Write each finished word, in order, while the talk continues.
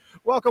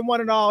Welcome,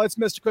 one and all. It's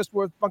Mr. Christopher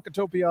with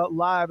Funkatopia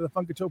Live, the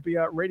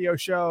Funkatopia radio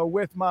show,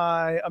 with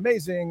my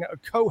amazing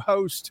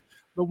co-host,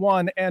 the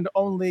one and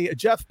only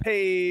Jeff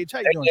Page.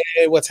 How you doing?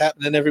 Hey, what's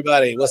happening,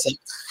 everybody? What's up?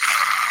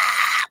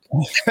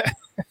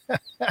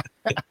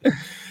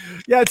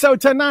 Yeah, so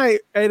tonight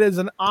it is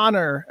an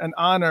honor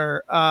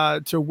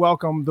to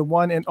welcome the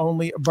one and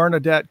only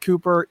Bernadette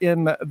Cooper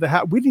in the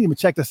house. We didn't even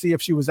check to see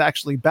if she was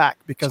actually back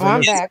because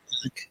I'm back.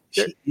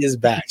 She is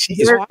back.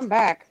 I'm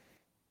back.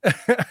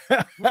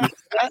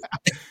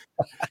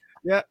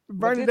 Yeah,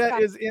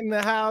 Bernadette is in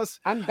the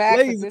house. I'm back,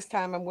 but this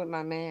time I'm with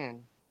my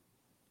man.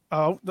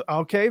 Oh,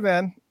 okay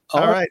then.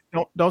 All right,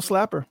 don't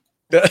slap her.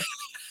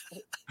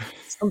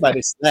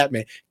 Somebody slap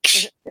me.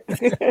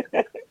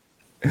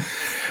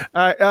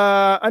 All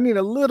right, I need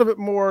a little bit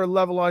more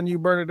level on you,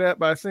 Bernadette,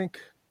 but I think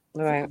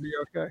it'll be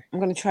okay. I'm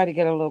going to try to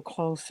get a little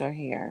closer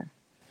here.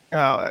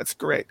 Oh, that's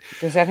great.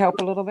 Does that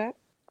help a little bit?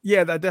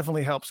 Yeah, that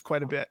definitely helps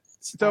quite a bit.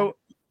 So,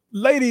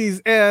 ladies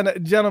and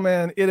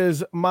gentlemen, it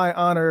is my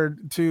honor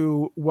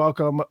to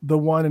welcome the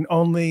one and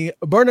only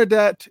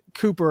Bernadette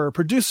Cooper,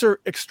 producer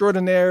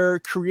extraordinaire,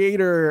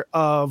 creator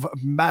of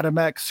Madam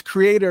X,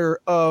 creator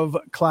of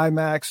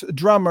Climax,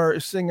 drummer,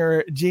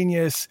 singer,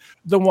 genius,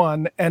 the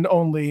one and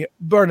only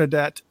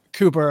Bernadette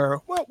Cooper.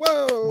 Whoa,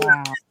 whoa.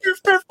 Wow.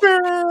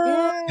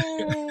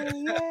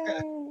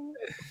 Yay.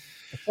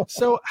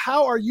 So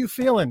how are you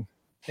feeling?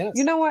 Yes.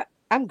 You know what?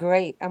 I'm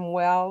great. I'm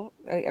well.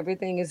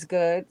 Everything is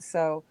good.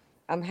 So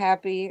I'm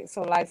happy.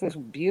 So life is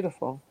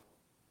beautiful.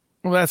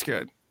 Well, that's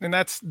good. And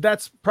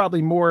that's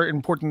probably more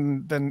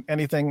important than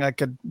anything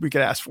we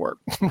could ask for,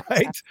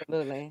 right?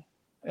 Absolutely.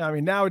 I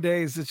mean,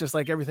 nowadays it's just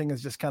like everything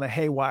is just kind of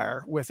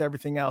haywire with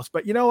everything else.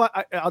 But you know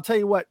what? I'll tell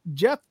you what,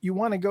 Jeff, you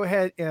want to go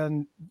ahead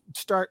and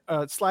start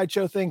a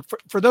slideshow thing.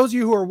 For those of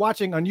you who are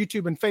watching on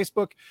YouTube and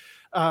Facebook,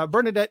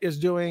 Bernadette is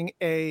doing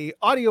a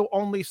audio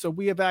only. So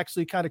we have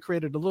actually kind of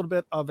created a little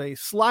bit of a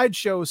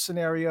slideshow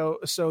scenario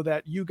so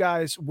that you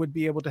guys would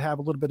be able to have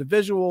a little bit of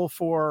visual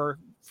for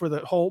the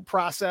whole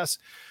process.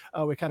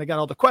 We kind of got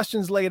all the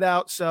questions laid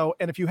out. So,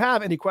 and if you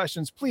have any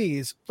questions,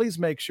 please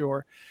make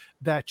sure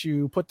that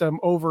you put them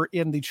over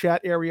in the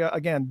chat area,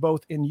 again,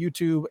 both in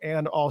YouTube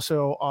and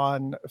also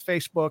on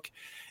Facebook.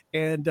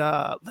 And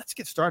let's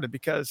get started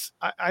because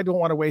I don't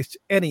want to waste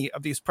any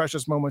of these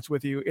precious moments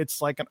with you.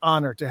 It's like an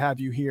honor to have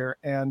you here.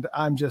 And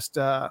I'm just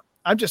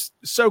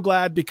so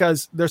glad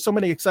because there's so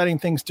many exciting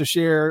things to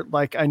share.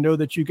 Like I know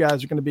that you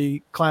guys are going to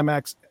be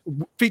Climax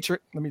feature.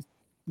 Let me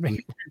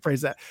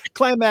rephrase that.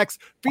 Climax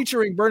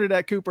featuring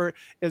Bernadette Cooper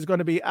is going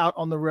to be out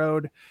on the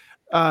road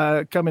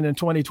coming in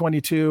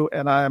 2022.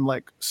 And I'm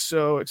like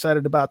so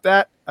excited about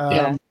that.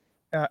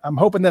 I'm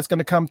hoping that's going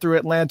to come through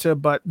Atlanta,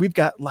 but we've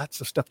got lots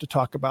of stuff to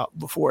talk about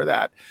before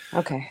that.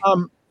 Okay.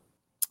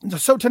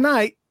 So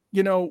tonight,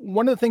 you know,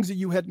 one of the things that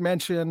you had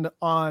mentioned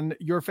on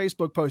your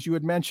Facebook post, you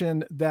had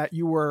mentioned that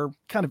you were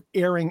kind of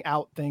airing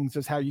out things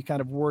is how you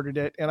kind of worded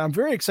it. And I'm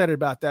very excited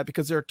about that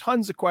because there are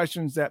tons of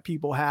questions that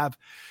people have,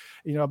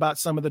 you know, about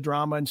some of the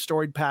drama and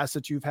storied past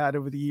that you've had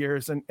over the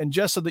years. And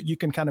just so that you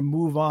can kind of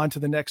move on to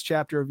the next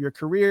chapter of your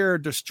career,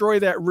 destroy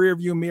that rear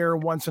view mirror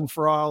once and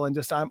for all. And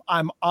just,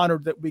 I'm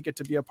honored that we get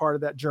to be a part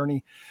of that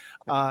journey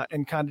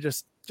and kind of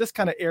just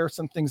kind of air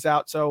some things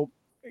out. So,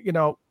 you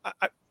know,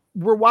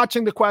 we're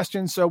watching the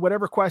questions. So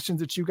whatever questions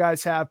that you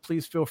guys have,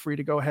 please feel free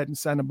to go ahead and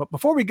send them. But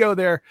before we go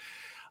there,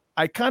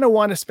 I kind of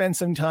want to spend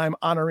some time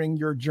honoring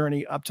your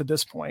journey up to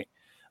this point.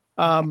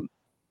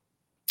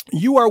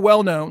 You are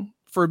well known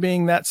for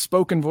being that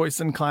spoken voice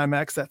in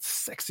Climax, that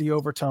sexy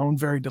overtone,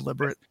 very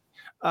deliberate.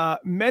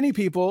 Many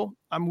people,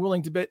 I'm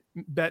willing to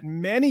bet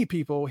many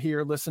people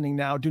here listening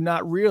now do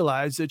not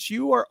realize that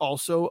you are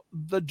also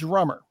the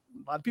drummer.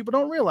 A lot of people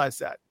don't realize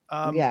that.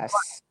 Yes.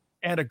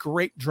 And a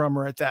great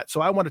drummer at that.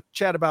 So I want to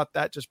chat about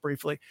that just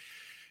briefly.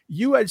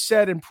 You had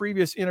said in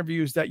previous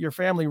interviews that your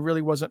family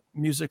really wasn't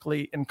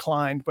musically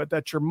inclined, but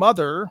that your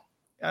mother,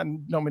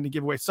 and don't mean to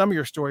give away some of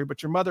your story,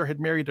 but your mother had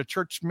married a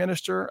church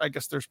minister. I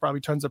guess there's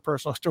probably tons of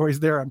personal stories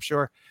there, I'm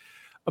sure.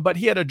 But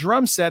he had a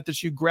drum set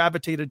that you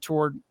gravitated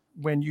toward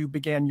when you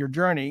began your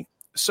journey.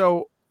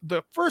 So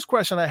the first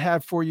question I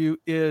have for you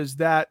is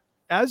that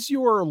as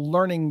you're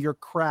learning your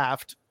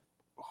craft,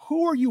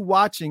 who are you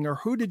watching or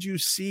who did you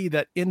see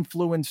that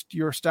influenced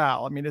your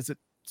style? I mean, is it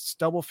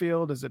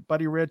Stubblefield? Is it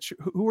Buddy Rich?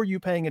 Who are you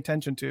paying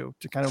attention to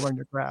kind of learn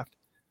your craft?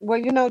 Well,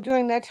 you know,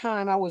 during that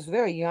time, I was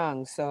very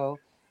young, so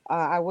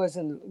I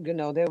wasn't, you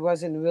know, there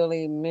wasn't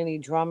really many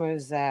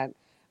drummers that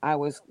I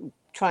was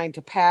trying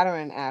to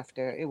pattern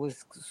after. It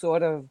was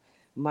sort of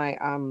my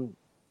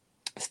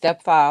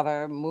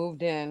stepfather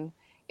moved in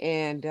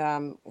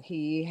and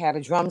he had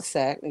a drum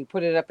set and he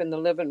put it up in the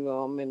living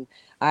room. And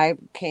I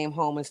came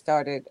home and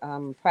started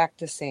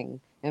practicing.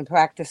 And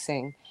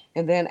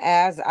then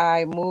as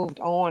I moved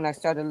on, I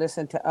started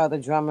listening to other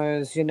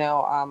drummers, you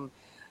know,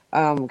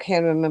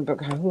 can't remember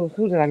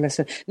who did I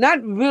listen?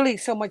 Not really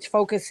so much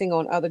focusing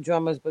on other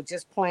drummers, but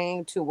just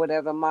playing to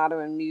whatever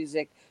modern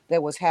music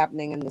that was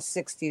happening in the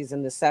 60s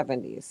and the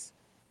 70s.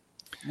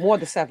 More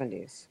the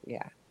 70s,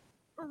 yeah.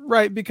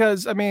 Right,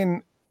 because I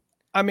mean,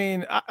 I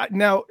mean,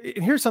 now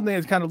here's something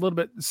that's kind of a little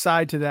bit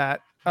side to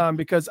that,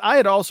 because I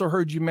had also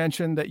heard you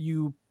mention that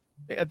you,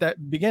 at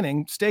that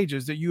beginning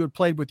stages, that you had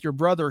played with your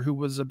brother who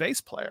was a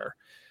bass player.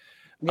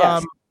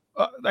 Yes.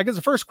 I guess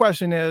the first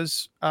question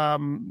is,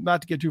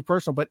 not to get too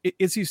personal, but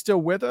is he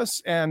still with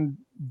us? And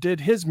did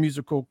his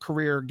musical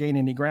career gain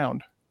any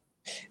ground?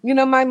 You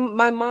know, my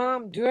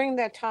mom during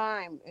that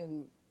time,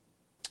 and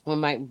when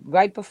my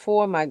right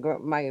before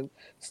my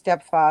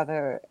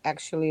stepfather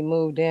actually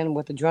moved in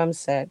with a drum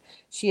set,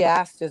 she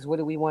asked us, "What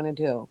do we want to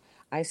do?"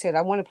 I said,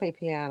 "I want to play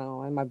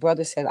piano," and my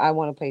brother said, "I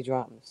want to play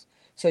drums."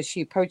 So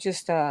she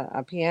purchased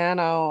a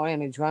piano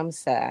and a drum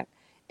set,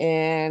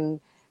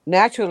 and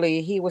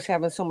naturally, he was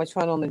having so much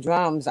fun on the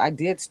drums. I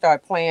did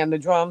start playing the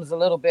drums a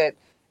little bit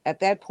at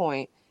that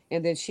point,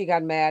 and then she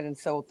got mad and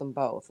sold them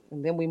both.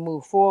 And then we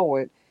moved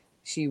forward.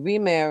 She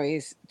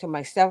remarries to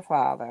my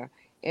stepfather,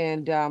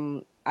 and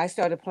I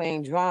started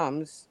playing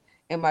drums,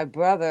 and my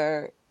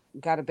brother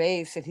got a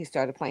bass and he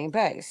started playing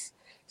bass.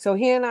 So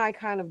he and I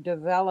kind of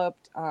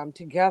developed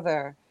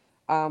together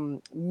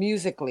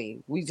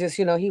musically. We just,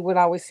 you know, he would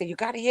always say, "You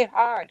got to hit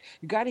hard.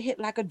 You got to hit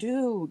like a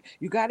dude.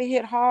 You got to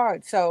hit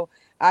hard." So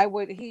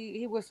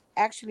he was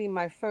actually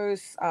my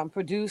first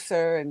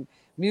producer and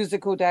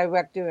musical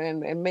director,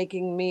 and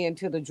making me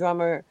into the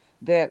drummer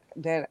that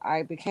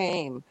I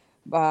became.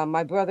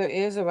 My brother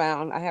is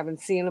around. I haven't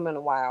seen him in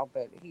a while,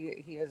 but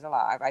he is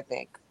alive, I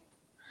think.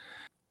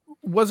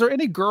 Was there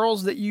any girl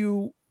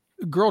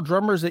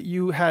drummers that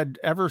you had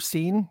ever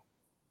seen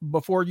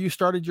before you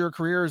started your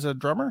career as a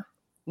drummer?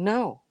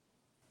 No,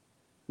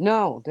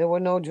 no, there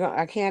were no drum.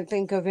 I can't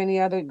think of any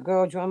other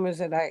girl drummers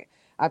that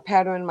I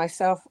patterned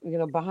myself, you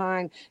know,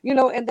 behind, you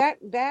know, and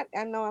that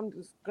I know I'm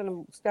just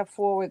gonna step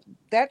forward.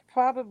 That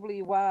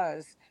probably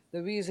was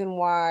the reason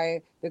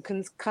why the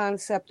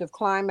concept of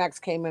climax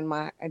came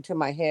into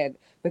my head,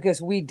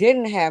 because we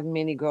didn't have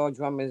many girl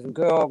drummers and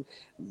girl,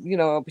 you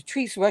know,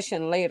 Patrice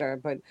Rushen later,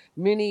 but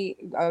many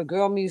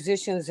girl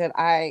musicians that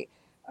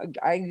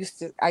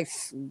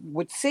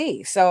would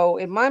see. So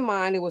in my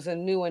mind, it was a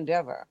new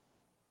endeavor.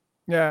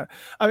 Yeah.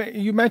 I mean,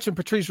 you mentioned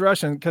Patrice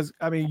Rushen because,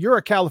 I mean, you're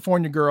a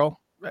California girl,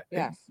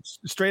 Yes.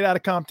 straight out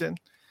of Compton.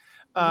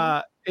 Hmm.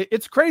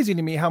 It's crazy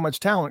to me how much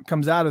talent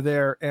comes out of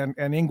there and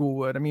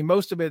Inglewood. I mean,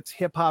 most of it's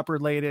hip hop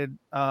related,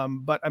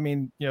 but I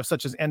mean, you know,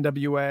 such as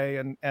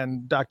NWA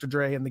and Dr.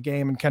 Dre and The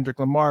Game and Kendrick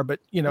Lamar. But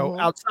you know, Hmm.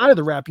 outside of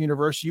the rap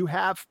universe, you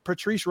have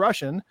Patrice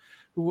Rushen,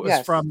 who was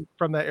Yes. from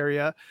that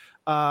area.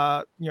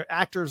 You know,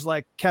 actors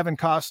like Kevin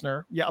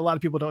Costner. Yeah, a lot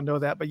of people don't know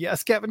that, but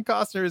yes, Kevin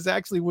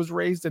Costner was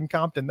raised in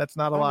Compton. That's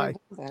not a I lie.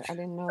 didn't know that. I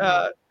didn't know that.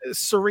 uh,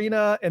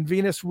 Serena and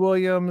Venus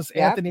Williams,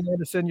 Yep. Anthony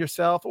Anderson,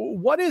 yourself.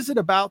 What is it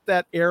about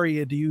that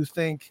area do you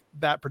think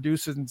that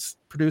produces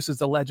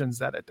the legends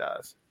that it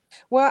does?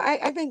 Well,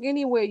 I think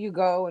anywhere you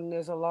go and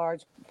there's a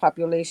large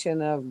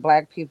population of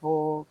Black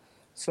people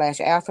slash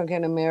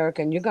African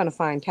American, you're going to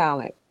find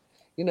talent.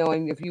 You know,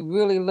 and if you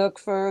really look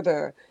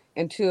further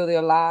into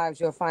their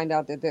lives, you'll find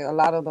out that a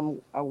lot of them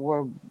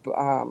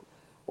um,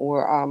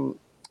 were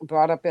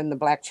brought up in the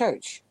Black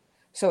church.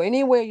 So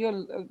anywhere you're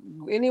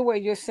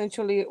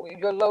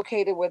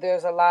located where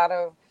there's a lot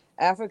of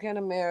African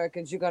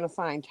Americans, you're going to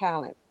find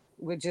talent.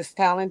 We're just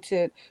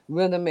talented,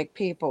 rhythmic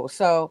people.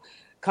 So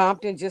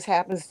Compton just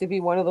happens to be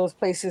one of those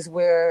places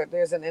where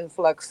there's an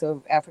influx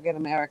of African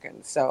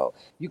Americans. So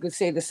you could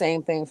say the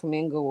same thing from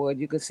Inglewood.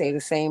 You could say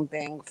the same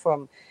thing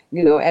from,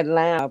 you know,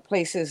 Atlanta,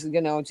 places,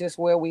 you know, just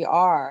where we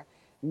are,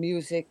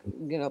 music,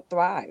 you know,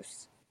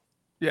 thrives.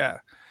 Yeah.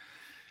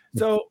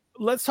 So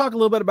let's talk a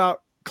little bit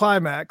about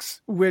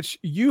Climax, which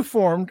you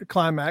formed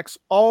Climax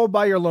all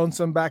by your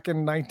lonesome back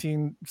in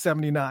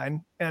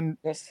 1979, and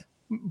Yes.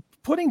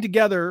 putting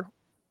together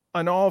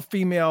an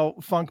all-female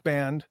funk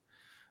band.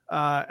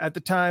 At the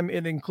time,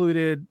 it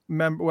included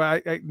Well,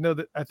 I know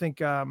that I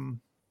think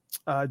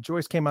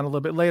Joyce came on a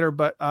little bit later,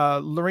 but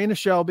Lorena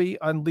Shelby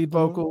on lead Hmm.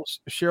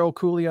 vocals, Cheryl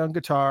Cooley on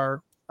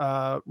guitar,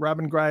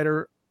 Robin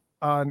Greider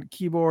on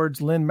keyboards,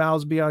 Lynn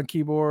Mousby on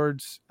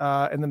keyboards,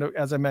 and then,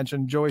 as I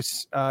mentioned,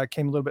 Joyce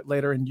came a little bit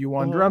later, and you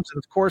on Hmm. drums. And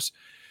of course,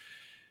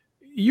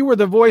 you were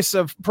the voice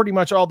of pretty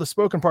much all the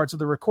spoken parts of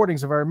the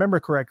recordings, if I remember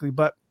correctly.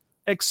 But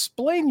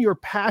explain your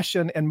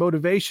passion and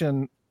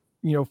motivation,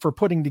 you know, for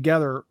putting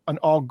together an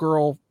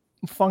all-girl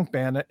funk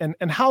band,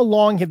 and how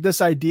long had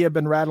this idea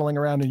been rattling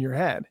around in your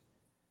head?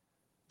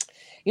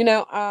 You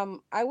know,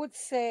 I would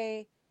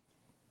say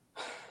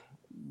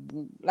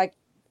like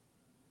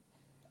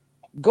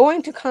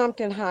going to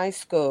Compton High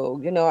School,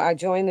 you know, I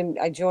joined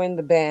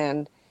the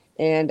band,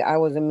 and I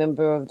was a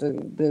member of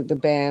the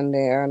band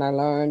there, and I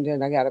learned,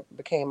 and I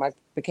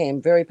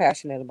became very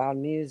passionate about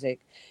music.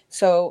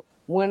 So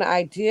when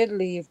I did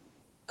leave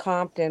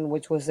Compton,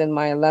 which was in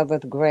my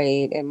 11th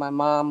grade, and my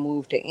mom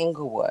moved to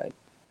Inglewood,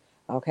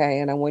 okay,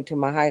 and I went to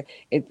my high,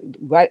 it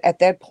right at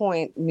that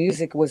point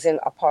music was in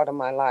a part of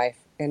my life,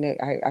 and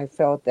I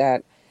felt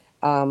that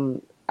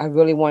I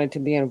really wanted to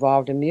be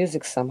involved in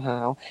music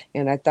somehow,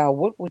 and I thought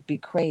what would be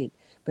great,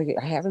 because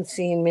I haven't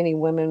seen many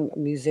women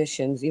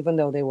musicians even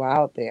though they were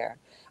out there.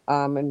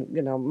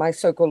 And my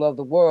circle of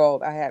the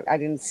world, I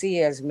didn't see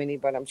as many,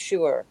 but I'm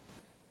sure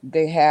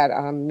they had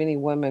many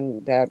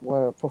women that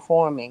were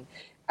performing.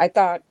 I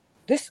thought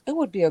it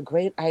would be a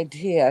great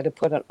idea to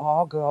put an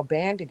all-girl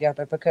band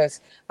together,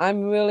 because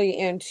I'm really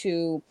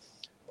into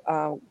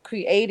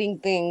creating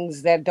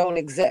things that don't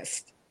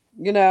exist.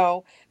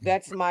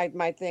 That's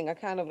my thing.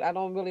 I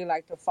don't really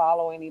like to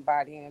follow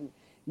anybody, and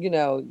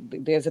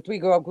there's a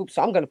 3-girl group,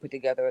 so I'm going to put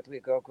together a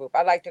 3-girl group.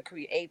 I like to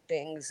create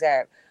things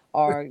that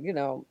are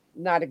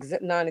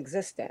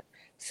non-existent.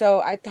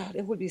 So I thought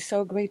it would be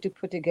so great to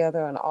put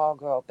together an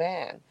all-girl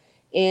band,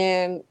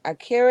 and I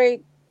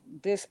carried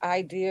this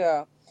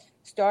idea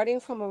starting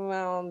from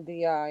around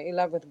the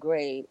 11th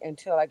grade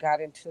until I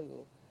got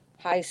into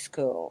high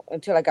school,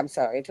 until I got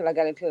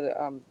into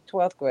the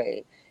 12th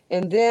grade.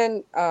 And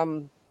then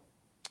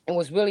it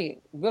was really,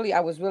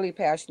 I was really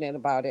passionate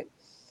about it.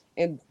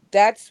 And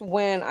that's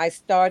when I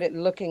started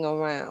looking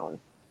around.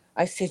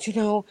 I said,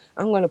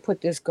 I'm going to put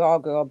this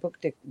girl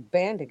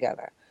band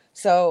together.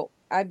 So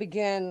I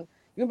began,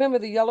 you remember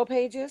the Yellow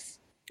Pages?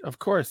 Of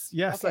course.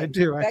 Yes, Okay. I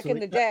do. Back Actually. in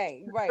the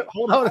day, right.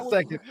 Hold on a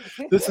second.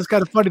 This is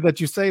kind of funny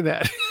that you say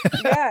that.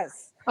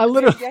 Yes. I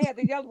literally. They had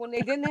the yellow, when they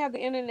didn't have the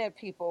internet,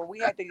 people, we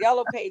had the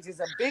Yellow Pages,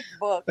 a big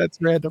book That's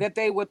random. that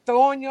they would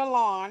throw on your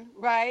lawn,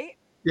 right?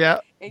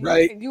 Yeah. And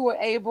Right. you were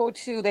able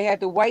to, they had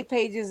the white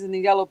pages and the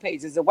yellow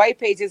pages. The white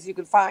pages, you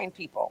could find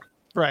people.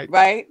 Right.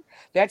 Right?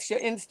 That's your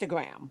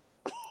Instagram.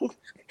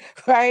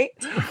 Right?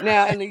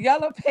 Now, in the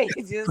yellow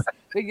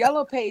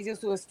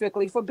pages were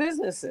strictly for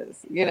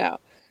businesses, Mhm.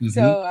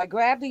 So I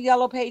grabbed the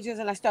yellow pages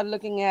and I started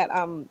looking at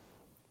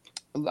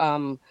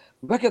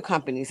record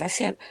companies. I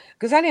said,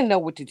 because I didn't know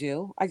what to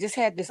do. I just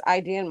had this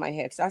idea in my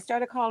head. So I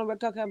started calling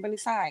record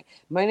companies. Hi,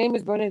 my name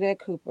is Bernadette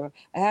Cooper.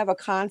 I have a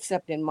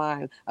concept in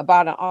mind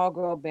about an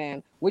all-girl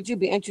band. Would you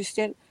be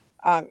interested?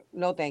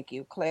 No, thank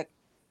you. Click.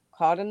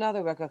 Called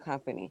another record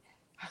company.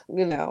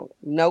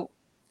 Nope.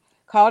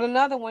 Called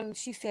another one.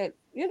 She said,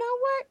 you know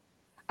what?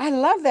 I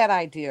love that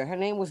idea. Her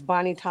name was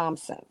Bonnie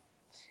Thompson.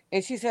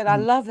 And she said, I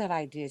love that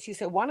idea. She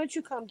said, why don't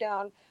you come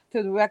down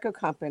to the record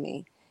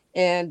company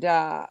and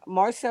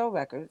Marcel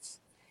Records,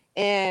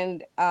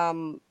 and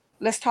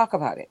let's talk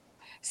about it.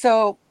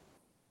 So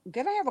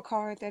did I have a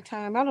car at that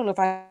time? I don't know if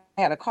I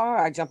had a car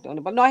or I jumped on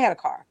it, but no, I had a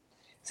car.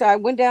 So I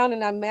went down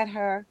and I met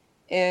her,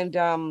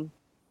 and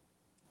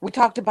we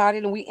talked about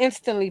it, and we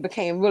instantly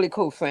became really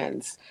cool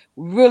friends.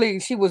 Really,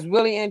 she was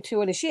really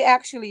into it, and she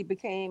actually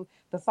became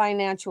the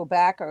financial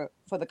backer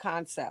for the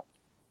concept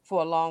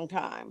for a long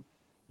time.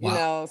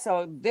 Wow.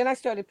 So then I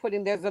started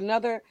putting. There's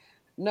another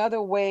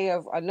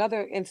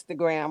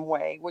Instagram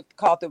way,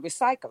 called the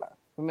Recycler.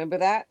 Remember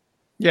that?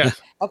 Yeah.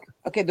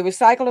 Okay. The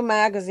Recycler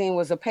magazine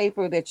was a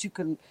paper that you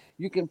can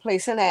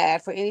place an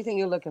ad for anything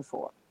you're looking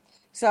for.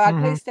 So I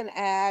placed an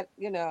ad,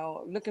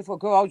 looking for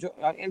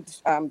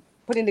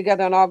putting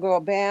together an all-girl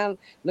band,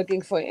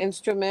 looking for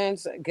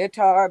instruments,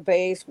 guitar,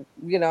 bass,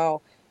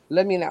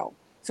 let me know.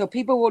 So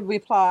people would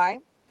reply,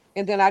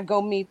 and then I'd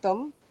go meet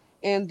them.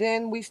 And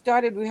then we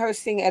started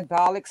rehearsing at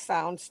Bollock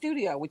Sound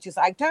Studio, which is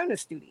Ike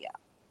Turner's studio.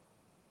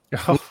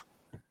 Oh,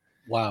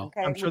 Wow.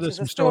 Okay, I'm sure there's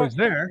some stories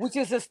there. which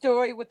is a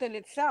story within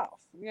itself,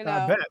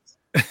 I bet.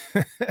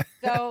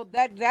 So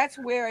that's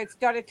where it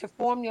started to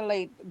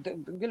formulate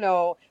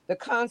the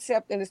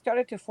concept, and it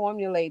started to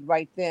formulate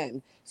right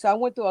then. So I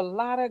went through a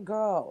lot of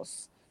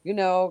girls, kind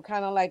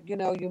of like,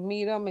 you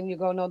meet them and you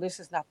go, no, this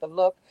is not the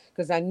look,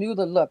 because I knew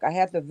the look. I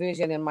had the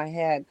vision in my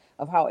head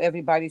of how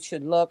everybody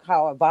should look,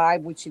 how a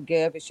vibe we should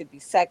give. It should be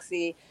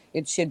sexy.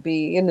 It should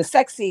be, and the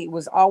sexy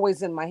was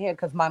always in my head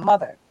because my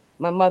mother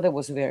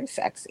was very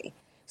sexy.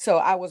 So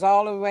I was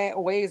all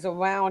ways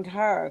around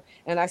her.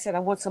 And I said, I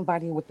want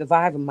somebody with the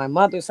vibe of my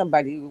mother,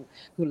 somebody who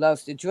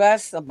loves to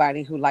dress,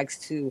 somebody who likes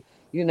to,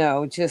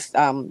 just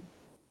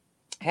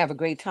have a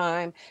great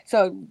time.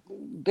 So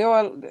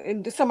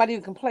and somebody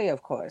who can play,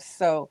 of course.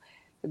 So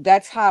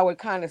that's how it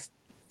kind of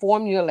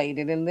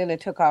formulated. And then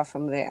it took off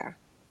from there.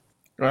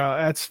 Well,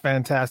 that's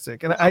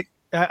fantastic. And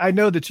I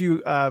know that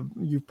you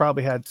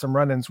probably had some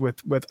run-ins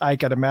with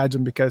Ike, I'd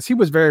imagine, because he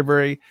was very,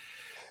 very,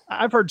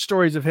 I've heard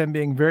stories of him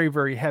being very,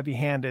 very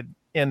heavy-handed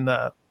in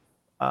the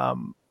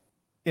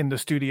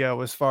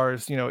studio, as far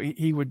as,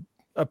 he would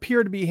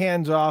appear to be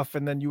hands off,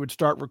 and then you would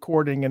start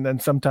recording, and then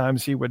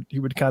sometimes he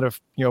would kind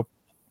of,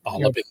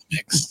 All up in the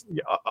mix.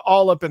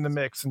 all up in the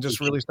mix, and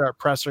just really start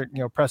pressing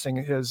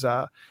his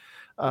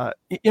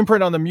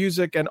imprint on the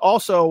music, and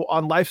also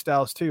on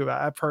lifestyles too.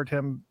 I've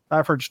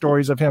heard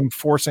stories of him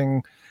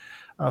forcing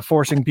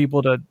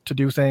people to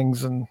do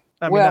things, and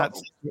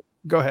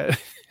go ahead.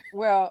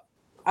 Well,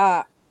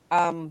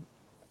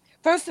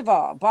 first of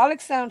all, Bollock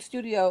Sound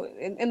Studio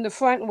in the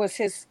front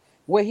was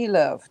where he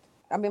lived.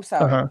 I'm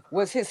sorry,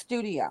 was his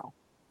studio.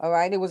 All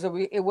right,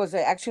 it was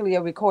actually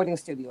a recording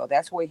studio.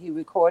 That's where he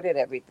recorded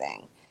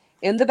everything.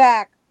 In the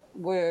back,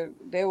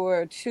 there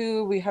were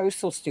 2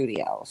 rehearsal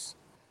studios.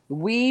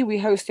 We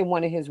rehearsed in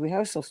one of his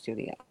rehearsal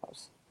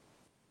studios.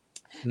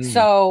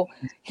 So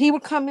he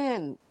would come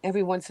in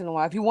every once in a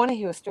while. If you want to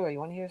hear a story,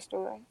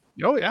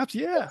 Oh,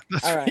 yeah.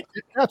 All right.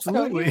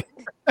 Absolutely.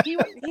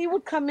 he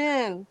would come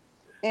in,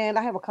 and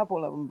I have a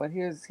couple of them, but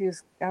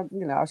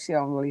I'll share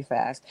them really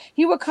fast.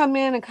 He would come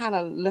in and kind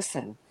of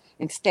listen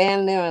and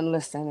stand there and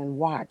listen and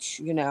watch.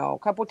 A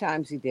couple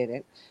times he did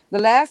it. The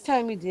last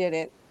time he did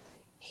it,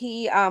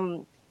 he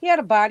had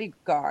a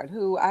bodyguard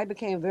who I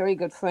became very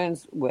good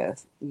friends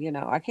with.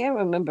 I can't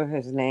remember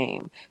his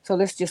name, so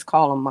let's just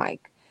call him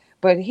Mike.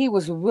 But he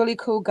was a really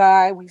cool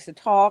guy. We used to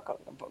talk,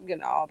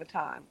 all the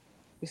time.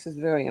 This is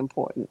very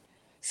important.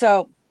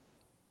 So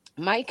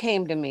Mike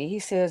came to me. He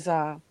says,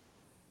 Ike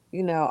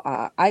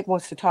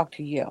wants to talk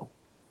to you,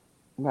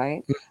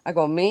 right? I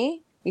go,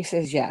 me? He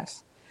says,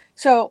 yes.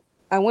 So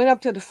I went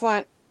up to the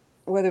front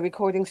where the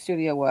recording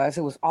studio was.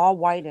 It was all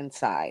white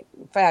inside.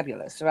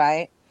 Fabulous,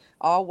 right?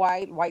 All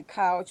white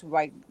couch,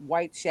 white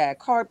shag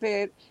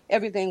carpet.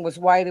 Everything was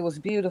white. It was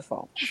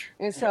beautiful.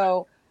 And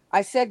so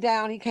I sat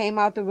down. He came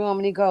out the room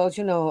and he goes,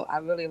 I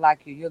really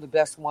like you. You're the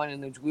best one in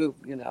the group.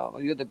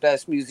 You're the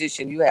best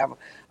musician. You have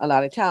a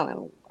lot of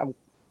talent. I'm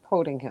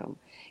quoting him.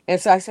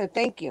 And so I said,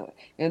 thank you.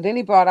 And then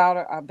he brought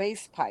out a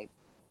bass pipe,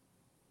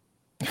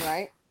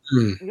 right?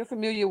 You're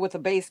familiar with a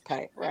bass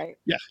pipe, right?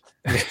 Yeah.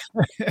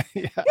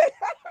 Yeah.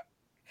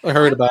 I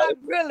heard about it.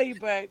 Not really,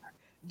 but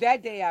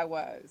that day I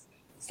was.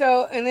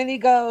 So, and then he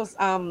goes,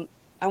 I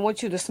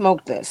want you to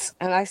smoke this.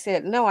 And I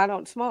said, no, I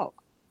don't smoke.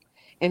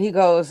 And he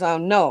goes,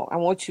 no, I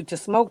want you to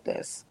smoke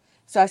this.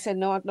 So I said,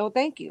 no,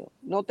 thank you.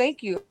 No,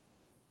 thank you,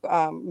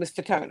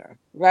 Mr. Turner,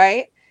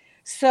 right?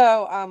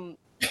 So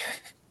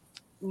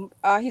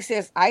he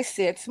says, I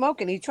said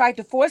smoking. He tried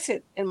to force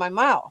it in my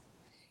mouth.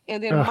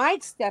 And then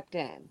Mike stepped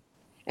in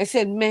and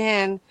said,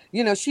 man,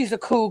 she's a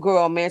cool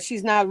girl, man.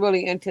 She's not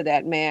really into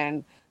that,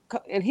 man.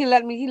 And he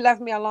left me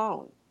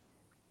alone.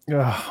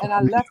 And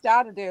I left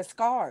out of there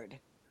scarred.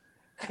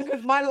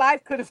 Because my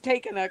life could have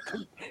taken a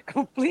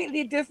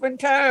completely different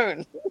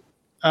turn.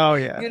 Oh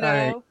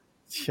yeah.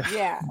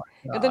 Yeah.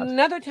 And then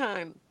another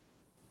time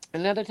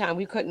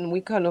we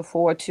couldn't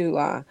afford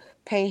to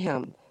pay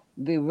him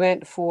the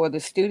rent for the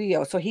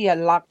studio. So he had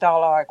locked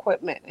all our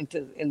equipment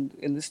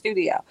in the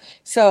studio.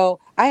 So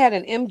I had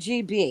an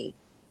MGB,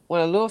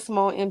 a little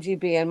small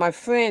MGB, and my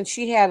friend,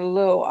 she had a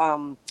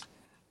little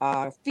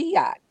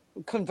Fiat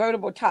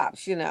convertible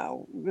tops,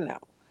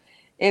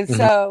 And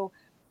so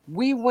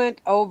we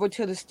went over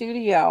to the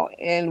studio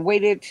and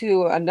waited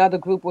till another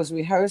group was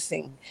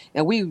rehearsing.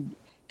 And we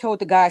told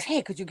the guys,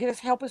 hey, could you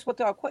help us with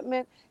the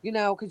equipment?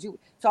 So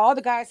all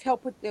the guys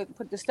helped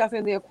put the stuff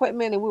in the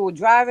equipment, and we were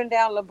driving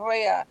down La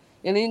Brea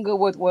in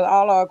Inglewood with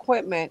all our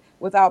equipment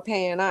without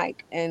paying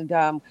Ike.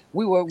 And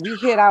we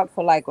hid out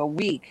for like a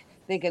week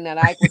thinking that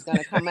Ike was going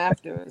to come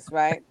after us,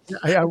 right?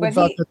 I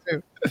thought that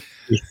too.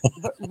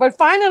 But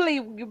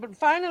finally,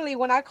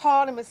 when I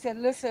called him and said,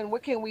 listen,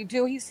 what can we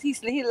do? He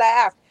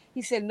laughed.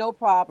 He said, no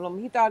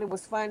problem. He thought it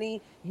was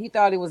funny. He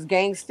thought it was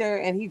gangster,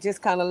 and he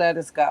just kind of let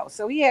us go.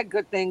 So he had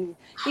good things.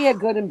 He had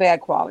good and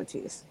bad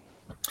qualities.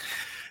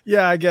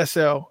 Yeah, I guess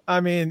so. I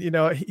mean,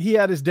 he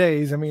had his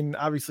days. I mean,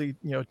 obviously,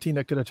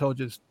 Tina could have told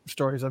you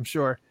stories, I'm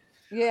sure.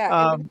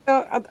 Yeah.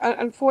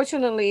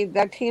 Unfortunately,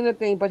 that Tina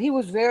thing, but he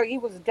was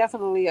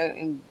definitely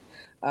a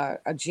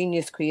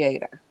genius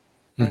creator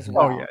as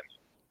well. Oh, yeah.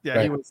 Yeah,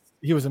 right.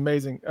 He was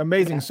amazing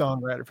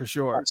songwriter for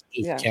sure.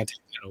 You can't take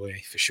that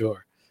away for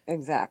sure.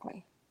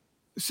 Exactly.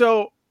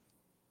 So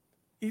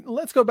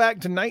let's go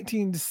back to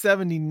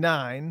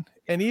 1979.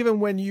 And even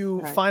when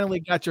you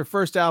finally got your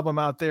first album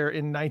out there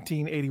in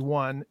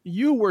 1981,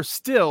 you were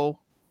still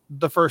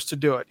the first to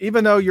do it.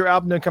 Even though your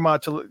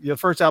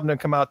first album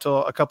didn't come out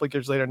till a couple of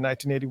years later in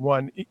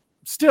 1981.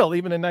 Still,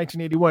 even in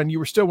 1981, you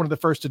were still one of the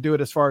first to do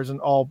it as far as an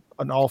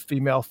all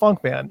female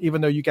funk band,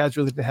 even though you guys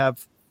really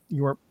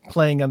you weren't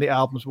playing on the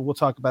albums, but we'll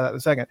talk about that in a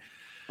second.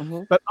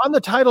 Mm-hmm. But on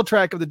the title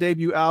track of the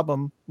debut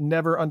album,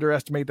 Never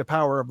Underestimate the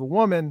Power of a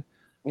Woman,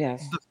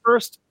 yes, the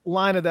first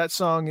line of that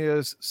song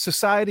is,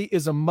 society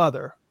is a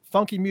mother.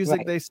 Funky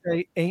music, they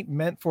say, ain't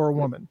meant for a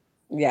woman.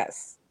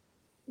 Yes.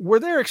 Were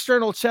there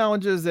external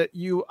challenges that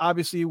you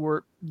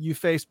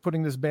faced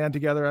putting this band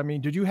together? I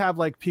mean, did you have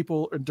like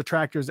people or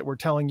detractors that were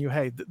telling you,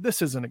 hey,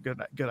 this isn't a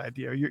good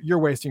idea. You're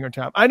wasting your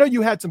time. I know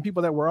you had some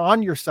people that were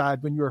on your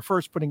side when you were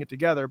first putting it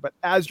together, but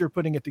as you're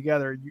putting it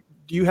together,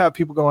 do you have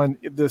people going,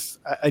 this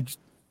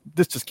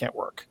just can't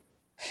work?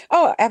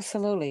 Oh,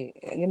 absolutely.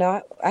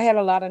 I had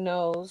a lot of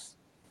no's,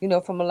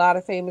 from a lot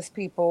of famous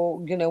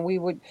people.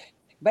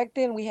 Back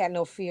then we had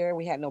no fear.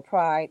 We had no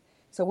pride.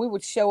 So we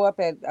would show up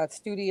at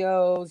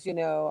studios,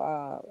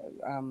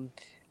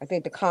 I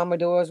think the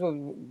Commodores were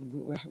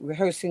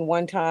rehearsing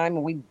one time,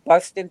 and we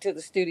bust into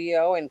the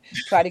studio and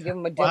try to give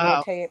them a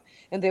demo tape,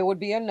 and there would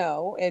be a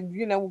no. And,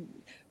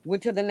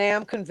 went to the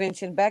NAMM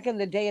convention. Back in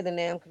the day, the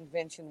NAMM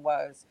convention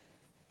was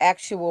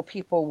actual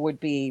people would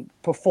be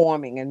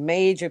performing and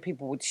major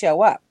people would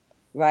show up,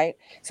 right?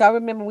 So I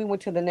remember we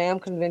went to the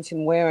NAMM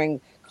convention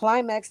wearing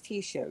Climax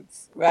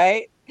T-shirts,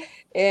 right?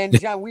 And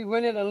John, we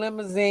rented a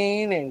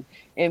limousine,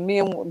 and me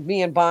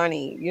and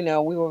Bonnie,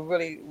 we were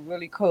really,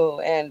 really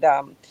cool. And,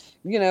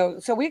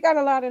 so we got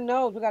a lot of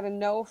no's. We got a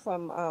no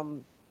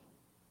from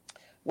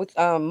with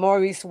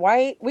Maurice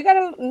White. We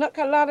got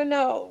a lot of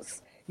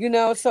no's.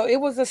 So it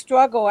was a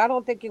struggle. I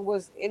don't think it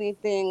was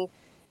anything.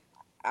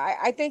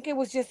 I think it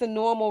was just a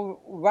normal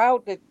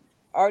route that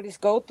artists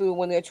go through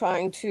when they're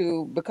trying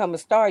to become a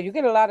star. You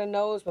get a lot of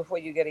no's before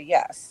you get a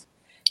yes.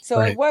 So it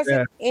Right.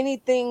 wasn't Yeah.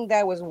 anything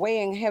that was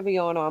weighing heavy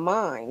on our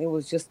mind. It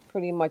was just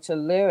pretty much a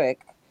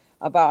lyric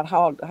about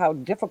how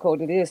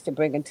difficult it is to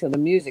break into the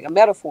music, a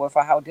metaphor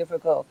for how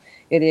difficult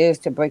it is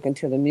to break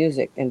into the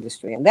music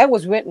industry. And that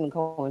was written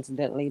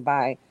coincidentally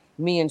by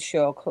me and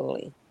Cheryl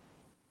Cooley.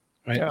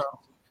 Right. Yeah.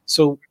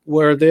 So,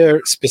 were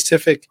there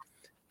specific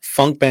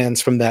funk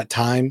bands from that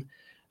time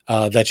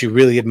that you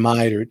really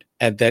admired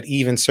and that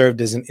even served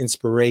as an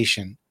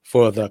inspiration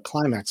for the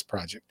Climax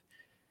project?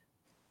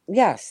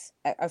 Yes,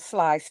 a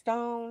Sly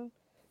Stone,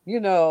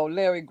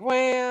 Larry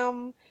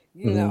Graham,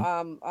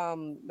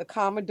 Hmm. the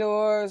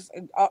Commodores.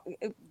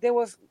 There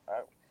was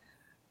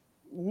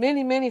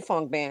many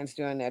funk bands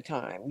during that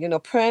time.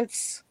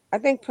 Prince. I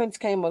think Prince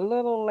came a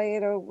little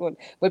later,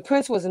 but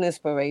Prince was an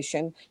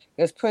inspiration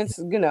because Prince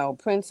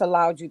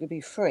allowed you to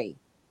be free.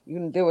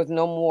 There was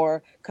no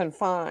more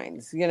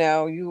confines. You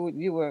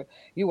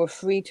were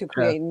free to Yeah.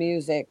 create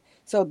music.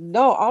 So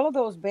no, all of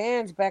those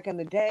bands back in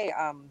the day.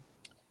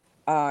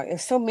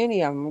 There's so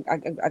many of them.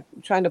 I'm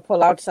trying to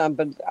pull out some,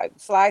 but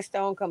Sly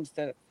Stone comes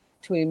to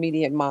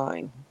immediate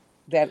mind.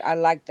 That I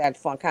like that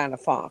funk kind of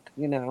funk.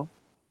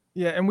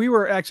 Yeah, and we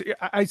were actually.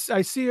 I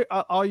see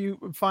all you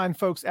fine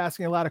folks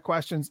asking a lot of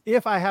questions.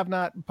 If I have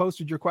not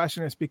posted your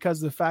question, it's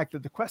because of the fact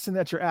that the question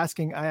that you're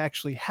asking, I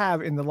actually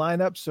have in the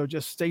lineup. So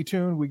just stay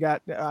tuned.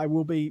 I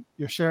will be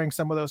you're sharing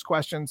some of those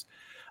questions.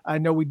 I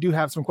know we do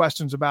have some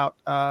questions about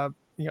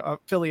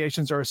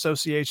affiliations or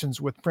associations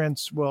with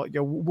Prince.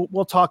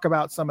 We'll talk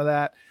about some of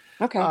that.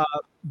 Okay.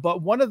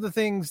 But one of the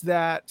things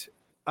that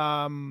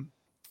I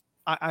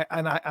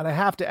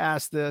have to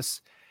ask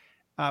this.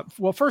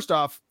 Well, first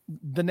off,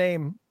 the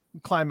name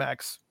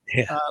Climax.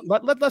 Yeah.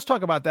 Let's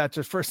talk about that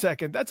just for a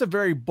second. That's a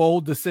very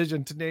bold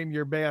decision to name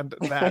your band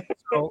that.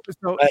 So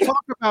Right.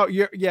 talk about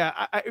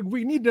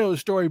we need to know the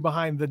story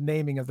behind the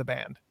naming of the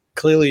band.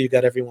 Clearly, you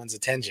got everyone's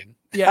attention.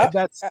 Yeah,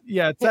 Uh,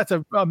 that's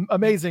a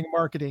amazing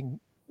marketing.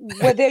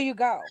 well, there you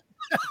go.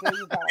 There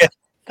you go.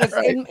 Because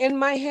Right. in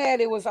my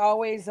head, it was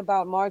always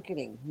about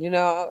marketing.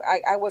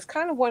 I was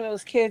kind of one of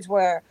those kids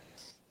where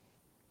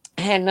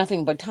I had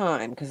nothing but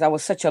time because I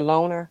was such a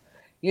loner.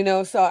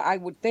 So I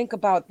would think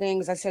about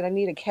things. I said, I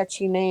need a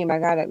catchy name. I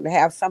got to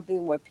have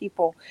something where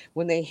people,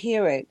 when they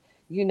hear it,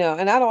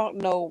 and I don't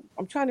know,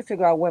 I'm trying to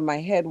figure out where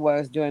my head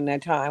was during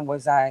that time.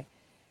 Was I,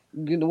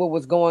 what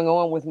was going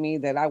on with me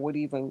that I would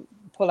even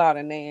pull out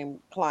a name,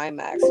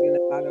 Climax?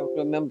 I don't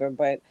remember,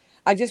 but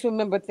I just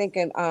remember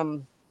thinking,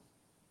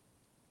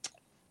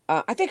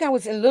 I think I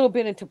was a little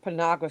bit into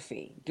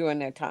pornography during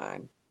that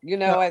time,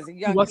 No, as a he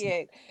young wasn't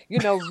kid,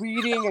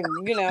 reading and,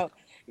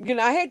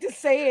 I hate to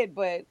say it,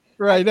 but I,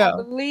 right I now.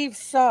 believe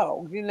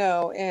so,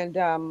 and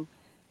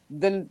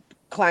the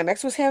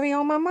Climax was heavy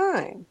on my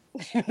mind,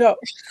 you know,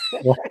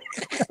 Well,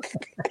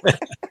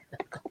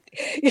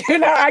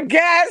 I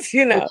guess,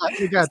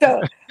 We got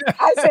So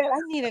I said, I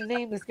need a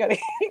name that's going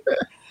to,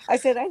 I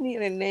said, I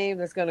need a name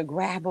that's going to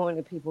grab on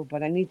to people,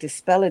 but I need to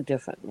spell it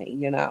differently.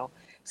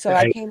 So I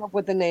right. came up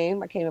with the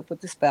name, I came up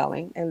with the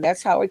spelling, and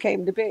that's how it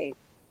came to be.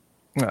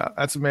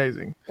 That's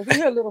amazing. If you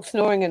hear a little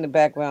snoring in the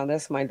background,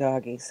 that's my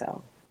doggy.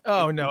 So,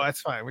 Oh no,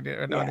 that's fine. We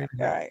didn't. I don't yeah, need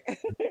to all hear. right.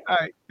 All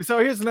right. So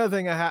here's another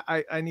thing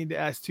I need to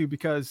ask too,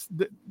 because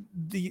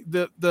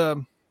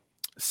the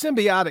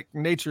symbiotic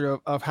nature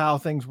of how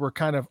things were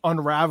kind of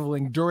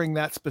unraveling during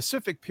that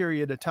specific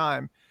period of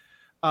time.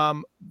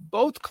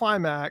 Both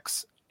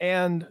Climax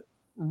and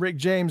Rick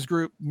James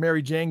group,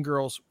 Mary Jane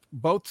Girls,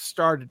 both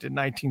started in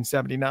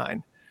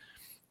 1979.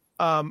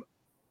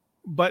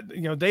 But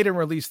they didn't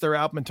release their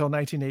album until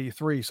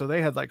 1983, so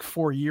they had like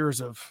 4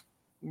 years of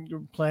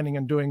planning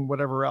and doing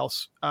whatever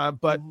else.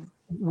 But Mhm.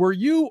 were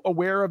you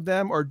aware of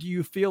them, or do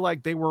you feel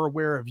like they were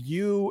aware of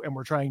you and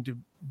were trying to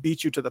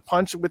beat you to the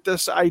punch with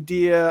this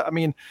idea? I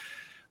mean,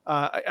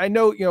 I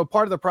know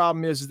part of the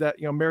problem is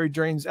that Mary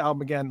Jane's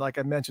album, again, like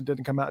I mentioned,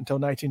 didn't come out until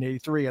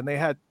 1983, and they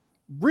had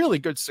really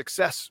good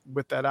success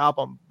with that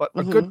album, but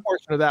a good Mhm.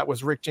 portion of that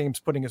was Rick James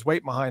putting his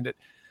weight behind it.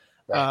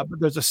 Right.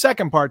 But there's a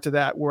second part to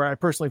that where I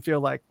personally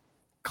feel like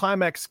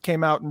Climax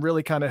came out and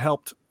really kind of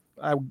helped,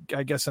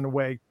 I guess, in a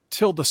way,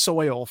 till the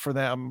soil for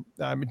them.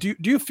 Do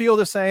you feel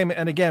the same?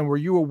 And again, were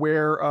you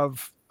aware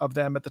of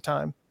them at the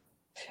time?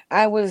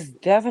 I was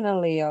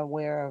definitely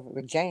aware of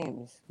Rick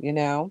James,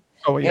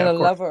 Oh yeah, and a of course.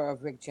 lover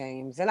of Rick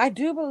James. And I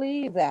do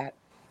believe that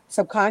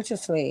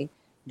subconsciously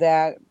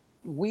that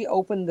we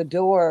opened the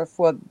door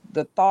for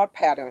the thought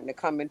pattern to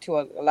come into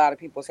a lot of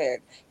people's head.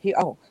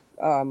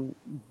 Um,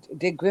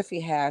 Dick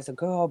Griffey has a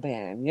girl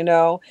band,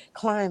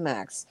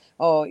 Climax.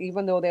 Oh,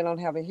 even though they don't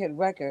have a hit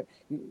record,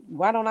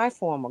 why don't I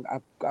form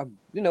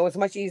it's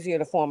much easier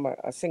to form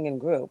a singing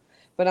group.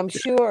 But I'm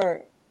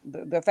sure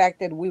the fact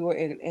that we were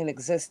in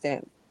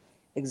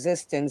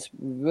existence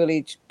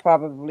really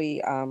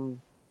probably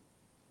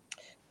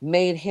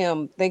made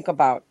him think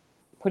about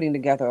putting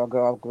together a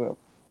girl group.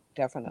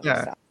 Definitely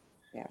Yeah. so.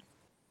 Yeah.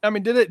 I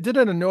mean, did it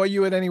annoy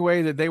you in any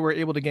way that they were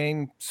able to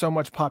gain so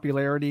much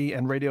popularity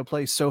and radio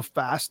play so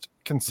fast,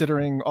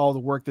 considering all the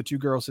work that you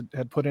girls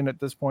had put in at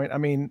this point? I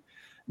mean,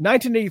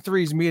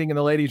 1983's Meeting in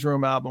the Ladies'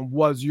 Room album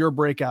was your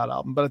breakout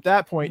album, but at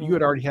that point, you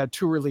had already had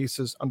 2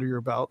 releases under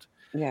your belt.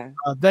 Yeah.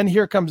 Then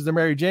here comes the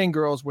Mary Jane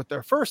Girls with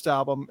their first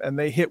album, and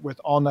they hit with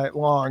All Night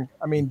Long.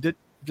 I mean, did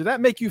that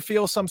make you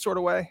feel some sort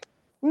of way?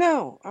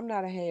 No, I'm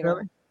not a hater.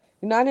 Really?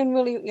 And I didn't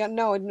really,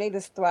 no, it made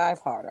us thrive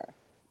harder,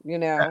 you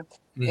know.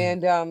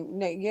 And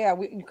yeah,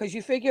 because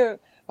you figure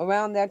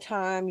around that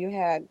time you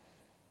had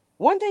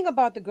one thing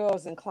about the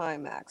girls in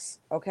Climax.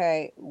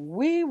 Okay,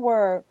 we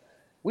weren't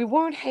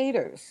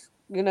haters,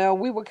 you know.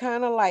 We were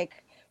kind of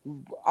like,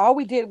 all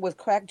we did was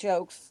crack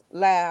jokes,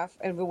 laugh,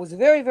 and it was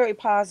very, very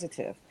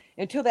positive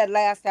until that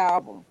last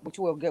album, which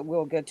we'll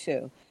get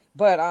to.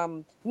 But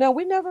no,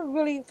 we never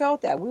really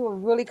felt that. We were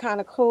really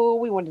kind of cool.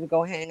 We wanted to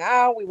go hang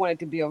out. We wanted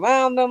to be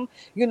around them.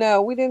 You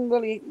know, we didn't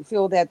really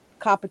feel that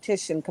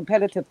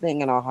competitive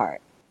thing in our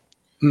heart.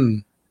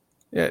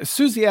 Yeah,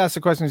 Susie asked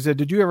the question. She said,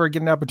 "Did you ever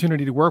get an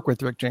opportunity to work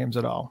with Rick James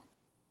at all?"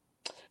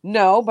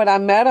 No, but I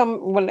met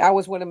him when I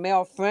was with a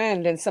male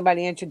friend, and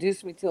somebody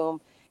introduced me to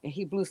him, and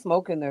he blew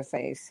smoke in their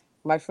face,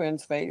 my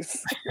friend's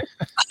face.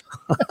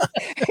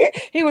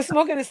 He was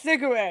smoking a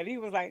cigarette. He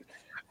was like,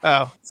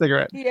 "Oh,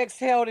 cigarette." He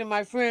exhaled in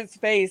my friend's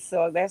face,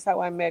 so that's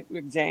how I met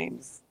Rick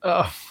James.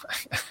 Oh.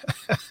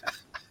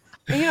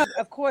 And, you know,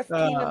 of course,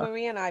 Tina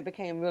Marie and I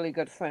became really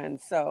good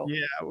friends. So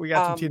yeah, we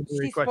got some Tina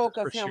Marie she spoke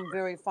of him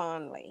very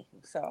fondly.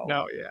 So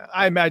no, yeah,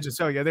 I imagine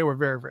so. Yeah, they were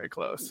very, very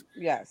close.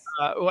 Yes.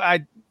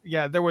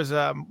 There was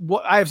I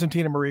have some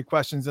Tina Marie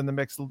questions in the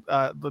mix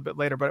a little bit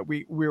later, but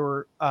we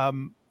were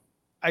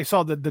I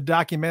saw the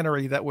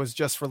documentary that was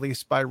just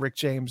released by Rick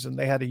James, and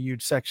they had a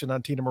huge section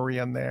on Tina Marie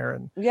on there.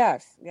 And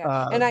yes,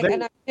 and I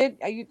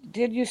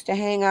did used to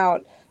hang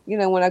out. You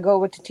know, when I go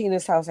over to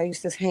Tina's house, I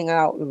used to hang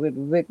out with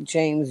Rick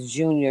James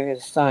Jr.,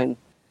 his son.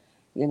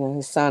 You know,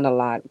 his son a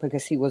lot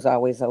because he was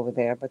always over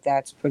there. But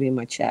that's pretty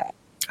much it.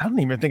 I don't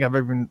even think I've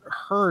even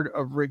heard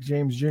of Rick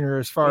James Jr.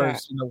 as far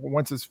as, you know,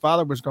 once his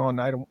father was gone.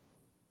 I don't.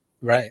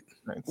 Right.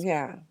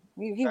 Yeah,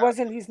 he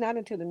wasn't. He's not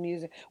into the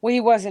music. Well,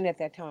 he wasn't at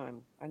that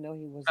time. I know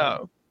he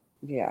was.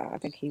 Yeah, I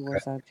think he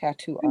was a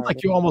tattoo artist.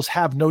 Like you almost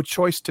have no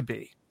choice to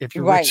be if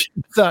you're right.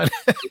 Rick son.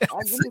 I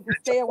need to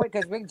stay away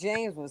because Rick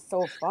James was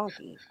so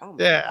funky. Oh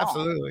yeah, God.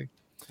 Absolutely.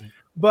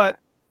 But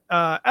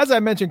as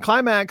I mentioned,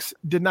 Climax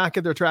did not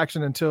get their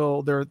traction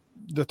until the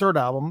third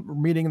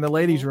album, Meeting in the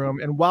Ladies' Room,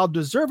 and while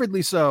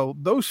deservedly so,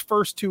 those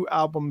first 2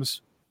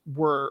 albums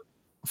were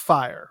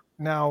fire.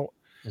 Now,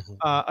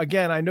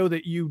 again, I know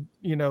that you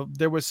know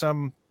there was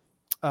some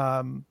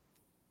a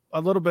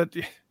little bit.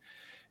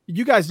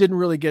 You guys didn't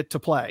really get to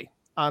play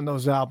on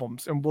those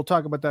albums, and we'll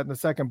talk about that in a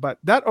second. But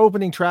that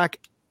opening track,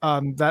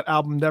 that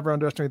album, Never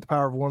Underestimate the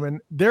Power of a Woman,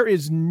 there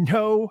is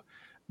no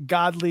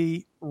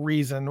godly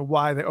reason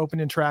why the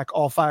opening track,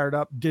 All Fired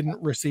Up,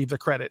 didn't receive the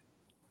credit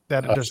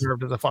that it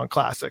deserved as a funk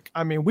classic.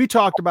 I mean, we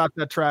talked about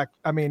that track.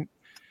 I mean,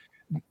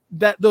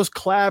 those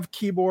clav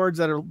keyboards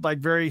that are like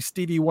very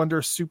Stevie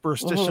Wonder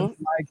superstition,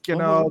 like, you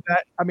know,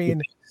 that, I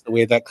mean, the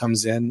way that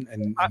comes in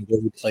and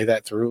really play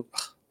that through.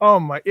 Oh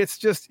my! It's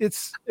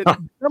some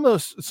of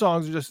those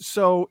songs are just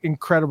so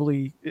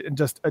incredibly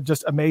just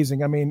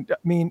amazing. I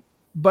mean,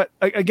 but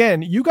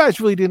again, you guys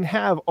really didn't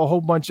have a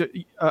whole bunch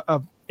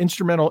of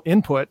instrumental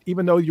input,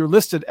 even though you're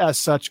listed as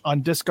such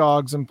on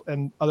Discogs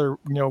and other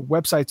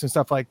websites and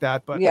stuff like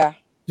that. But yeah,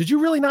 did you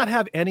really not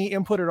have any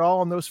input at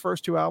all on those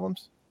first 2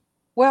 albums?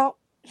 Well,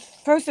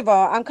 first of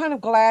all, I'm kind of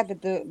glad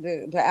that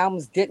the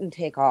albums didn't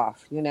take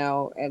off, and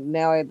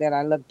now that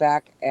I look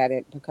back at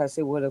it, because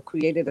it would have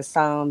created a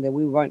sound that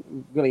we weren't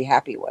really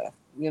happy with,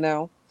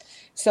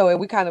 So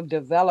we kind of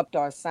developed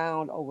our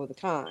sound over the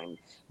time.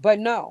 But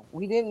no,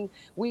 we didn't.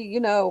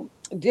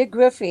 Dick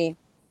Griffey,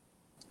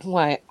 who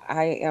I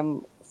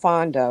am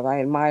fond of,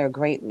 I admire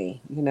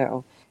greatly,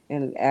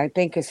 and I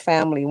thank his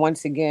family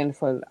once again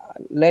for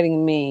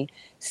letting me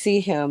see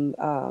him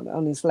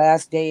on his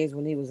last days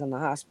when he was in the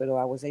hospital.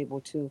 I was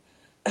able to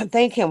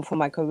thank him for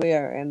my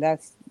career, and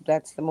that's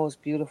the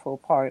most beautiful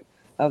part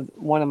of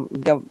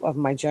of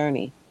my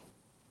journey,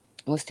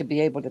 was to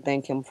be able to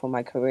thank him for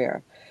my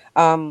career.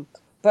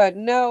 But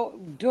no,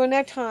 during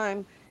that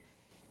time,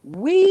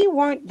 we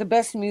weren't the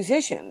best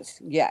musicians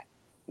yet.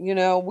 We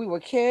were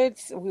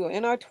kids. We were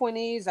in our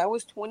 20s. I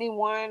was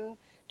 21.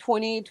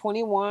 20,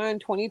 21,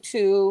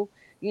 22,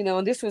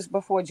 and this was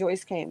before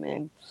Joyce came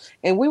in.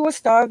 And we were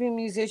starving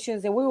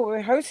musicians, and we were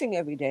rehearsing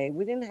every day.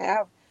 We didn't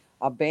have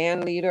a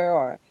band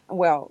leader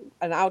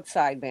an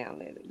outside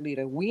band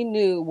leader. We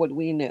knew what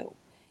we knew.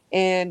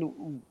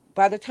 And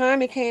by the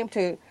time it came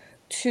to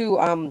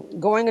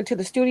going into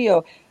the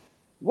studio,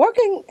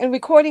 working and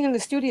recording in the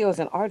studio is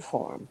an art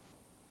form.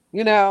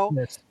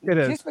 Yes, it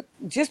is.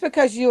 Just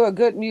because you're a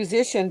good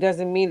musician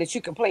doesn't mean that you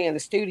can play in the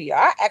studio.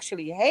 I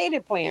actually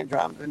hated playing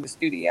drums in the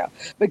studio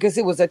because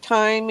it was a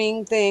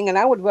timing thing, and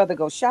I would rather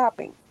go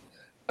shopping,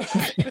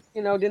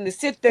 than to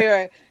sit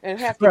there and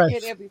have to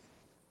hit every.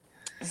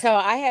 So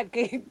I had,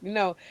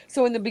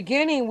 so in the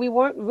beginning, we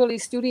weren't really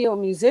studio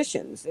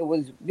musicians. It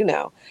was,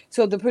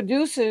 so the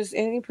producers,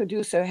 any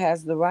producer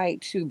has the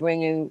right to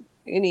bring in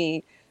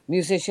any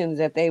musicians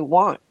that they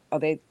want or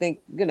they think,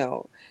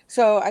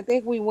 So I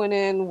think we went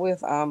in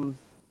with a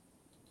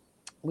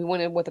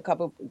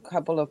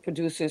couple of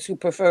producers who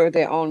prefer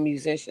their own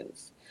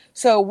musicians.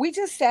 So we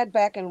just sat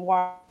back and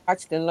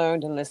watched and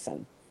learned and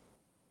listened.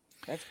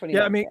 That's pretty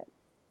Yeah, much I mean, it.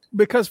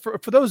 because for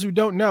those who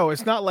don't know,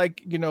 it's not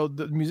like,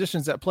 the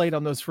musicians that played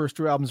on those first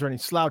two albums are any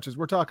slouches.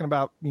 We're talking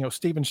about,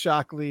 Stephen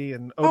Shockley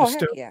and Oh, Otis heck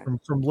Stone yeah.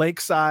 from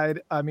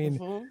Lakeside. I mean,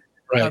 Hmm.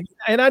 Right.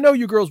 and I know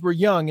you girls were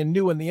young and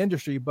new in the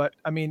industry, but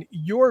I mean,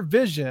 your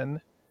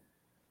vision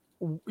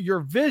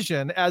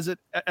as it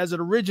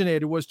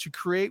originated was to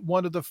create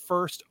one of the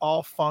first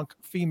all funk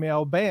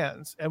female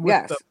bands, and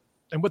Yes.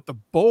 with the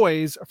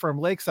boys from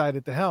Lakeside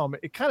at the helm,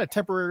 it kind of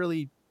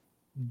temporarily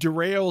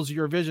derails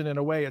your vision in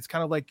a way. It's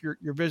kind of like your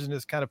vision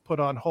is kind of put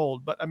on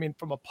hold. But I mean,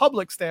 from a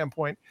public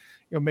standpoint,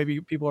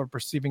 maybe people are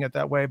perceiving it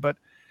that way. But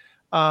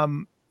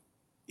um,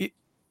 it,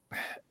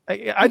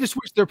 I just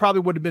wish there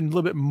probably would have been a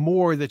little bit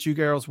more that you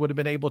girls would have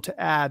been able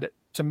to add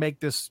to make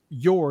this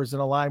yours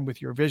and align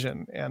with your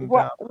vision. And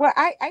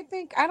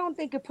I don't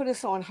think it put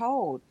us on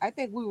hold. I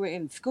think we were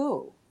in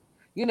school,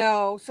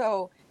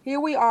 So here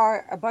we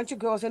are, a bunch of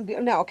girls. And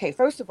now, okay,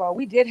 first of all,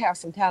 we did have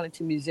some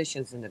talented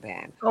musicians in the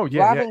band. oh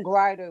yeah, yeah, Robin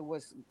Greider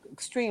was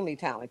extremely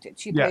talented.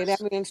 She played yes,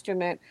 every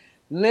instrument.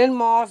 Lynn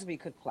Mosby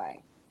could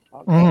play.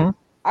 Okay, hmm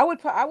I would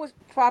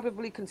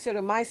probably consider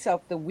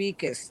myself the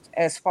weakest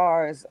as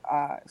far as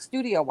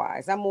studio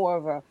wise. I'm more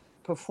of a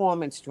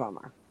performance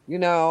drummer.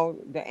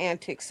 The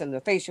antics and the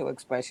facial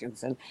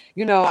expressions, and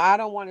I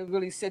don't want to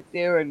really sit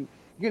there and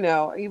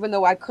even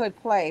though I could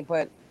play,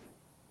 but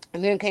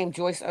and then came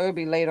Joyce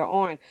Irby later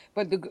on.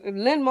 But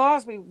Lynn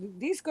Mosby,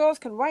 these girls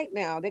can write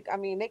now. I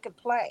mean, they could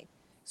play.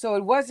 So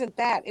it wasn't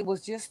that. It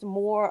was just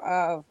more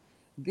of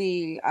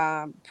the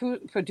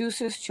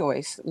producer's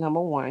choice, number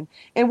one.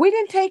 And we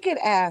didn't take it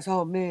as,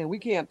 oh man, we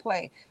can't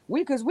play.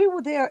 Because we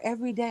were there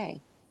every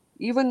day.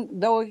 Even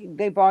though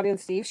they brought in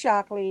Steve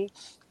Shockley,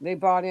 they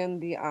brought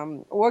in the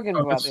Organ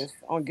Otis. Brothers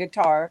on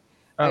guitar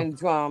Oh, and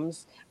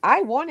drums.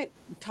 I wanted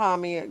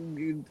Tommy,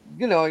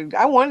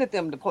 I wanted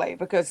them to play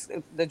because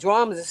the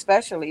drums,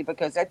 especially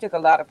because that took a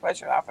lot of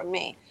pressure off of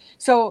me.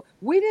 So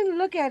we didn't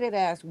look at it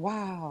as,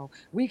 wow,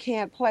 we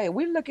can't play.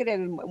 We look at it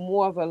as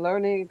more of a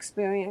learning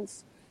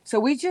experience. So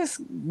we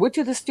just went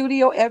to the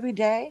studio every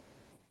day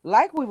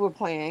like we were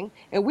playing,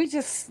 and we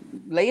just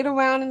laid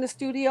around in the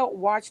studio,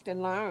 watched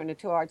and learned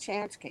until our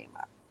chance came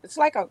up. It's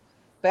like a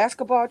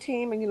basketball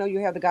team, and you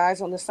have the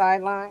guys on the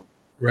sideline.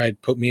 Right.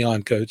 Put me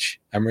on, coach.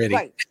 I'm ready.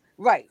 Right,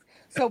 right.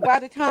 So by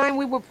the time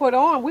we were put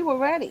on, we were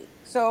ready.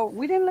 So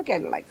we didn't look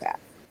at it like that.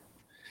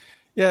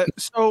 yeah.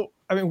 So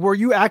I mean, were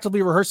you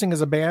actively rehearsing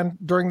as a band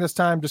during this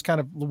time, just kind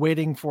of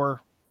waiting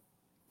for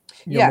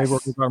maybe we're Yes.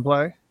 going to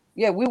play?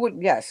 Yeah, we would.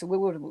 Yes, we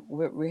would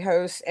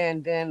rehearse,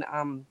 and then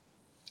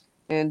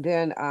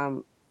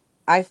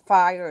I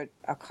fired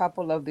a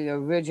couple of the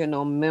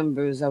original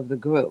members of the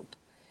group,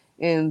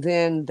 and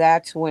then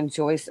that's when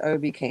Joyce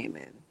Irby came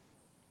in.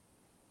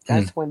 Hmm.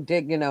 That's when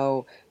Dick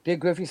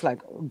Griffey's like,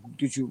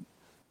 did you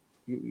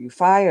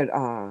fired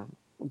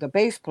the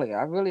bass player?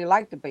 I really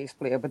liked the bass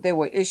player, but there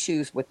were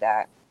issues with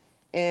that.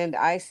 And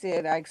I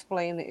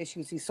explained the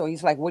issues. So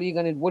he's like, what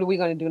are we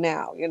gonna do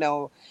now?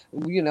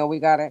 We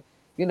gotta,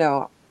 you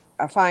know,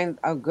 I find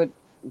a good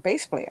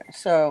bass player.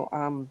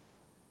 So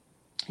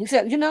he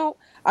said,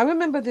 I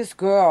remember this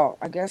girl.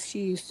 I guess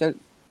she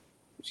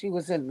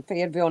was in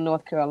Fayetteville,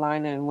 North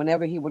Carolina, and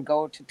whenever he would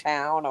go to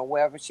town or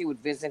wherever, she would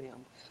visit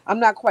him. I'm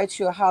not quite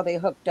sure how they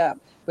hooked up,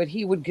 but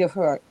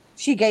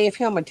she gave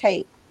him a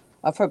tape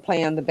of her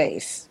playing the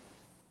bass.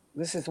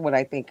 This is what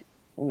I think,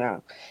 you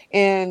know.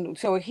 And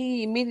so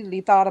he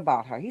immediately thought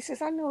about her. He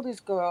says, I know this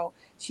girl.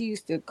 She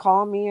used to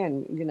call me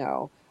and,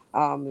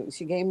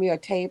 she gave me a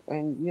tape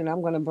and,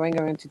 I'm going to bring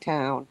her into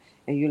town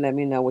and you let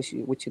me know what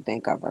you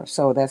think of her.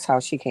 So that's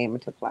how she came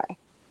into play.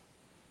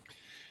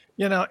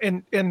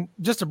 And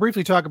just to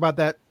briefly talk about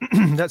that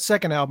that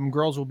second album,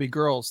 Girls Will Be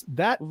Girls,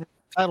 that Mhm.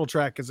 title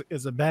track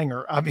is a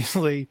banger,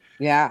 obviously.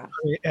 Yeah.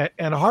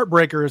 And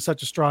Heartbreaker is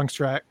such a strong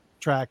track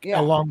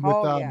Yeah. along with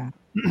Oh, yeah.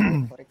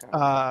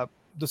 Heartbreaker.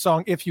 the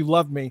song If You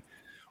Love Me.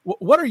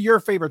 What are your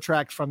favorite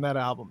tracks from that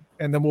album?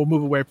 And then we'll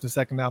move away from the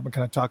second album and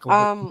kind of talk a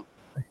little bit.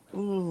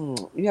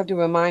 You have to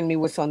remind me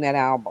what's on that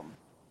album.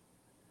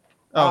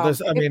 Oh,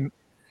 It,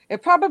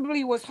 it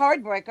probably was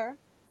Heartbreaker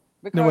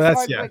no, well, because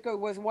that's, yeah. Heartbreaker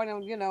was one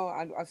of,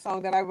 a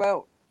song that I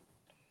wrote.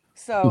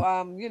 So,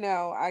 I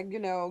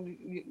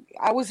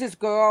was this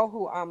girl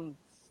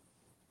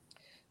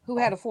who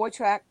had a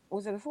 4-track.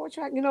 Was it a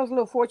 4-track? Those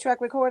little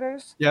 4-track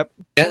recorders. Yep.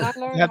 And Yeah. I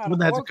learned That's how when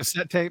to that has a work.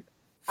 cassette tape.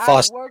 I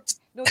Foster. worked.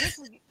 No, was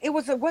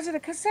it a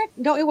cassette?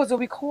 No, it was a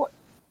record.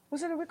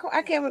 Was it a record?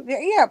 I can't remember.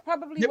 Yeah,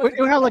 probably was.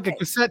 It had like a tape.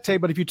 cassette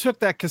tape, but if you took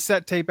that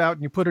cassette tape out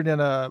and you put it in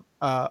a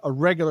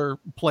regular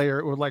player,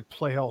 it would like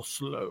play all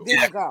slow.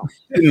 There you go.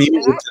 And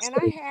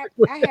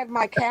I had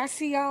my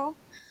Casio,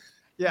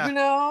 Yeah. and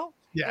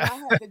Yeah. I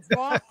had the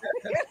drum.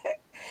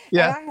 And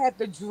Yeah. I had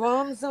the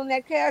drums on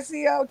that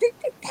Casio,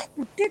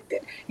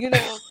 you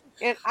know.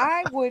 And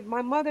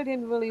my mother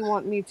didn't really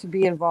want me to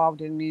be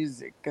involved in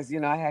music because,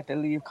 I had to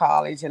leave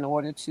college in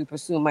order to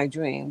pursue my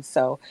dreams.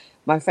 So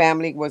my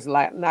family was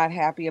like not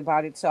happy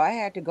about it. So I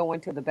had to go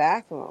into the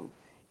bathroom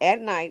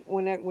at night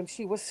when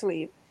she was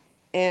asleep,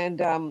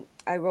 and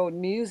I wrote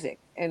music,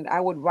 and I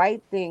would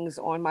write things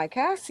on my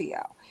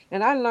Casio,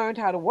 and I learned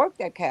how to work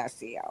that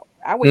Casio.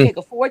 I would Mm, take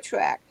a 4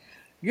 track,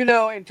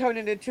 and turn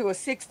it into a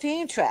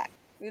 16 track.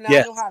 I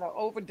yes. know how to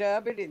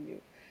overdub it, and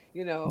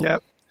you know.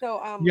 Yep. So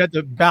You had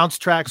to bounce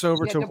tracks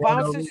over you had to to one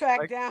bounce over the track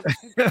like down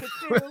to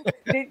two.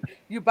 Then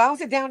you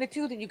bounce it down to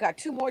two. Then you got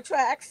two more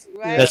tracks,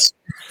 yeah. right? That's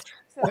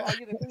So are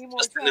you the three more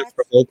just in it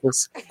for tracks?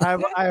 vocals.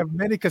 I have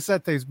many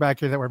cassette tapes back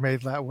here that were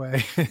made that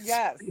way.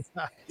 Yes.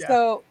 Yeah.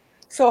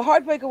 So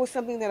Heartbreaker was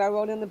something that I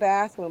wrote in the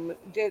bathroom.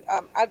 Did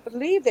I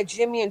believe that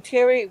Jimmy and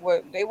Terry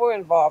were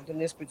involved in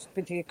this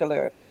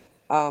particular,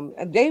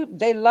 and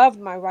they loved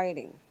my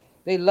writing.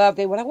 They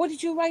were like, "What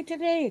did you write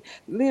today?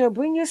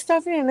 Bring your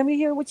stuff in. Let me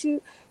hear what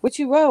you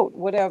wrote,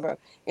 whatever."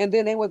 And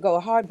then they would go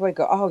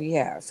Heartbreaker. Oh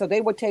yeah. So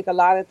they would take a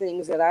lot of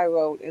things that I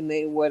wrote and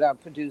they would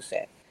produce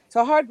it.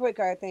 So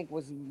Heartbreaker, I think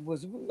was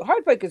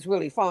Heartbreaker is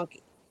really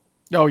funky.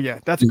 Oh yeah,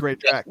 that's a great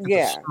track. That's a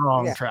Yeah,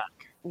 strong yeah, track.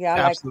 yeah. I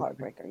like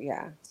Absolutely. Heartbreaker.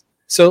 Yeah.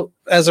 So,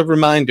 as a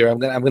reminder, I'm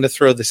gonna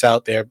throw this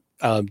out there,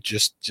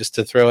 just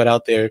to throw it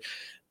out there.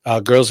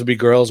 Girls Will Be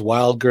Girls,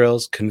 Wild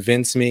Girls,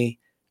 Convince Me,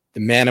 The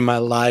Man of My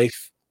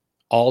Life,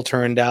 all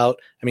turned out.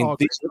 I mean, All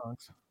great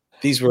songs.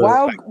 these were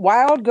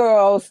Wild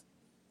Girls,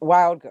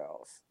 Wild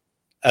Girls,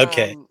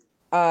 okay.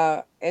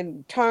 um,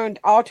 and turned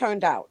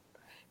out.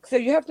 So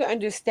you have to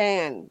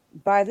understand,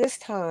 by this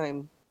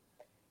time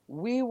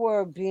we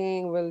were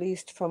being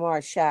released from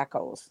our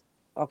shackles.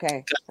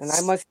 Okay, and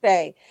That's,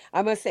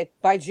 I must say,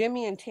 by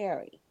Jimmy and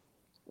Terry,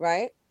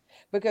 right?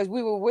 Because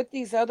we were with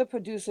these other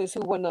producers who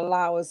wouldn't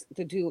allow us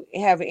to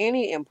have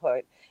any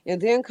input.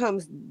 And then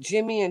comes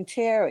Jimmy and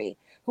Terry,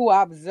 who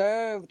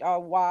observed our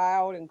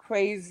wild and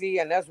crazy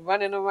and us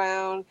running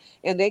around,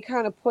 and they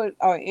kind of put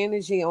our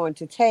energy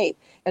onto tape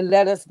and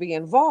let us be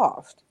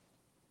involved.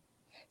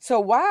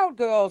 So Wild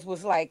Girls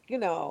was like,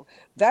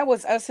 that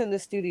was us in the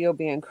studio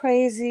being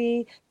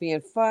crazy, being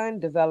fun,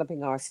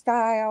 developing our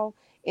style,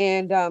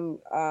 and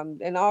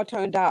all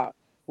turned out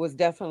was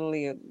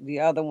definitely the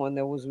other one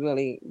that was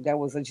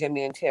a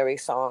Jimmy and Terry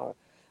song,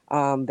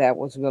 that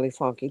was really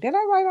funky. Did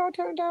I write All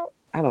Turned Out?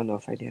 I don't know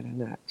if I did or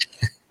not,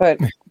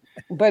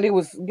 but it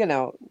was,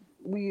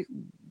 we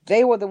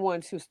they were the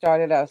ones who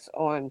started us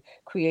on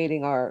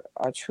creating our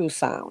true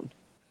sound.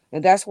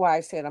 And that's why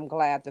I said I'm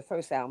glad the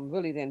first album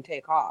really didn't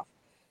take off,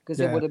 because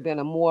it Yeah. would have been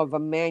a more of a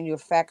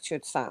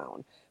manufactured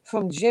sound.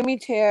 From Jimmy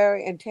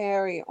Terry and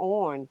Terry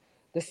on,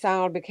 the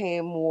sound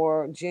became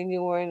more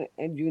genuine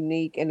and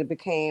unique, and it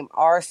became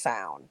our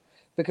sound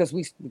because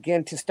we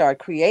began to start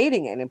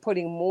creating it and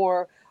putting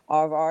more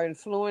of our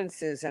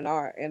influences and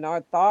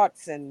our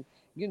thoughts. And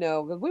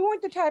 'cause we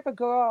weren't the type of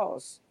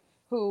girls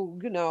who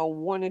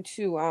wanted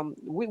to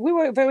we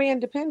were very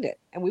independent,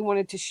 and we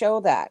wanted to show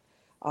that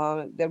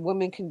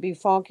women can be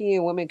funky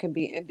and women can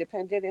be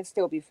independent and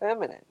still be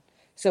feminine.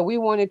 So we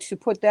wanted to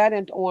put that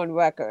on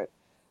record,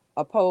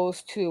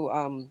 opposed to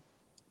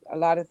a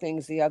lot of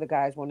things the other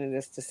guys wanted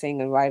us to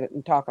sing and write it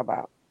and talk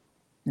about.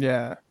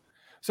 Yeah.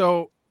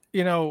 So,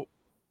 you know,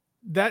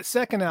 that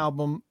second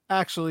album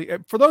actually,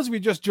 for those of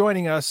you just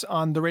joining us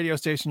on the radio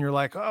station, you're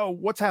like, oh,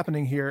 what's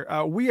happening here?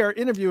 We are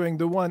interviewing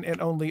the one and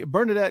only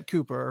Bernadette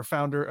Cooper,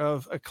 founder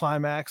of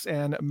Climax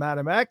and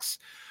Madam X.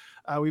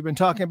 We've been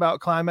talking about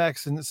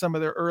Climax and some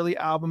of their early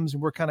albums,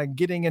 and we're kind of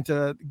getting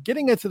into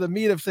the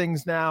meat of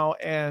things now.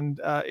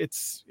 And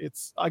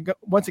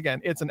once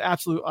again, it's an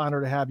absolute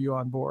honor to have you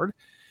on board.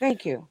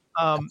 Thank you.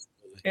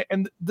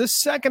 And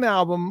this second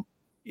album,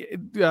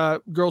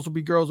 Girls Will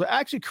Be Girls,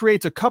 actually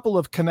creates a couple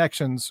of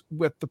connections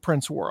with the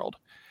Prince world,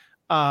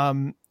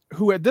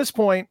 who at this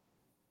point,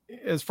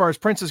 as far as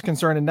Prince is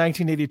concerned, in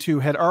 1982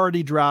 had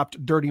already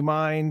dropped Dirty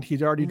Mind.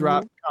 He'd already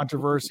dropped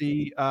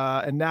Controversy.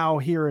 And now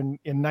here in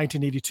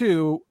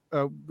 1982,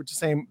 which is the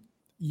same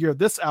year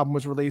this album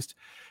was released,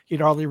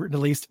 he'd already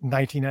released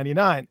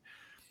 1999.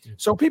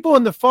 So people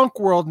in the funk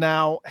world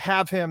now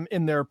have him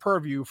in their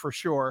purview for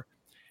sure.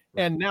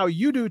 And now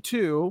you do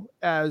too,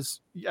 as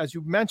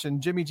you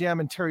mentioned, Jimmy Jam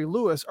and Terry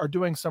Lewis are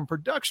doing some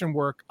production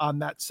work on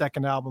that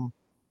second album.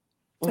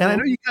 And I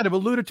know you kind of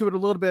alluded to it a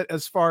little bit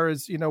as far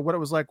as, what it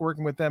was like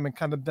working with them and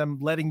kind of them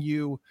letting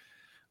you,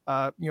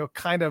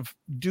 kind of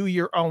do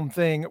your own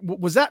thing.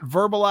 Was that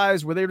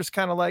verbalized? Were they just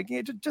kind of like,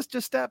 yeah, just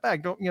step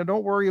back.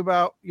 Don't worry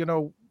about,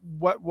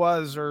 what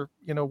was, or,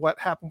 what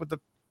happened with the,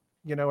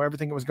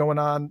 everything that was going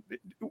on.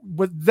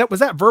 Was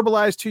that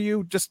verbalized to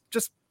you? Just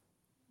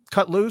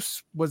cut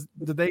loose?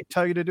 Did they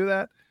tell you to do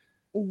that?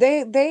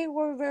 They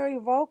were very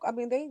vocal. I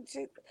mean,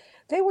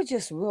 they were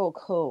just real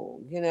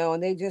cool,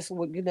 and they just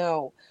would,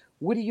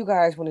 what do you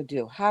guys want to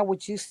do? How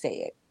would you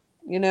say it?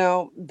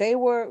 They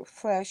were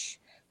fresh,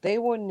 they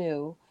were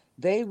new,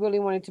 they really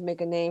wanted to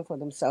make a name for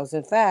themselves.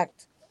 In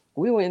fact,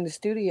 we were in the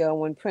studio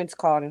when Prince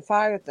called and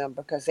fired them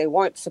because they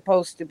weren't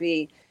supposed to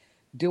be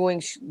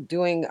doing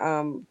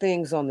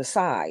things on the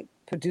side,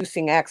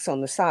 producing acts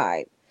on the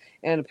side.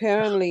 And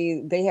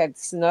apparently they had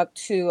snuck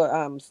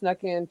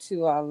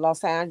into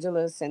Los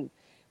Angeles, and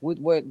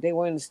they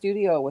were in the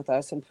studio with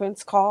us. And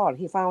Prince called.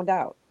 He found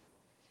out.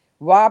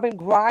 Robin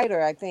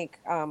Greider, I think,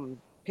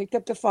 picked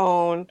up the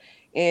phone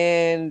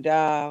and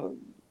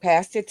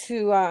passed it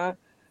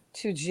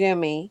to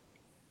Jimmy,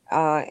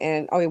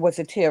 and it was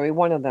a Terry,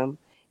 one of them.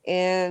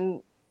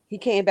 And he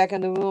came back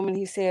in the room and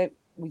he said,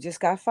 "We just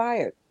got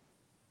fired."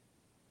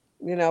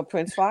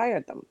 Prince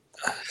fired them.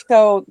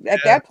 So at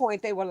Yeah. that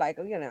point, they were like,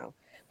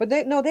 but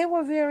they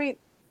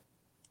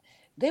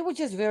were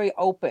just very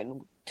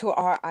open to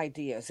our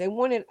ideas. They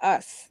wanted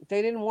us.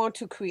 They didn't want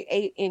to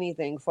create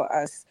anything for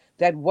us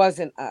that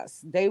wasn't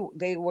us. They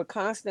were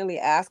constantly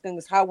asking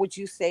us, "How would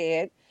you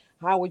say it?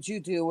 How would you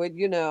do it?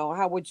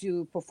 How would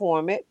you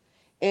perform it?"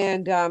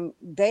 And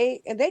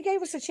they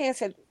gave us a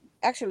chance at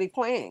actually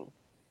playing.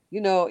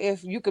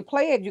 If you could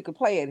play it, you could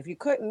play it. If you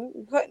couldn't,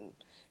 you couldn't.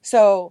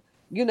 So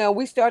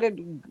we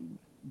started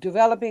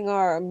developing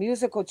our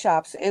musical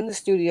chops in the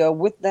studio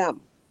with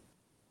them.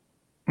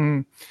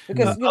 Mm.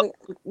 Because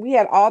we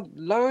had all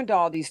learned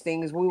all these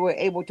things, we were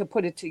able to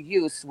put it to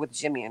use with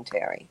Jimmy and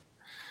Terry.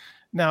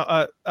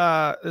 Now,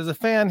 there's a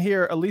fan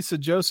here, Elisa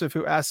Joseph,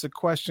 who asks a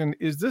question: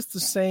 is this the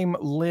same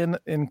Lynn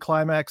in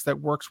Climax that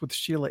works with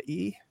Sheila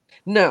E?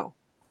 No,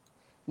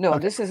 Okay.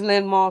 This is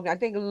Lynn Maltby. I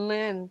think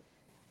Lynn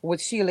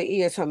with Sheila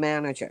E is her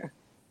manager.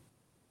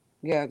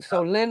 Yeah,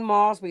 so Lynn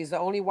Mosby is the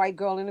only white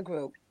girl in the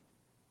group.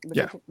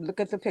 Look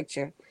at the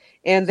picture,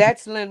 and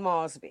that's Lynn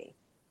Mosby,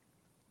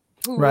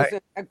 who was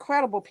an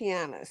incredible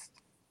pianist.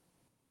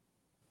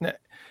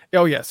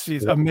 Oh yes,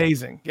 she's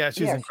amazing. Yeah,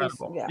 she's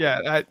incredible.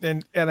 I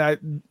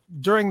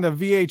during the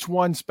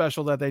VH1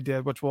 special that they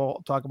did, which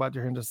we'll talk about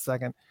here in just a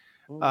second,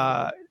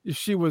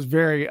 she was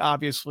very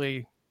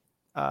obviously,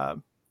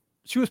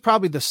 she was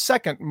probably the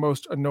second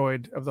most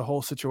annoyed of the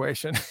whole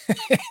situation.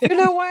 You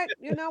know what?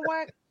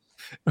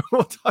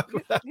 We'll talk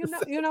about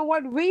you know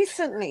what?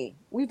 Recently,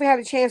 we've had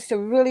a chance to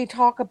really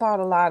talk about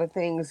a lot of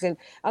things, and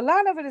a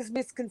lot of it is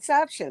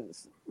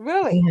misconceptions.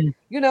 Really,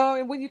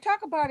 and when you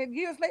talk about it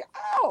years later,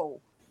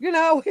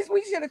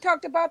 we should have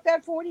talked about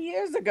that 40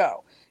 years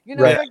ago.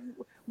 Like,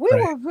 we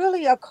were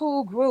really a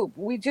cool group.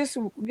 We just,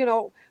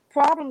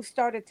 problems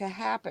started to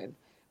happen,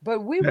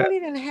 but we really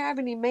didn't have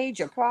any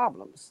major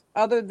problems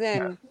other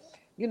than,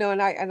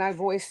 and I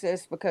voice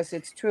this because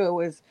it's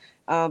true, is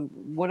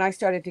when I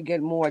started to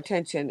get more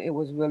attention, it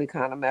was really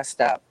kind of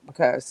messed up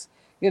because,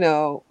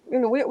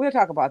 we'll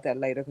talk about that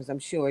later because I'm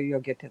sure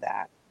you'll get to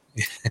that.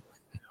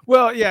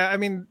 Well, yeah, I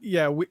mean,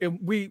 yeah,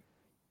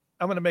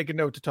 I'm going to make a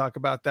note to talk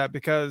about that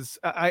because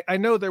I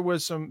know there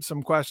was some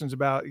questions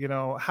about,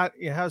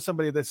 how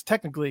somebody that's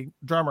technically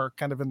drummer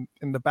kind of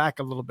in the back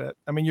a little bit.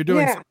 I mean, you're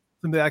doing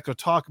something that I could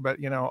talk about,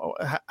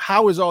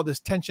 how is all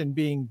this tension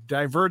being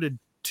diverted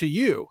to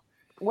you?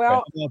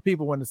 Well,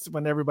 people, when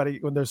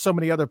there's so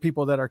many other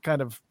people that are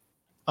kind of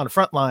on the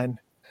front line.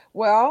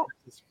 Well,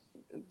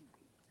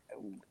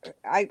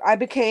 I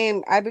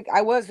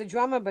was the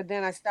drummer, but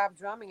then I stopped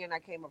drumming and I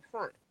came up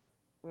front.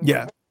 Mm-hmm.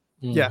 Yeah.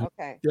 Yeah.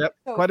 Okay. Yep.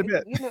 So, quite a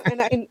bit.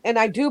 And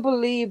I do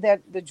believe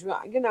that the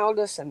drum.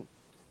 Listen.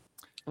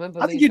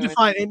 I think you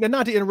defined, and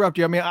not to interrupt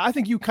you. I mean, I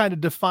think you kind of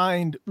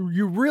defined.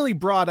 You really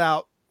brought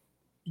out.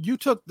 You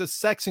took the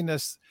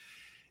sexiness.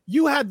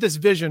 You had this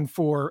vision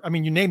for. I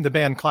mean, you named the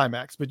band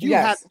Climax, but you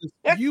had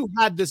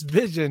this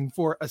vision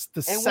for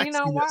the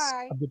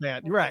sexiness of the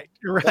band. You're right.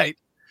 You're right.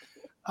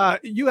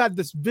 You had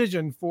this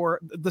vision for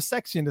the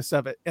sexiness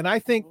of it, and I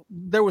think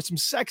there was some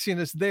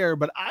sexiness there,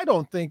 but I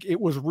don't think it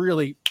was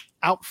really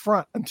out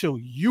front until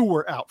you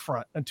were out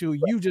front, until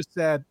you just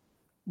said,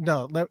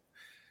 "No,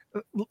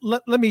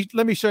 let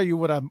me show you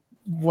what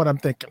I'm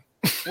thinking."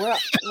 Well,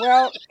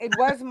 it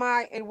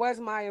was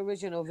my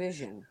original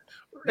vision,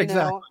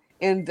 exactly.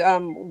 And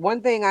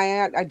one thing I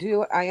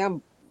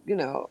am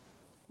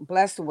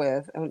blessed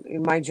with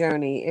in my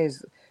journey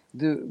is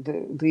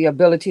the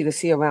ability to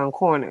see around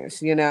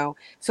corners,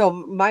 so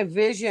my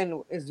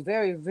vision is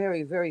very,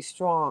 very, very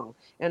strong,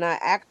 and I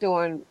act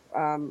on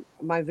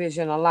my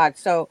vision a lot.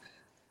 So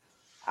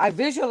I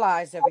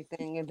visualize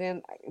everything,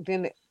 and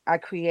then I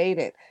create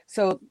it.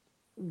 So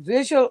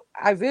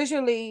I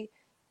visually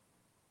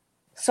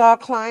saw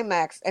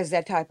Climax as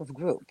that type of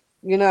group,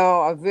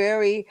 a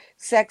very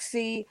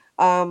sexy,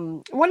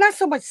 well, not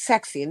so much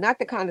sexy, not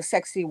the kind of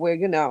sexy where,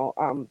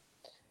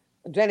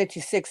 Identity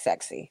 6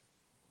 sexy,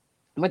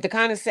 but the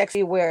kind of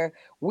sexy where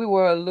we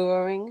were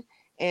alluring,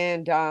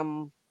 and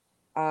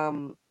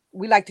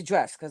we like to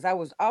dress, because I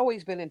was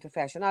always been into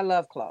fashion. I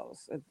love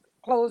clothes.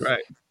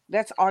 Right.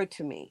 That's art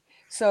to me.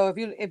 So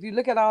if you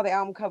look at all the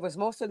album covers,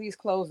 most of these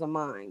clothes are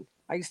mine.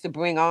 I used to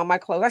bring all my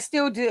clothes. I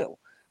still do.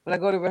 When I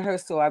go to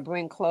rehearsal, I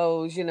bring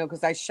clothes,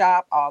 because I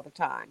shop all the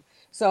time.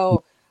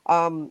 So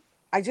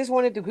I just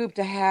wanted the group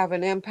to have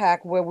an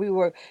impact where we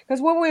were,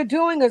 because what we're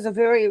doing is a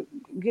very,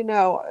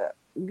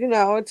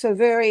 it's a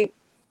very,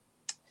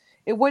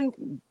 it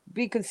wouldn't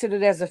be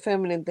considered as a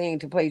feminine thing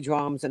to play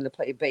drums and to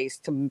play bass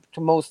to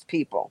most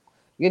people,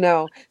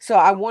 So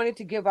I wanted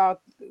to give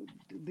out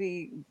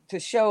to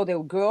show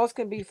that girls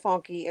can be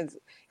funky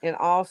and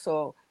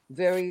also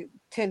very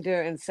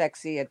tender and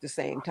sexy at the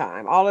same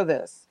time. All of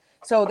this.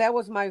 So that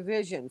was my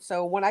vision.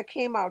 So when I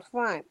came out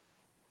front,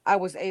 I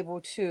was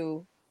able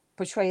to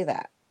portray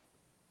that.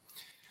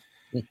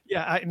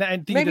 Yeah, I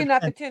think maybe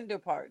not the tender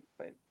part,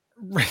 but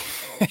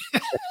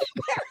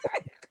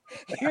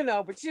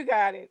but you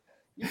got it.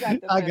 You got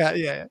the I got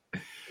yeah.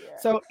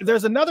 So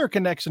there's another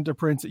connection to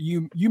Prince that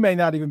you may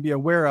not even be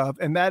aware of,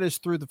 and that is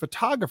through the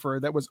photographer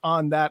that was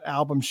on that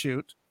album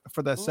shoot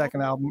for the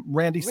second album,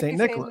 Randy St.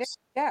 Nicholas.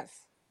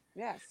 Yes.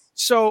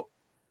 So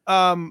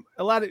a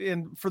lot of,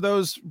 and for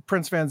those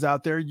Prince fans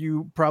out there, a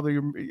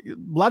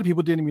lot of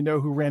people didn't even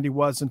know who Randy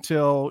was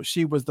until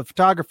she was the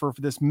photographer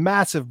for this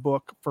massive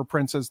book for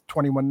Prince's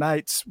 21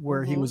 Nights,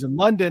 where he was in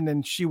London,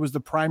 and she was the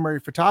primary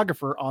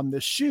photographer on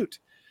this shoot.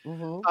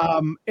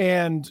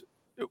 And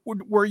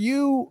were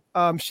you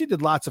she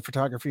did lots of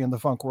photography in the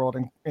funk world,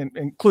 and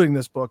including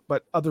this book,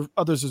 but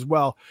others as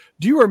well.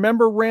 Do you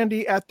remember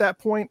Randy at that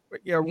point?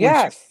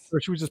 Yes.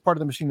 Or she was just part of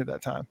the machine at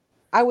that time?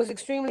 I was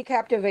extremely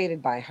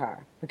captivated by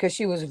her because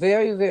she was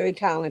very, very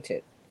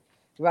talented,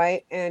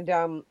 right? And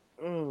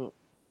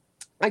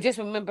I just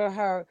remember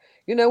her.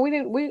 We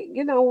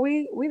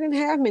didn't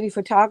have many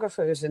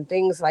photographers and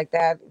things like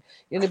that.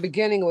 In the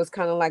beginning, it was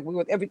kind of like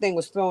everything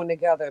was thrown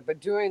together.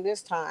 But during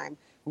this time,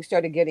 we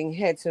started getting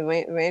hits, and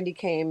Randy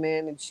came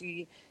in, and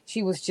she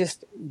was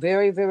just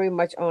very, very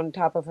much on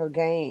top of her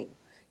game.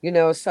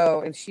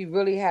 So, and she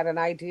really had an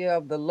idea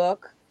of the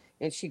look.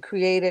 And she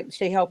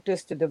helped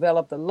us to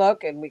develop the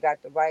look, and we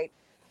got the right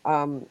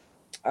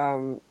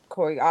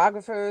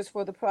choreographers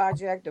for the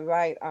project, the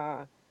right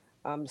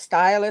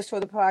stylists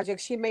for the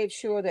project. She made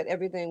sure that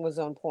everything was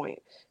on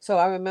point. So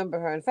I remember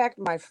her. In fact,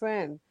 my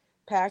friend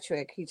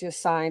Patrick, he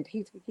signed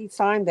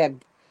that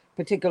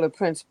particular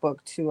Prince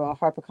book to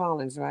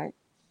HarperCollins, right?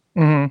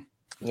 Mm-hmm.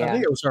 Yeah. I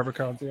think it was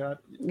HarperCollins.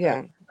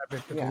 Yeah.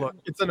 Look,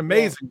 it's an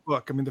amazing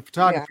book. I mean, the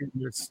photography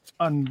is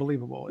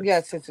unbelievable.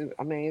 Yes, it's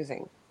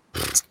amazing.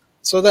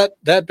 So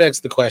that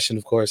begs the question,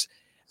 of course.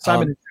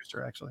 Simon &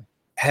 Schuster, actually.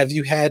 Have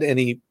you had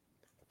any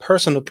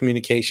personal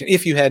communication,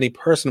 if you had any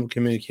personal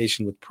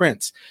communication with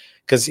Prince?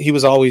 Because he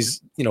was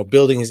always,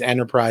 building his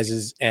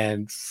enterprises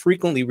and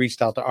frequently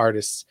reached out to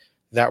artists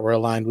that were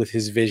aligned with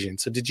his vision.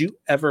 So did you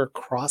ever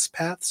cross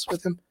paths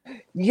with him?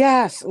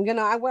 Yes.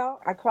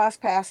 I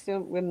crossed paths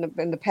in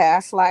the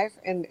past life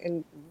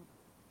and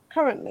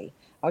currently.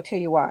 I'll tell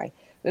you why.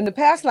 In the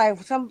past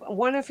life,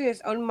 one of his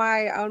on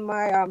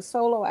my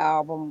solo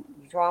album,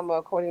 Drama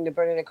According to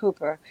Bernadette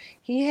Cooper,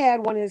 he had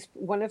one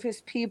of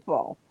his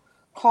people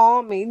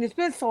call me. And it's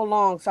been so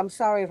long, so I'm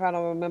sorry if I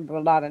don't remember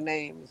a lot of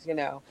names.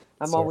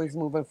 I'm always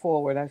moving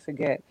forward. I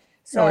forget.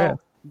 So,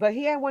 but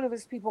he had one of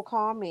his people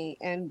call me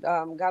and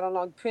got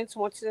along. Prince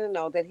wants you to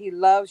know that he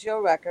loves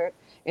your record,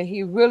 and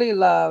he really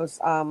loves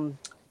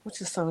what's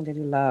the song that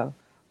he loved?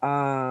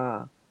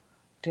 Oh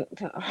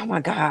my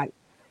God!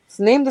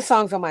 Name the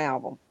songs on my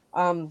album.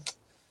 It'll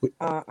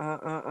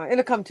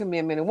come to me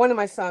in a minute. One of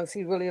my songs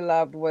he really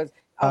loved was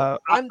I'm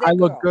That Girl.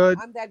 Look Good.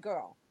 I'm That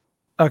Girl.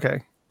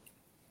 Okay.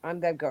 I'm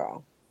That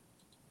Girl.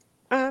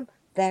 I'm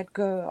That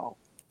Girl.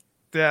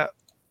 Yeah.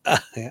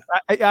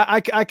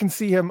 I can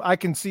see him. I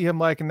can see him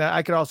liking that.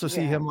 I could also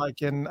see him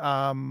liking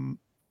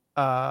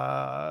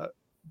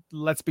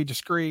Let's Be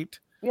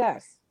Discreet.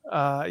 Yes.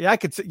 I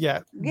could see.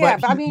 Yeah.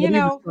 But I mean,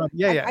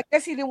 I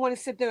guess he didn't want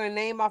to sit there and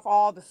name off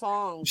all the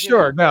songs.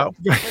 Sure, no.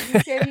 But he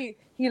said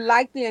he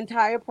liked the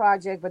entire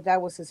project, but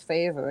that was his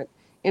favorite.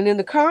 And in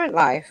the current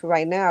life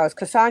right now is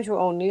Cassandra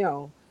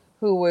O'Neill,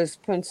 who was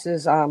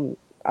Prince's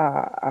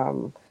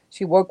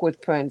she worked with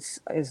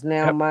Prince, is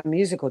now my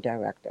musical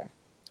director.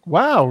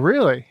 Wow,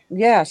 really?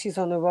 Yeah, she's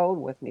on the road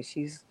with me.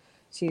 She's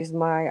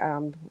my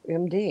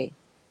MD.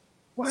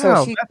 Wow,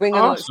 so she's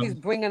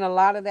bringing a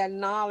lot of that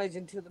knowledge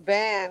into the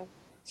band.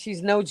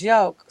 She's no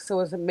joke. So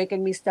it's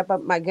making me step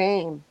up my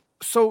game.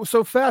 So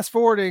fast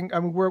forwarding, I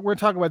mean, we're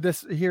talking about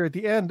this here at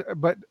the end,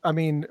 but I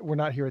mean, we're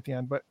not here at the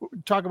end, but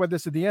talk about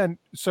this at the end.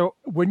 So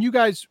when you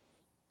guys,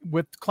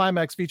 with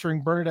Climax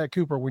featuring Bernadette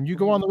Cooper, when you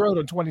go on the road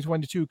in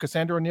 2022,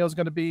 Cassandra O'Neill is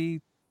going to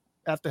be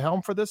at the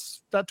helm for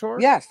that tour?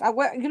 Yes, I've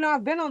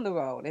been on the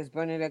road as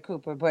Bernadette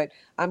Cooper, but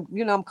I'm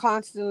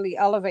constantly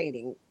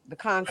elevating the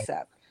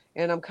concept.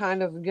 And I'm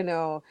kind of,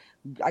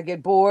 I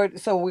get bored.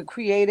 So we're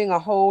creating a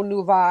whole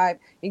new vibe.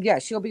 And yeah,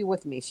 she'll be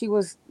with me.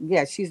 She's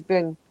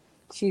been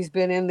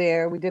in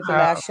there. We did the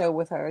last show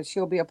with her.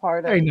 She'll be a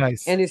part of it. Very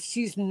nice. And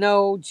she's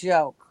no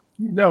joke.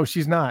 No,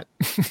 she's not.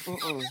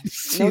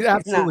 She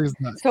absolutely is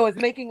not. So it's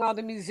making all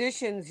the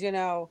musicians,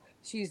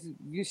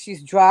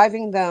 she's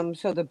driving them.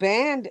 So the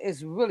band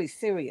is really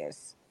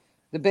serious.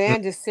 The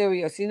band is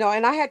serious,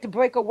 and I had to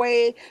break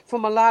away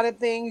from a lot of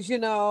things,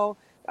 things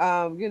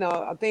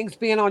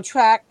being on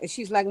track. And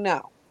she's like,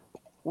 no,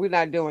 we're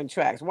not doing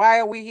tracks. Why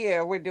are we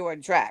here? We're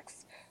doing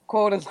tracks,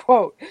 quote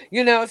unquote,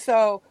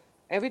 so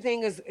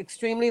everything is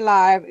extremely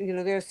live.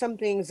 There's some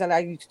things that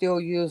I still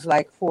use,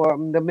 like for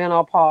the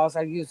menopause,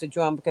 I use the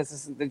drum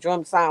because the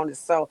drum sound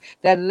is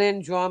that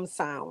Lynn drum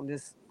sound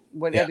is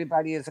what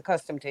everybody is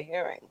accustomed to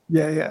hearing.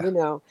 Yeah. You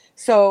know,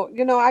 so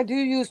I do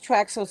use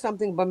tracks or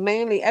something, but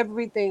mainly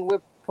everything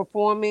we're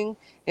performing,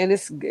 and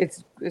it's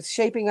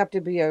shaping up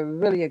to be a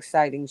really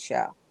exciting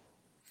show.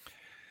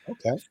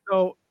 Okay.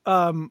 So,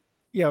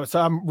 so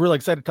I'm really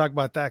excited to talk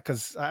about that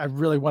because I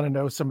really want to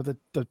know some of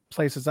the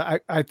places.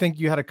 I think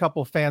you had a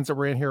couple of fans that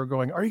were in here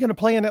going, "Are you going to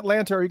play in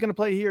Atlanta? Are you going to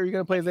play here? Are you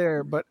going to play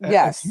there?" But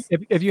yes,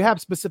 if you have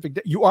specific,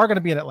 you are going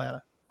to be in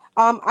Atlanta.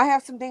 I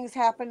have some things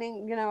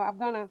happening.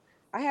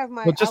 I have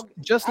my. Well,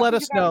 just I'll let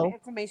give us you guys know. the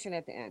information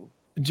at the end.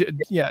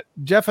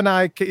 Jeff and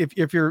I,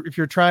 if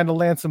you're trying to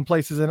land some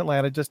places in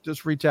Atlanta,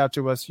 just reach out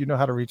to us. You know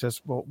how to reach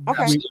us. We'll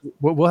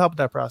help with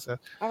that process.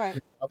 All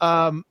right.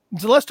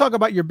 So let's talk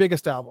about your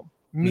biggest album,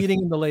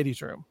 Meeting in the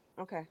Ladies' Room.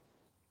 Okay.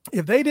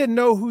 If they didn't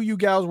know who you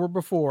gals were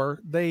before,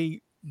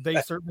 they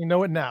certainly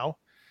know it now.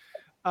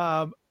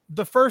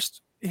 The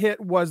first hit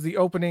was the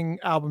opening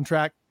album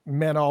track,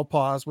 Men All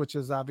Pause, which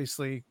is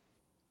obviously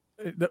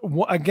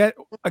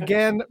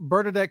again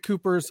Bernadette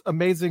Cooper's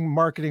amazing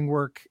marketing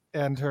work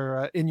and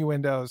her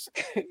innuendos.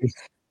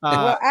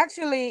 Well,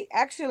 actually,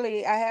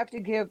 I have to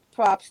give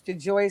props to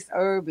Joyce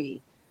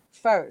Irby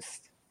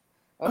first.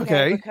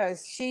 Okay.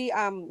 Because she's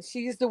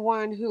the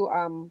one who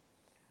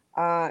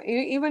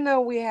even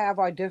though we have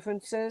our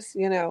differences,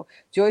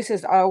 Joyce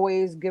has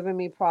always given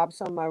me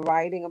props on my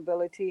writing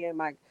ability and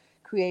my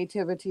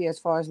creativity as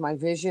far as my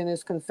vision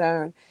is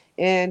concerned.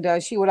 And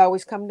she would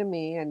always come to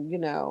me and,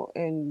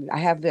 and I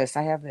have this.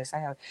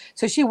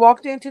 So she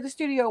walked into the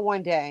studio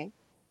one day,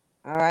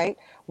 all right,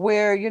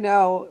 where,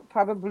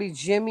 probably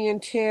Jimmy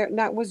and Terry,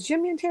 was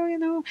Jimmy and Terry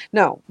in the room?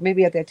 No,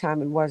 maybe at that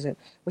time it wasn't.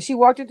 But she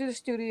walked into the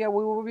studio.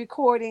 We were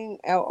recording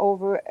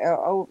over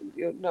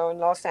in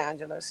Los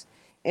Angeles.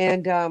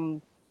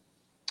 And,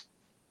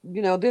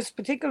 this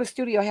particular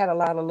studio had a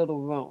lot of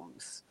little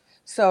rooms.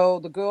 So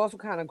the girls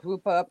would kind of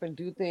group up and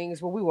do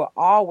things. But we were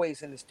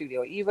always in the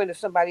studio. Even if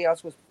somebody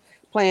else was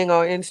playing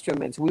our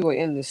instruments, we were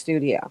in the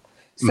studio.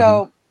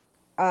 So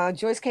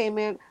Joyce came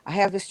in. I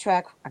have this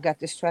track. I got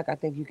this track. I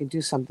think you can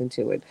do something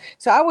to it.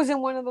 So I was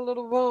in one of the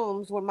little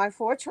rooms with my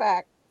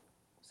 4-track.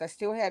 So I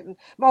still hadn't.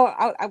 Well,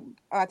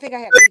 I think I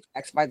had 8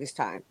 tracks by this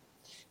time.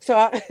 So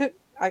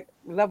I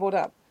leveled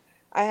up.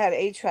 I had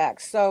 8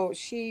 tracks. So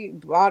she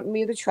brought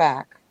me the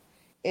track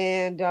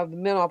and the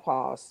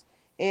Menopause.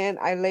 And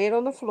I laid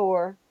on the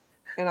floor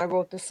and I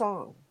wrote the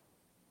song,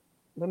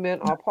 The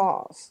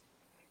Menopause.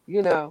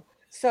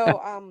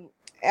 So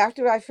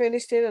after I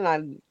finished it and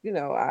I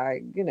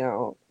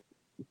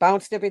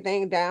bounced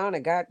everything down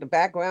and got the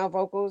background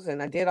vocals and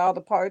I did all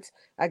the parts,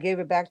 I gave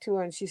it back to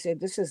her and she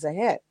said, "This is a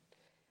hit."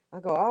 I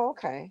go, "Oh,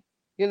 okay."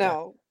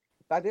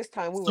 By this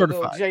time we were a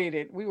little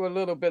jaded. We were a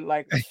little bit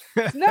like,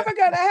 it's never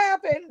gonna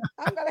happen.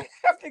 I'm gonna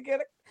have to get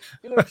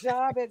a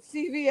job at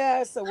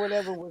CVS or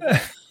whatever was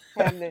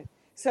happening.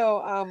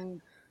 So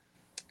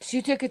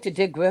she took it to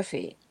Dick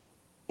Griffey,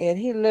 and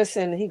he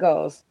listened. He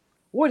goes,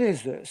 "What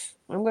is this?"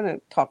 I'm gonna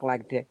talk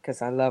like Dick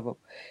because I love him.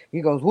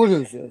 He goes, "What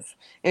is this?"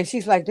 And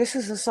she's like, "This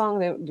is a song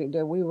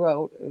that we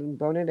wrote, and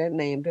Bernadette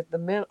named it the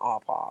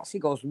Menopause." He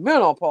goes,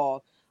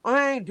 "Menopause?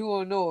 I ain't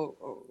doing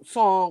no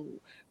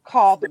song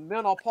called the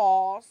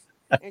Menopause."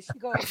 And she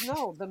goes,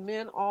 "No, the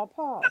Men All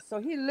Pause." So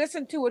he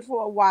listened to it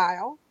for a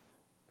while.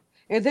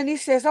 And then he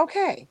says,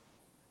 "Okay,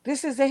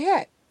 this is a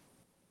hit."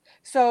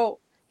 So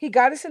he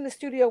got us in the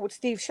studio with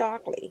Steve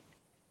Shockley.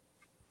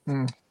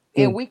 And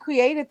we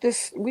created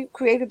this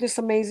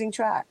amazing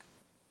track.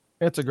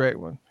 It's a great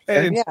one.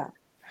 And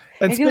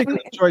speaking of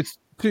Joyce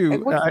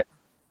too, go ahead.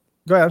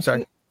 I'm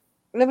sorry.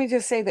 Let me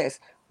just say this.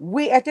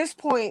 At this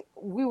point,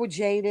 we were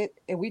jaded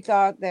and we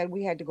thought that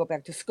we had to go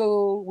back to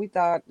school. We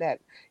thought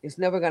that it's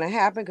never going to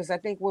happen because I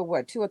think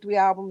we're 2 or 3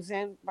 albums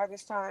in by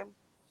this time.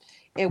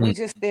 And we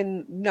just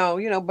didn't know,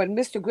 but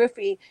Mr.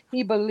 Griffey,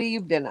 he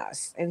believed in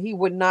us and he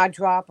would not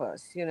drop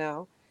us,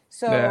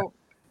 So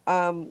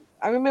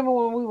I remember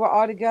when we were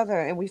all together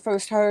and we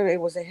first heard it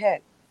was a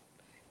hit.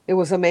 It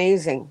was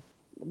amazing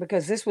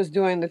because this was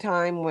during the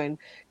time when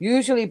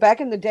usually back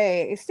in the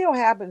day, it still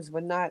happens,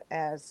 but not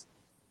as...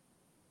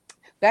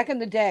 Back in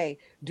the day,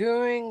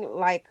 during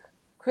like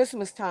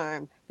Christmas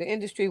time, the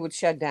industry would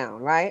shut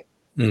down, right?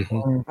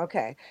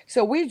 Okay.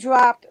 So we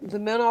dropped the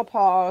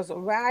Menopause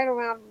right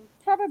around,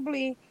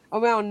 probably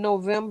around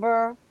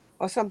November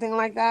or something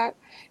like that.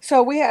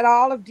 So we had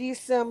all of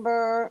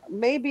December.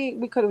 Maybe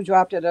we could have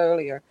dropped it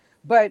earlier.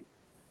 But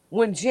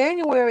when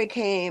January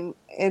came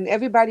and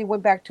everybody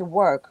went back to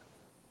work,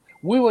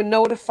 we were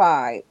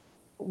notified.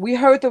 We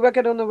heard the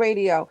record on the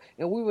radio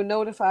and we were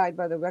notified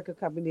by the record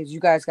companies,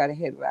 "You guys got a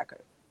hit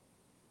record."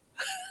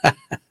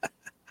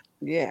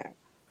 Yeah,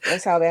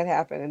 that's how that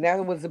happened, and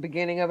that was the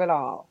beginning of it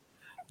all.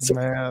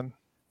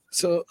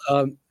 So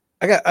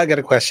I got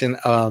a question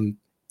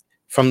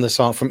from the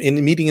song from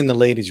Meeting in the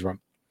Ladies'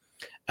 Room,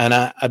 and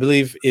I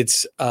believe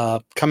it's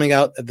coming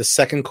out at the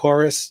second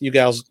chorus. You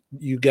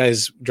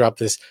guys dropped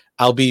this.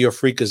 "I'll be your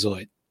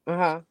freakazoid."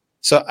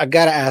 So I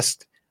gotta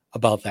ask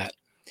about that.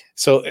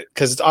 So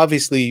because it's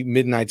obviously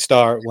Midnight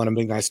Star, one of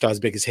Midnight Star's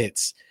biggest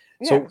hits.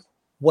 So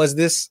was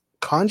this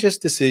conscious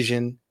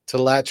decision to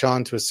latch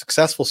on to a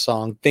successful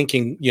song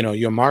thinking,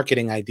 your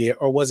marketing idea,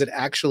 or was it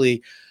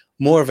actually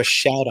more of a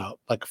shout out,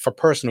 like for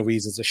personal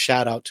reasons, a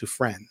shout out to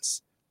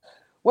friends?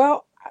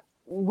 Well,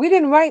 we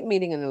didn't write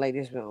Meeting in the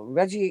Ladies' Room.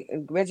 Reggie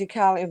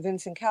Cal and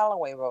Vincent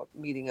Calloway wrote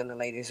Meeting in the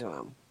Ladies'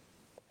 Room,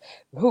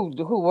 who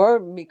were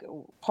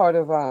part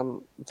of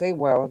they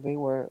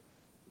were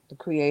the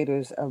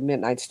creators of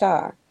Midnight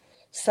Star.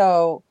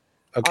 So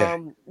Okay.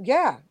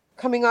 yeah,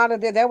 coming out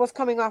of there, that was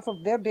coming off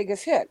of their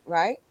biggest hit,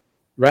 right?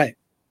 Right.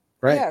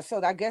 Yeah,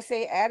 so I guess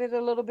they added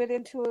a little bit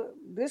into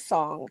this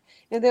song.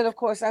 And then of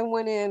course I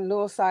went in,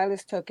 Lil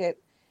Silas took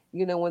it,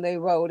 when they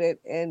wrote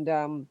it,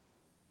 and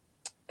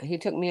he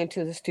took me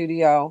into the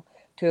studio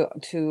to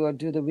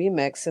do the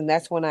remix, and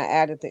that's when I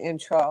added the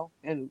intro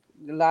and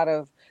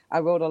I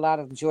wrote a lot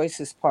of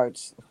Joyce's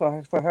parts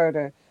for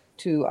her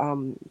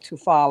to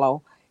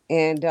follow,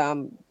 and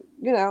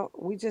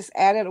we just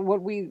added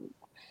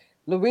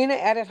Lorena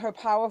added her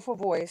powerful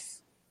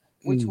voice,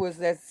 which was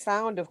that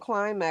sound of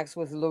climax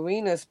was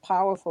Lorena's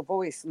powerful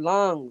voice,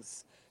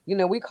 lungs.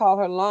 We call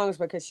her lungs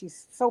because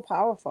she's so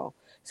powerful.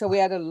 So we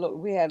had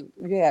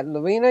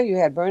Lorena, you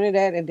had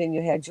Bernadette, and then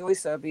you had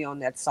Joyce be on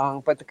that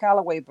song. But the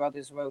Calloway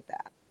brothers wrote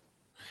that.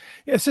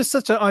 Yeah, it's just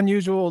such an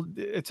unusual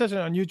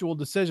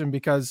decision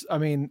because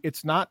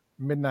it's not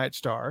Midnight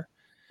Star.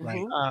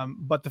 Right.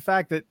 But the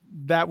fact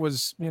that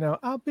was,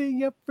 I'll be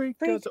your freak.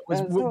 It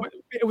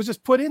was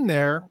just put in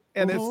there,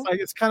 and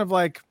it's kind of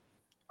like,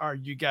 are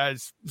you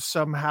guys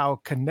somehow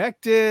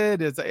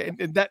connected? It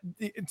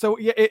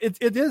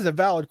is a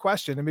valid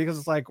question, and because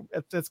it's like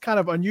it's kind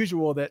of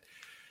unusual that,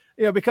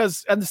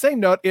 because on the same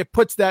note, it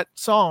puts that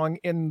song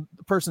in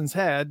the person's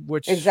head,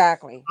 which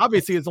exactly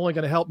obviously is only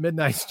going to help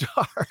Midnight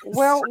Star.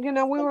 Well, we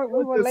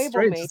were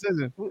label mates.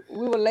 We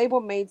were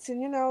label mates,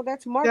 and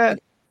that's marketing. Yeah.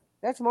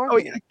 That's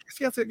marketing. Oh,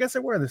 yeah, I guess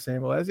we're the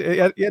same.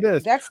 It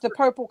is. That's the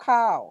purple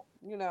cow.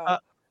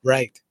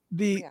 Right.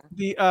 The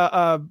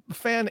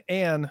fan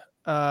Anne,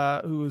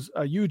 who's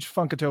a huge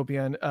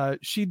Funkatopian,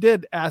 she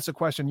did ask a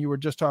question. You were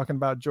just talking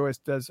about Joyce.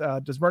 Does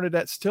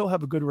Bernadette still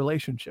have a good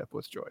relationship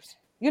with Joyce?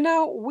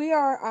 We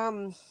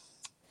are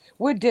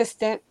we're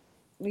distant.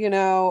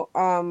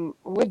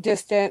 We're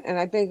distant, and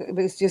I think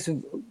it's just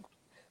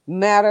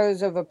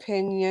matters of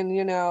opinion.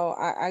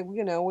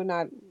 We're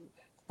not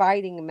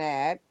fighting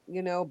mad,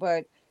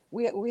 but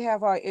we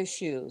have our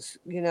issues,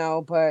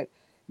 but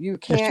you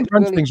can't. She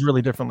runs things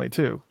really differently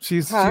too. She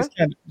was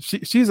in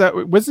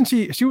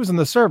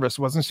the service,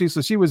 wasn't she?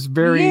 So she was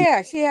very.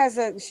 Yeah, she has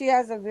a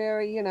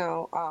very,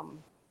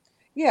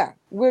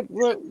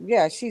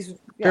 she's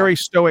very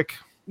stoic.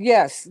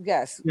 Yes.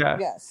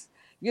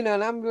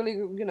 And I'm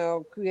really,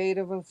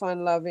 creative and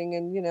fun loving,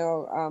 and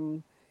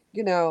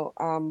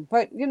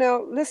but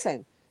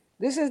listen.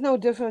 This is no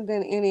different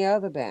than any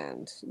other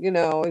band.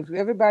 If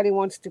everybody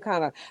wants to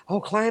kind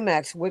of,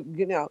 climax,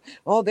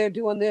 they're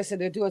doing this and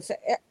they're doing so.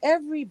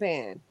 Every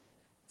band,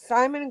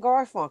 Simon and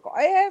Garfunkel,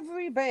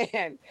 every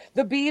band,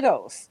 the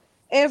Beatles,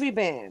 every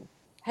band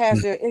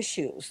has their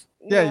issues.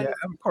 Yeah,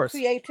 of course.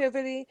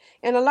 Creativity,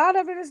 and a lot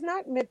of it is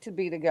not meant to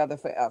be together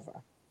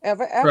forever.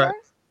 Ever. Right.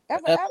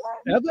 Ever. Yeah,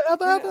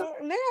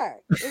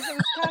 it's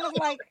kind of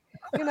like,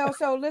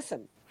 so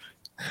listen.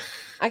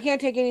 I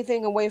can't take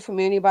anything away from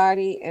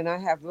anybody, and I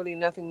have really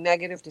nothing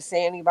negative to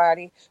say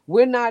anybody.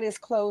 We're not as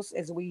close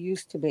as we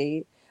used to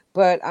be,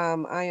 but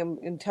I am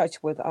in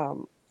touch with a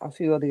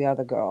few of the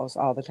other girls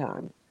all the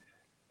time.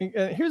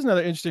 Here's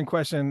another interesting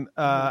question.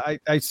 I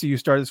see you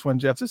started this one,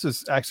 Jeff. This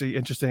is actually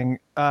interesting.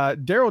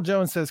 Daryl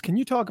Jones says, can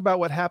you talk about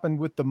what happened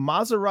with the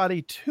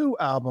Maserati 2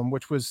 album,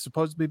 which was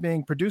supposed to be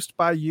being produced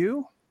by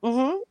you?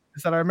 Mm-hmm.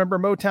 Is that I remember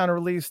Motown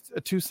released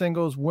 2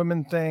 singles,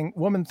 Woman Thing,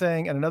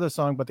 and another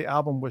song, but the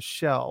album was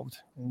shelved.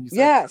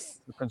 Yes.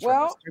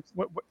 What?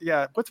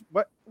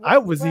 I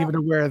wasn't even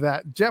aware of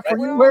that. Jeff, were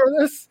you aware of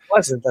this?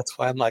 Wasn't. That's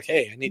why I'm like,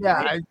 hey, I need.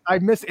 Yeah, I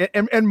miss it.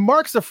 And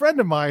Mark's a friend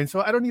of mine,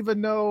 so I don't even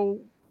know.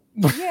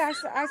 Yeah,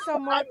 I saw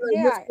Mark.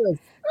 Yeah,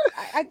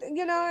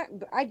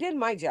 I did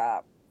my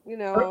job.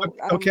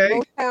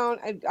 Okay.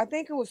 Motown. I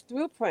think it was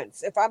through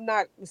Prince, if I'm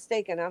not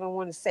mistaken. I don't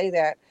want to say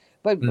that,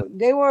 but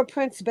they were a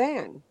Prince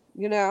band.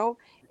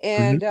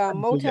 And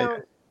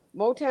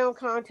Motown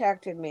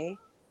contacted me.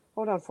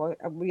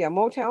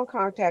 Motown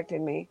contacted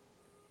me,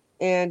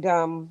 and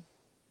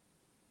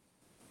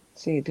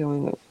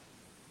doing it.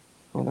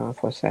 Hold on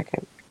for a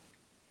second.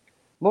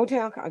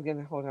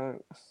 Motown, hold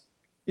on.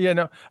 Yeah,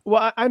 no.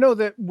 Well, I know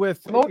that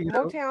with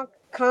Motown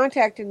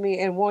contacted me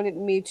and wanted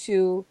me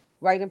to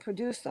write and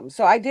produce them.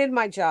 So I did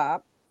my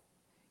job,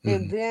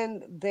 and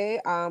then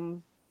they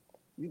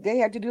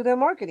had to do their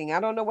marketing. I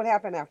don't know what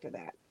happened after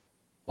that.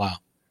 Wow.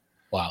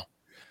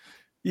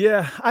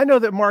 Yeah, I know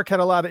that Mark had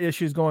a lot of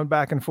issues going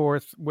back and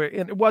forth.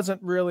 And it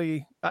wasn't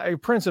really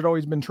Prince had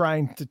always been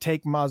trying to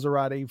take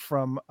Maserati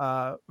from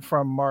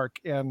Mark,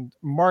 and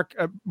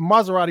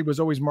Maserati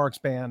was always Mark's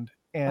band,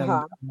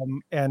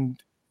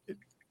 and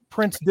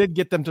Prince did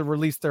get them to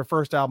release their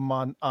first album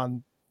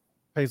on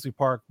Paisley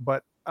Park,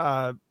 but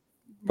Mark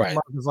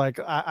was like,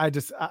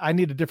 I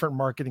need a different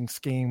marketing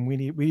scheme. We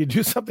need to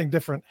do something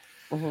different.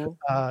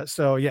 Mm-hmm.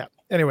 So yeah.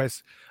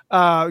 Anyways,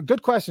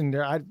 Good question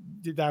there. I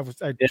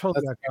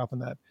totally got caught up on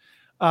that.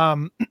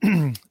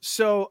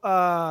 So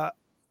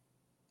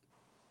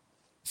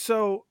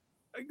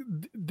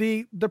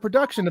the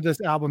production of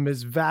this album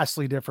is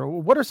vastly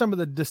different. What are some of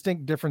the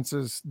distinct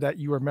differences that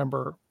you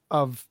remember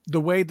of the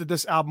way that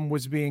this album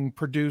was being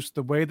produced,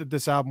 the way that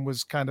this album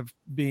was kind of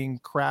being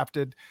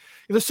crafted?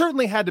 There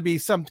certainly had to be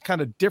some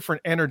kind of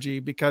different energy,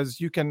 because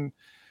you can,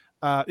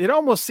 it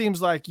almost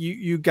seems like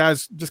you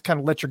guys just kind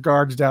of let your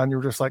guards down. You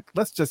were just like,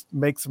 let's just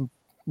make some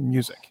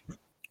music.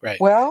 Right.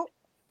 Well,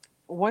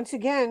 once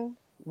again,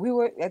 we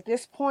were at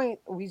this point,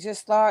 we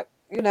just thought,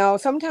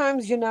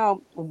 sometimes,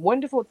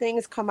 wonderful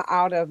things come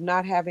out of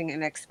not having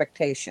an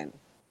expectation.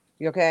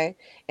 Okay.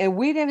 And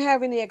we didn't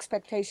have any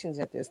expectations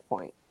at this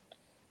point.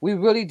 We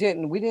really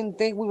didn't. We didn't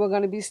think we were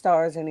going to be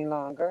stars any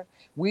longer.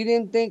 We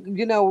didn't think,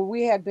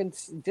 we had been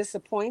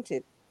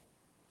disappointed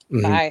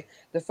by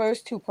the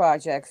first two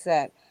projects,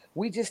 that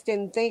we just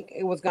didn't think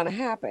it was going to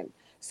happen.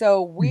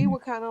 So we were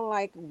kind of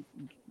like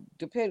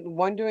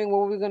wondering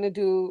what we were going to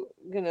do,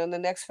 in the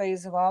next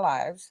phase of our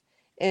lives.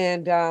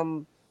 And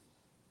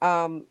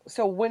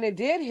so when it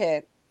did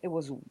hit, it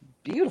was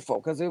beautiful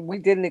because we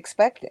didn't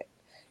expect it.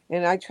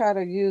 And I try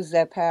to use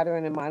that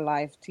pattern in my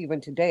life even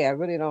today. I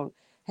really don't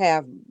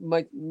have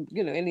much,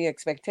 any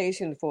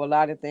expectation for a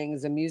lot of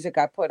things. The music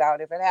I put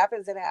out, if it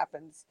happens, it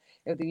happens.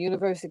 If the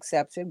universe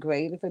accepts it,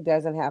 great. If it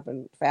doesn't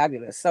happen,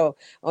 fabulous. So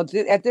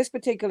at this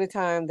particular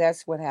time,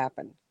 that's what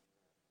happened.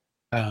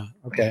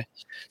 Okay.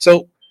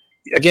 So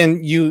again,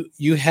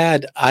 you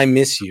had "I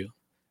Miss You"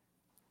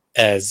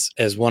 as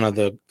one of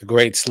the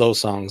great slow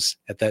songs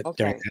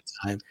during that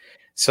time.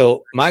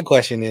 So my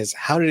question is,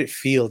 how did it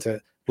feel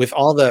with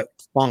all the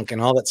funk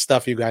and all that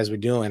stuff you guys were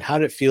doing, how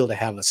did it feel to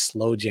have a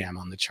slow jam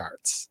on the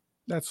charts?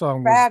 That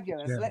song was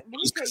fabulous. Let me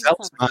tell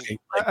you something.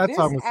 That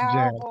song was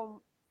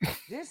jam.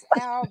 This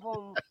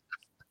album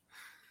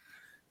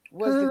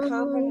was the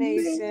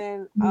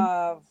combination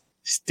of.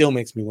 Still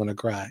makes me want to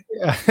cry.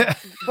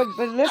 But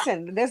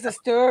listen, there's a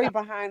story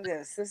behind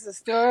this. This is a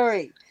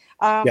story.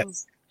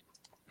 Yes.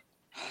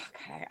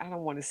 Okay, I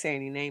don't want to say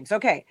any names.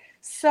 Okay,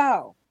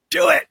 so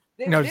do it.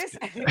 This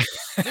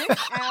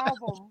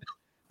album.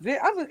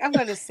 I'm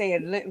going to say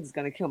it. Linton's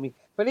going to kill me.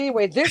 But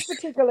anyway, this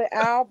particular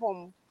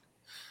album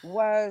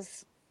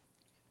was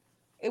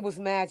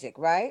magic,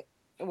 right?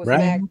 It was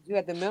magic. You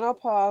had the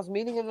Menopause,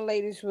 Meeting in the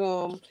Ladies'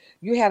 Room.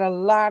 You had a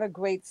lot of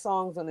great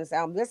songs on this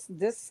album.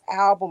 This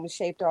album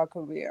shaped our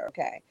career.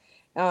 Okay,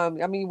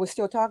 we're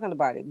still talking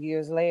about it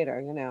years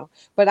later,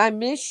 But "I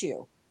Miss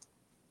You."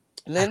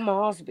 Lynn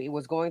Mosby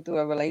was going through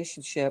a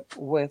relationship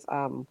with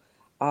I'm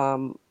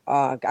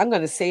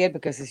going to say it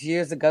because it's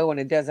years ago and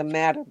it doesn't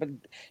matter, but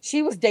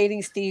she was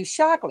dating Steve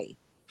Shockley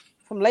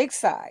from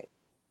Lakeside.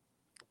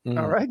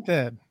 All right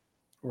then.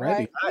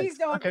 Right. Please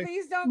don't. Okay.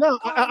 Please don't. No,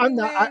 I'm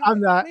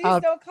not.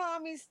 Please don't call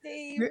me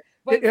Steve.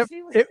 But if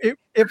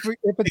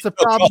it's a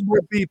problem,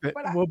 we'll beep it.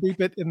 We'll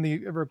beep it in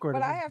the recording.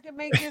 But I have to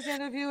make this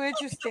interview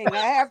interesting. I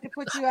have to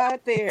put you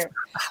out there.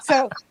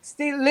 So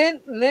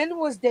Lynn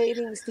was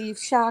dating Steve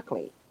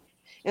Shockley,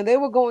 and they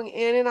were going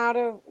in and out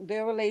of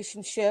their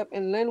relationship,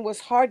 and Lynn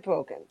was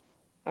heartbroken.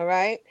 All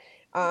right.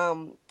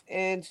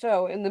 And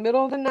so in the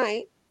middle of the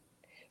night,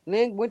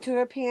 Lynn went to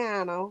her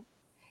piano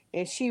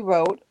and she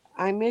wrote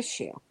 "I Miss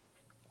You."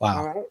 Wow.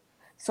 All right.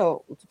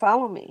 So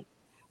follow me.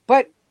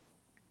 But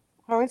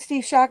her and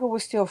Steve Shockley were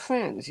still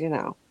friends,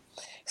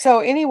 So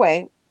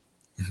anyway,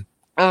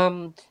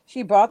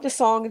 she brought the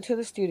song into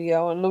the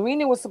studio, and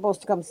Lorena was supposed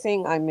to come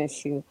sing "I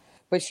Miss You,"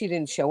 but she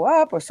didn't show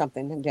up, or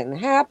something didn't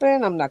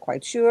happen. I'm not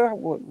quite sure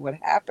what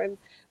happened.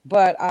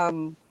 But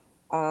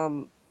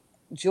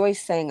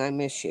Joyce sang "I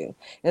Miss You."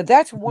 And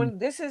that's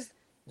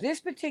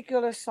this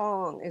particular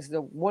song is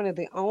one of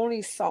the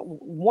only I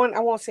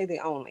won't say the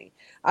only.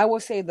 I will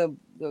say the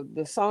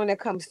song that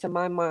comes to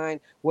my mind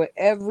where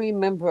every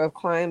member of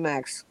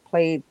Climax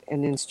played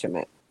an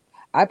instrument.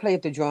 I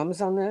played the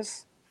drums on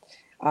this.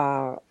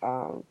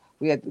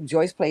 We had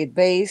Joyce played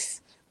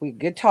bass,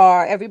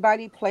 guitar.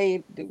 Everybody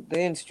played the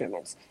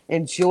instruments,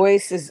 and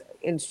Joyce's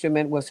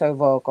instrument was her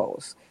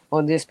vocals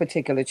on this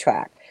particular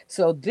track.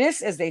 So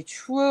this is a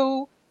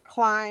true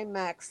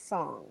Climax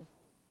song.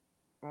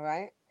 All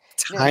right.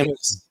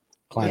 Timeless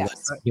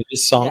Climax. Yes.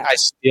 This song,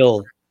 yes.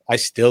 I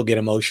still get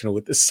emotional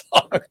with this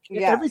song.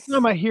 Yes. Every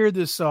time I hear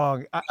this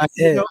song,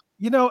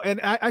 and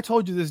I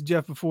told you this,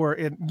 Jeff, before,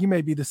 and you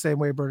may be the same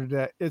way,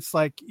 Bernadette. It's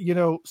like,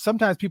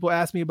 sometimes people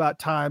ask me about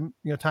time,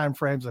 time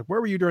frames, like,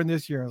 where were you during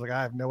this year? I was like,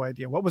 I have no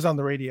idea. What was on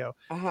the radio?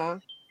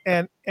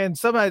 And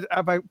sometimes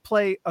if I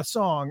play a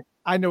song,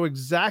 I know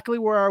exactly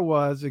where I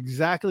was,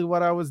 exactly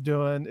what I was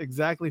doing,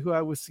 exactly who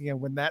I was seeing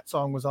when that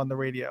song was on the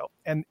radio.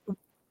 And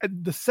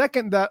the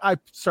second that I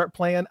start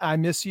playing "I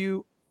Miss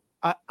You,"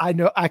 I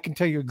know I can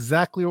tell you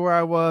exactly where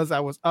I was. I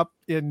was up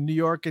in New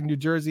York and New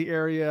Jersey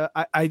area.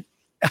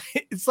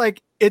 It's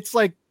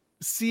like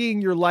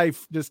seeing your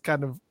life just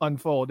kind of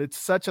unfold. It's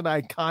such an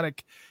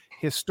iconic,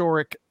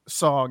 historic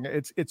song.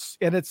 It's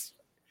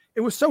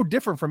it was so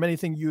different from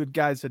anything you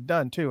guys had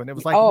done too, and it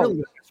was like Oh, really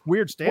this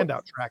weird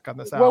standout track on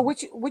this album. well,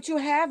 what you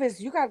have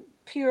is you got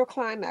pure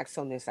climax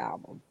on this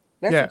album.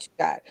 That's Yeah. what you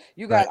got.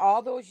 You Right. got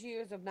all those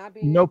years of not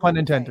being No able pun to play.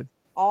 intended.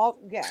 All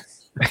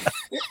yes.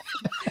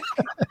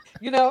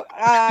 Yeah.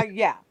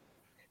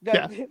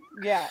 Yeah.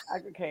 Yeah.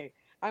 Okay.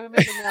 I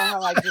remember now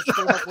how I just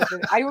came up with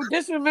it. I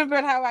just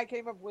remembered how I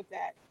came up with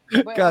that.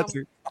 But Got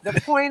you. the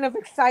point of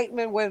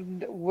excitement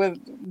with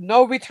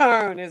no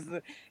return is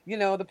the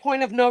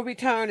point of no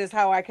return is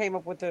how I came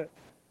up with the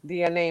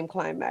name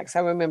Climax.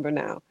 I remember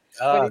now.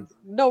 But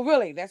no,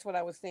 really, that's what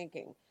I was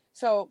thinking.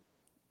 So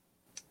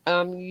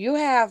you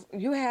have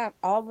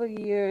all the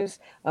years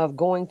of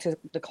going to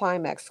the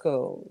Climax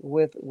School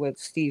with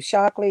Steve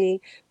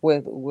Shockley,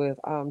 with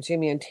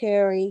Jimmy and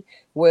Terry,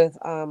 with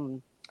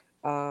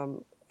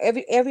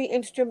every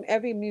instrument,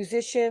 every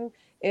musician,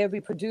 every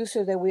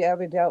producer that we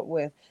ever dealt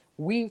with.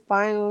 We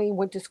finally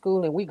went to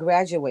school and we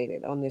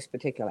graduated on this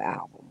particular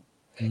album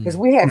because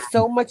we had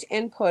so much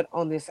input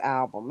on this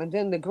album. And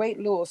then the great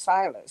Lewis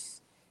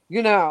Silas,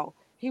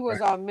 he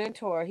was our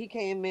mentor. He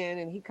came in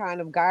and he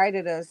kind of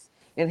guided us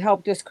and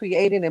helped us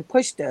create it and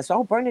pushed us.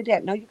 Oh,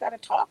 Bernadette, no, you got to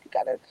talk.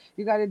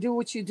 You got to do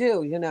what you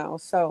do,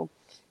 So,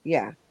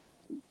 yeah.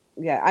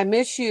 I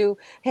miss you.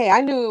 Hey,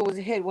 I knew it was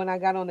a hit when I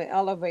got on the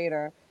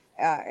elevator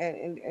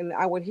and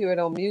I would hear it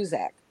on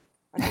music.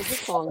 I said, this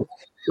song,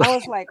 I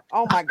was like,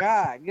 oh my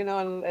God,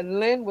 and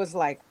Lynn was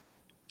like,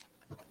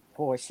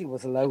 boy, she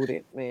was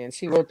loaded, man.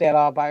 She wrote that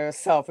all by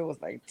herself. It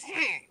was like,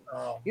 dang.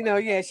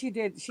 Yeah, she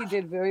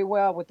did very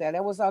well with that.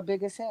 That was our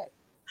biggest hit.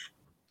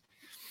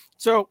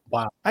 So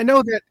wow. I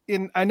know that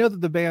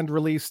the band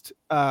released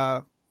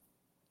an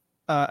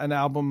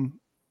album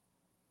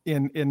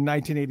in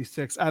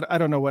 1986. I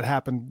don't know what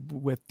happened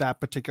with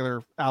that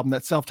particular album,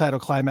 that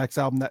self-titled Climax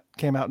album that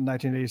came out in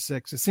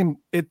 1986.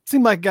 It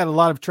seemed like it got a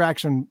lot of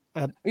traction.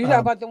 You talking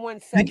about the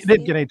one Sexy? It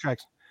did get any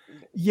traction.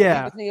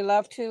 Yeah. Everything You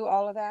Love To,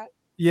 all of that?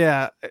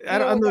 Yeah.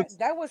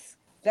 That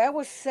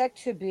was set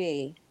to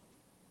be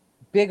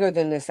bigger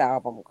than this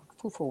album.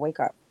 Fufu, wake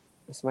up.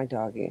 It's my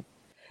doggy.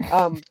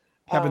 Having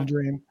a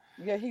dream.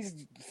 Yeah,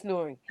 he's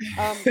snoring.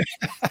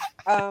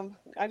 I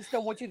just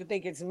don't want you to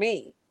think it's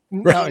me.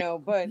 Right.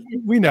 But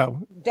we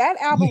know that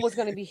album was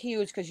going to be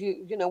huge because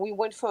we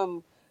went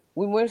from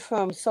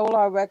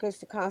Solar Records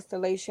to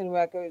Constellation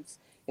Records,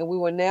 and we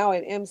were now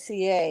at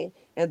MCA,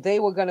 and they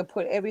were going to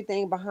put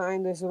everything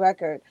behind this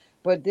record.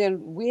 But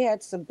then we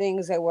had some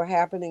things that were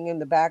happening in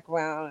the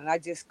background, and I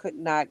just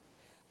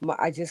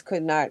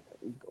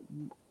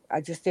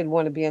didn't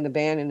want to be in the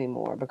band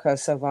anymore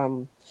because of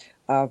a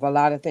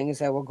lot of things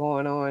that were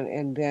going on.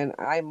 And then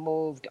I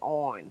moved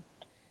on.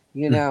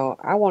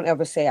 I won't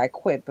ever say I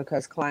quit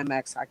because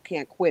Climax, I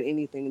can't quit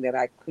anything that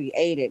I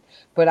created,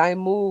 but I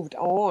moved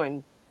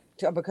on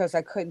because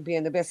I couldn't be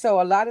in the band. So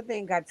a lot of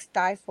things got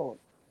stifled.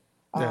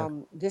 Yeah.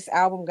 This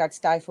album got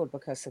stifled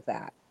because of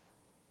that.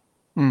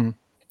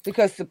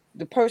 Because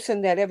the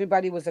person that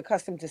everybody was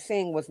accustomed to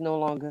seeing was no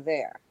longer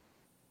there,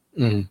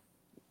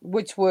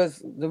 which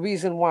was the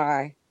reason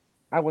why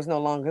I was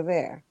no longer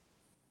there.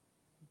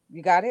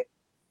 You got it?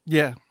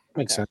 Yeah.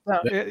 Makes sense. No,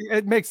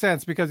 it makes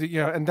sense because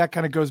and that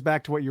kind of goes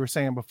back to what you were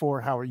saying before,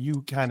 how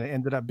you kind of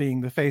ended up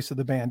being the face of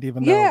the band,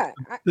 even though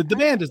the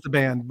band is the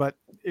band, but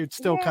it's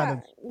still kind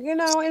of and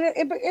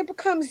it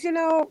becomes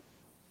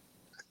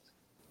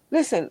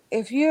listen,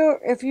 if you're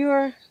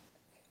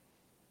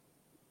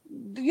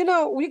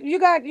you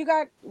got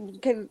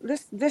okay,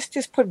 let's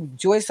just put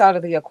Joyce out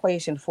of the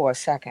equation for a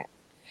second.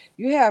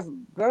 You have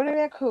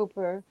Bernadette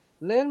Cooper,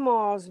 Lynn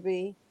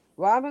Mosby,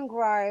 Robin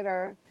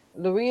Greider,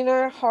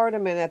 Lorena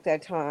Hardiman at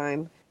that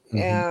time,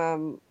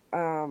 and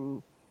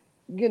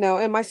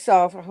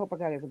myself. I hope I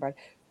got everybody.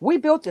 We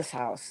built this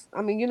house.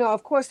 I mean,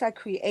 of course I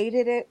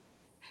created it,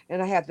 and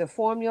I had the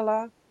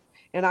formula,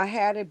 and I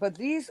had it. But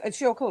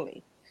Cheryl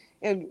Cooley,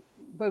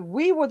 but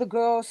we were the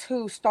girls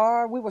who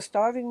we were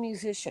starving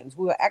musicians.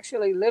 We were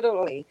actually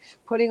literally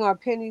putting our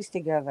pennies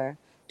together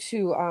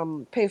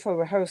to pay for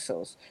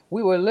rehearsals.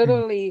 We were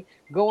literally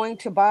going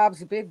to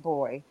Bob's Big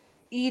Boy,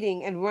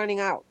 eating and running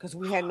out because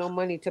we had no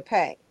money to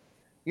pay.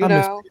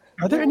 Are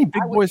there any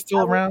big boys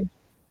still around?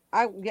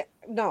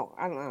 No,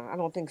 I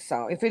don't think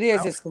so. If it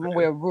is, it's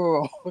somewhere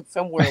rural,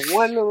 somewhere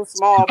one little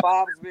small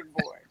Bob's Big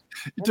Boy.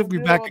 It took me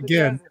back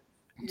again.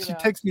 She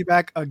takes me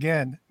back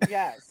again.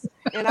 Yes,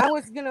 and I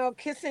was,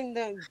 kissing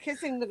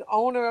the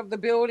owner of the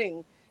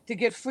building to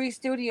get free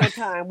studio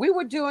time. We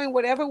were doing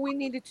whatever we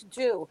needed to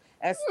do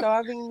as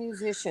starving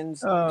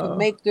musicians to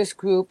make this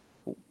group,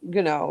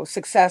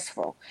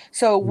 successful.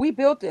 So we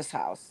built this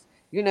house,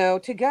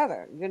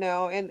 together,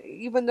 and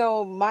even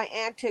though my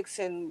antics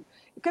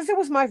because it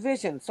was my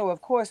vision, so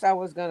of course I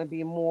was going to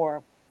be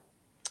more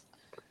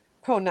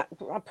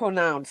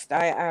pronounced.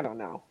 I don't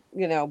know,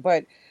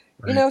 but.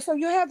 Right. So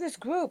you have this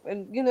group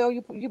and,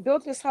 you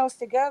built this house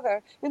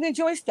together, and then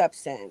Joy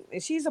steps in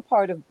and she's a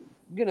part of,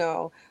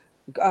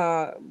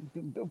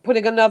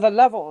 putting another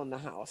level on the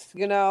house,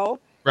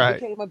 right.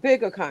 It became a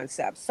bigger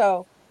concept.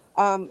 So,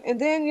 and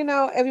then,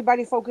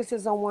 everybody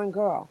focuses on one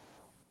girl,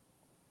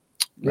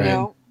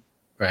 right.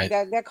 Right.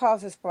 That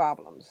causes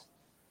problems.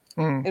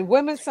 Mm. And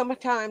women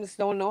sometimes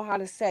don't know how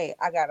to say,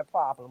 I got a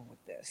problem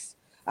with this.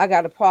 I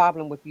got a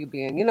problem with you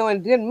being,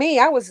 and then me,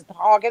 I was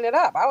hogging it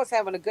up. I was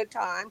having a good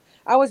time.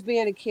 I was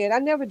being a kid. I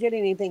never did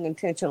anything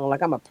intentional.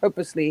 Like I'm a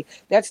purposely,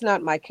 that's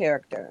not my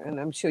character. And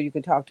I'm sure you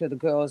can talk to the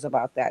girls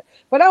about that.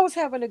 But I was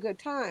having a good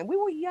time. We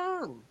were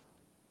young.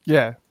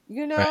 Yeah.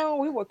 Right.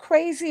 We were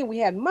crazy. We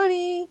had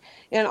money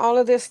and all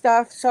of this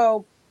stuff.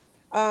 So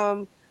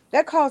um,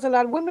 that caused a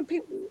lot of women.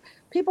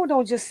 People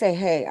don't just say,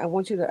 "Hey, I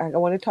want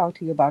to talk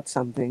to you about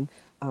something.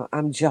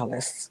 I'm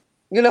jealous."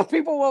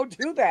 People won't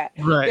do that.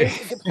 Right.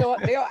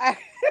 They'll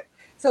act,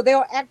 so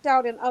they'll act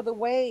out in other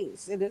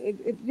ways, and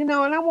and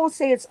I won't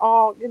say it's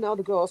all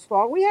the girl's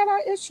fault. We had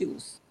our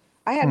issues.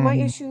 I had my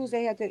Mhm. issues.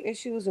 They had their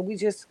issues, and we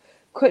just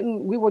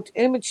couldn't. We were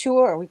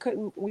immature.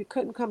 We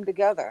couldn't come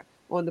together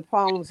on the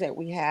problems that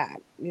we had.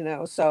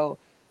 So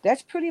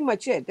that's pretty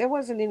much it. There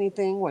wasn't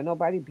anything where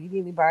nobody beat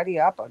anybody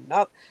up or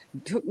not.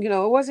 It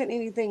wasn't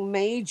anything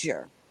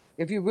major.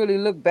 If you really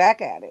look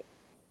back at it,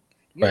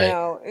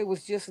 Right. it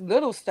was just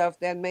little stuff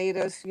that made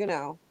us, you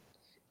know.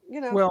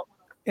 Well,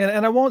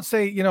 and I won't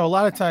say, a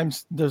lot of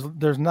times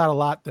there's not a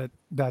lot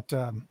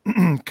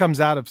that comes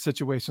out of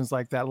situations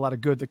like that, a lot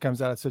of good that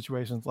comes out of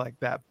situations like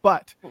that.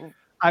 But Mm.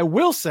 I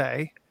will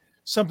say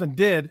something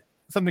good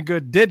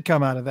did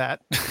come out of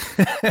that.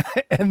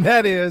 And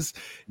that is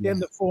in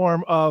the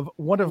form of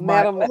one of my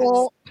Metal Mix.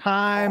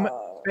 all-time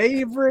Oh,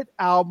 favorite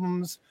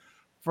albums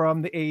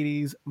from the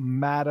 80s,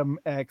 Madam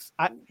X.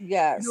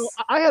 yes.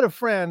 I had a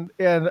friend,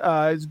 and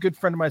he's a good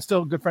friend of mine,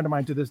 still a good friend of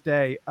mine to this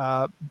day,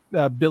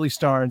 Billy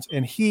Starnes,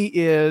 and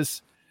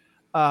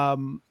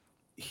um,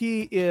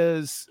 he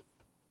is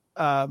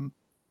um,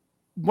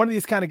 one of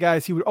these kind of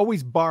guys. He would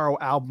always borrow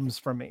albums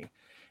from me,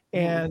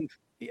 Mhm.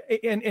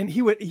 and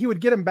he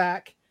would get them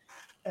back,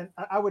 and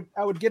I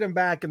would get him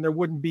back, and there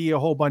wouldn't be a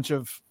whole bunch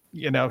of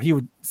he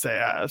would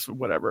say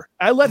whatever.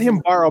 I let him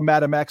Mhm. borrow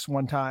Madam X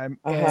one time,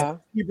 and Uh-huh.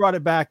 he brought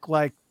it back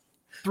like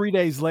 3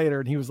 days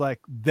later, and he was like,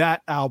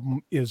 "That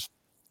album is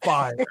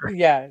fire."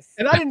 Yes.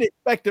 And I didn't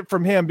expect it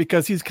from him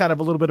because he's kind of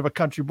a little bit of a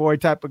country boy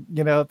type of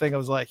thing.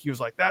 He was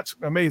like, "That's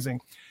amazing."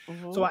 So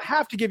Mhm. I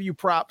have to give you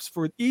props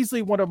for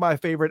easily one of my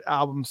favorite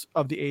albums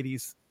of the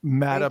 80s, Thank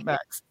Madam you.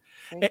 X.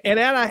 Thank you. And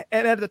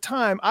at the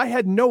time, I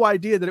had no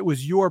idea that it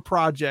was your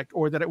project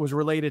or that it was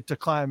related to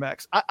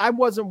Climax. I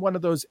wasn't one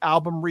of those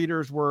album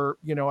readers where,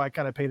 I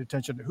kind of paid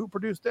attention to who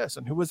produced this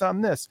and who was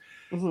on this.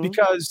 Mhm.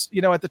 Because,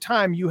 at the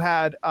time you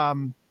had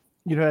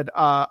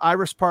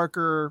Iris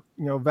Parker,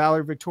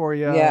 Valerie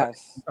Victoria,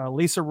 Yes.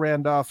 Lisa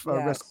Randolph,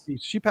 rest Yes. in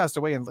peace. She passed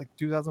away in like Yes,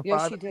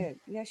 2005. she did.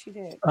 Yes, she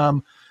did.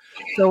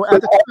 So at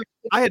the time,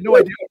 I had no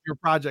idea of your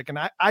project, and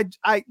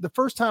the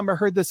first time I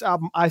heard this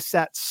album, I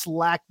sat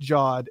slack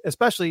jawed,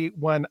 especially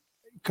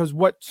because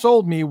what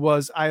sold me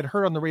was I had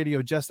heard on the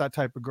radio Just That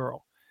Type of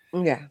Girl,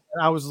 Yeah.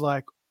 and I was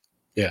like,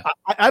 Yeah.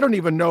 I don't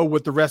even know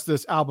what the rest of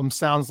this album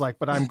sounds like,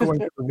 but I'm going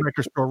to the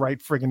record store right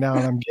friggin' now,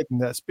 and I'm getting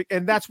this,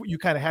 and that's what you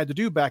kind of had to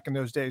do back in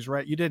those days,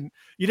 right? You didn't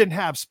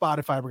have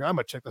Spotify. I'm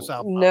gonna check this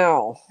album out.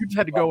 No. You just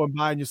had to go and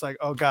buy, and you're just like,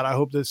 oh god, I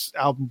hope this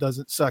album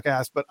doesn't suck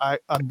ass, but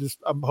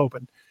I'm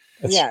hoping.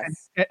 That's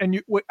Yes.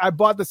 I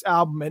bought this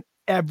album and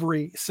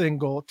every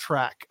single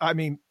track. I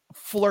mean,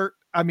 Flirt.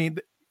 I mean,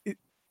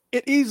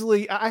 it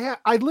easily.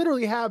 I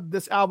literally have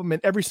this album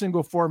in every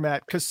single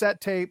format: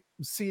 cassette tape,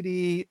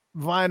 CD,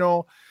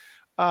 vinyl.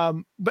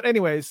 But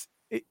anyways,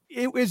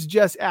 it was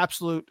just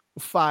absolute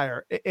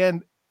fire.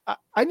 And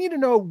I need to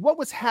know what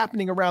was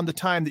happening around the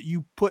time that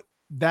you put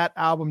that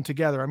album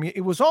together. I mean,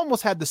 it was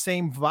almost had the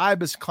same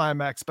vibe as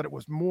Climax, but it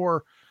was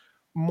more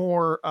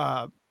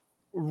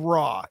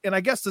raw. And I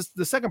guess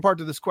the second part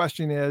to this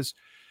question is,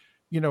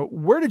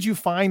 where did you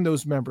find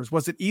those members?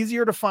 Was it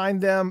easier to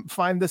find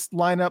this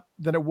lineup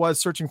than it was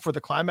searching for the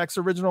Climax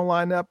original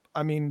lineup?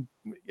 I mean,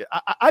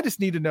 I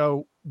just need to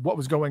know what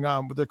was going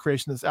on with the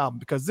creation of this album,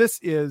 because this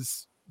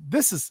is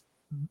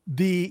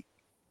the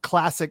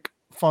classic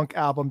funk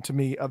album to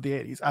me of the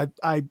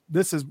 80s.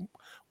 This is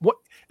what,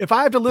 if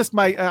I have to list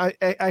I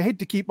hate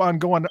to keep on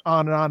going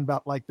on and on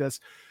about like this,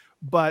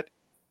 but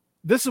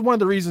this is one of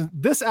the reasons.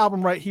 This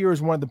album right here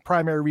is one of the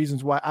primary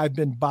reasons why I've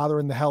been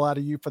bothering the hell out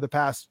of you for the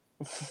past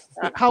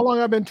how long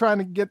I've been trying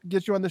to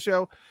get you on the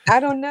show. I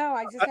don't know.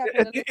 I just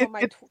happened to look on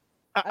my.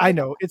 I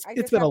know it's I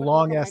it's just been a happened to look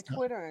long on my ass time.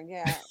 Twitter, and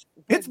yeah,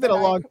 It's been but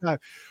a long time,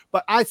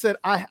 but I said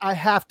I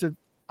have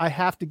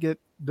to get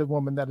the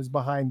woman that is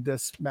behind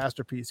this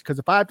masterpiece, because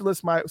if I have to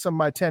list some of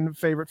my 10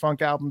 favorite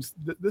funk albums,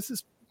 this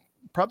is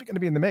probably going to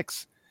be in the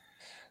mix.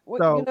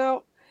 well,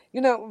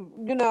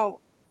 So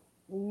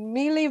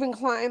me leaving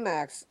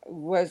Climax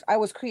I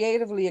was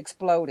creatively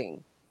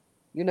exploding.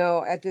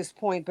 At this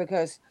point,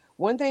 because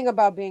one thing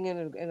about being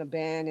in a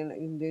band, and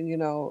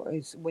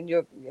is when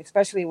you're,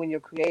 especially when you're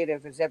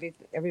creative, is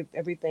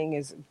everything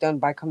is done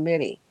by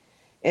committee.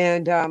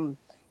 And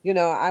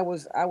I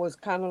was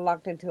kind of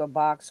locked into a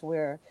box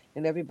where,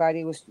 and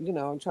everybody was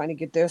trying to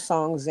get their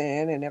songs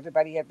in, and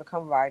everybody had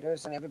become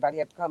writers, and everybody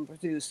had become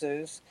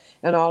producers,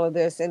 and all of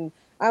this. And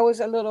I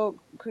was a little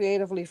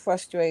creatively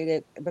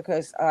frustrated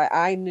because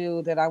I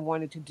knew that I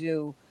wanted to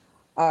do.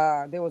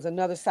 There was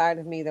another side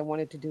of me that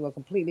wanted to do a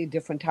completely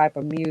different type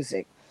of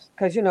music,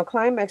 because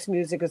climax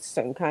music is a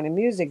certain kind of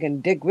music,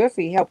 and Dick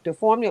Griffey helped to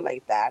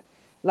formulate that.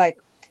 Like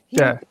he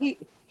Yeah. he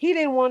he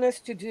didn't want us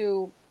to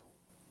do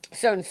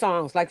certain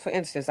songs. Like, for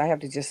instance, I have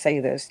to just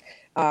say this: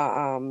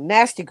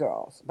 "Nasty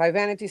Girls" by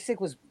Vanity Sick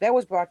was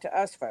brought to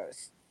us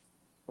first,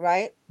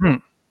 right? Hmm.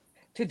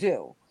 To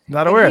do,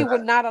 Not and aware he of that.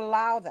 would not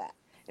allow that.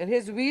 And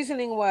his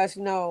reasoning was,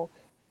 no,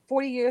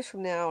 40 years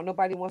from now,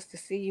 nobody wants to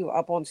see you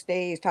up on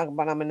stage talking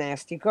about I'm a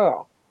nasty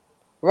girl,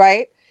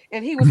 right?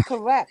 And he was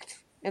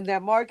correct in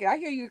that market. I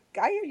hear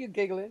you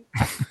giggling.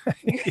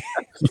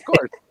 Of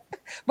course.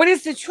 But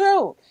it's the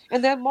truth.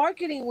 And that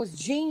marketing was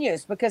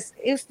genius, because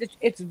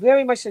it's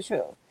very much the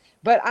truth.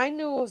 But I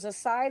knew it was a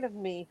side of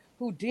me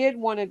who did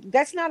want to.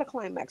 That's not a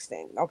climax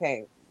thing.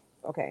 Okay.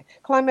 Okay.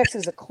 Climax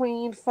is a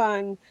clean,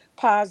 fun,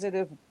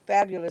 positive,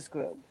 fabulous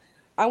group.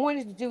 I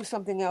wanted to do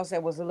something else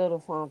that was a little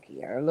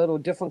funkier, a little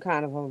different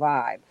kind of a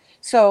vibe.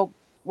 So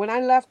when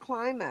I left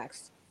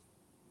Climax,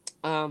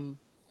 um,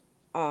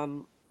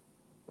 um,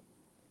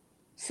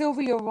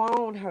 Sylvia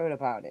Rohn heard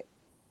about it.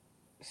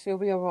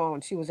 Sylvia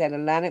Rohn. She was at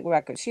Atlantic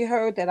Records. She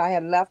heard that I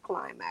had left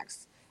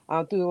Climax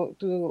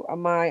through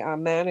my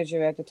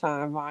manager at the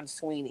time, Ron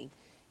Sweeney,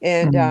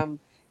 and Mhm.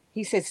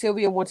 he said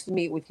Sylvia wants to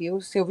meet with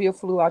you. Sylvia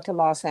flew out to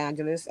Los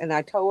Angeles, and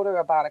I told her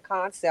about a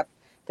concept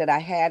that I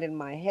had in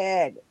my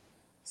head.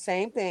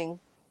 Same thing,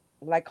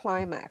 like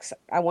Climax.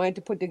 I wanted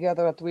to put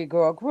together a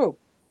three-girl group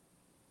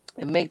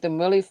and make them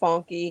really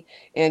funky,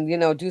 and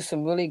do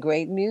some really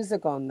great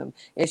music on them.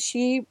 And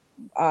she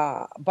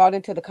bought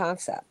into the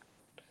concept,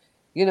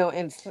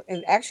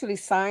 and actually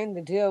signed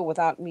the deal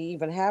without me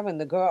even having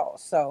the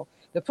girls. So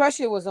the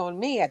pressure was on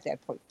me at that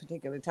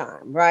particular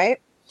time, right?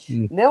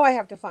 Mm. Now I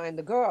have to find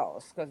the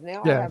girls, because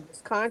now I Yeah. have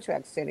this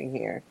contract sitting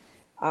here,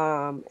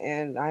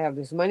 and I have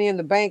this money in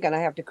the bank, and I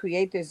have to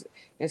create this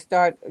and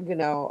start,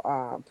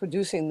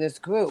 producing this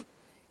group.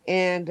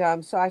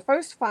 And so I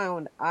first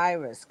found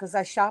Iris because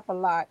I shop a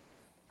lot.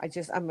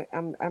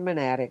 I'm an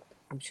addict.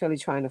 I'm surely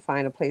trying to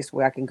find a place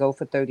where I can go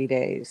for 30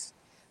 days,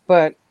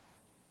 but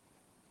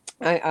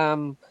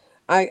I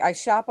I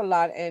shop a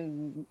lot,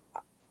 and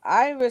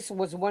Iris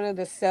was one of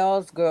the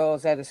sales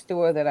girls at a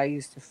store that I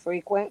used to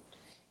frequent,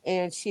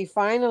 and she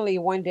finally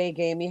one day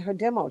gave me her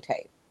demo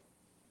tape,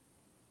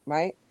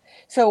 right?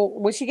 So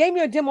when she gave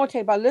me a demo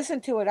tape, I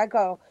listened to it. I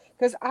go,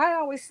 because I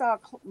always saw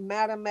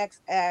Madam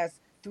X as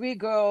three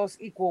girls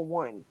equal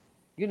one.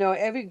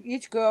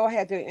 Each girl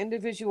had their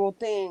individual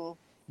thing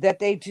that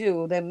they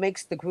do that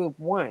makes the group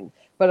one.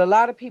 But a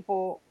lot of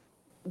people,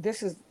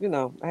 this is,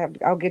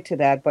 I'll get to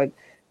that, but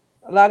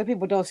a lot of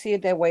people don't see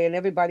it that way, and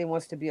everybody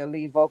wants to be a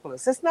lead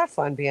vocalist. It's not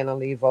fun being a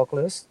lead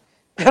vocalist.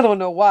 I don't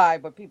know why,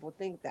 but people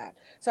think that.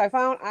 So I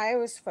found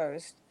Iris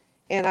first,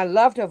 and I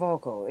loved her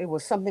vocal. It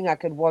was something I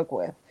could work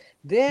with.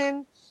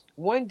 Then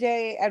one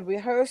day at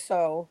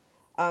rehearsal,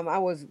 I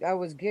was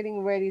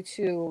getting ready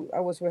to.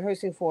 I was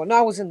rehearsing for. No,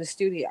 I was in the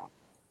studio,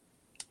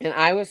 and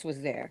Iris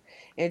was there,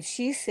 and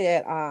she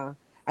said, "I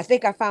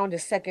think I found a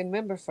second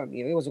member from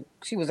you."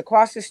 She was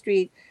across the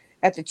street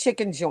at the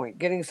chicken joint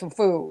getting some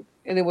food,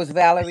 and it was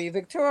Valerie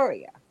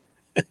Victoria.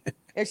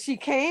 And she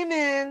came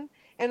in,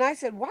 and I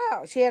said,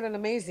 "Wow, she had an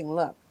amazing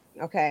look."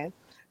 Okay,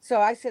 so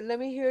I said, "Let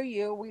me hear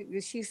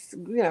you." She's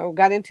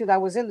got into that. I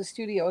was in the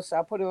studio, so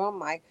I put her on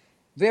my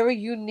very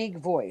unique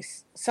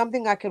voice,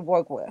 something I could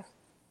work with.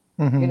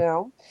 you Mhm.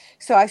 know.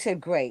 So I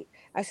said, "Great."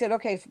 I said,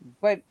 "Okay,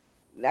 but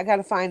I got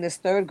to find this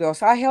third girl."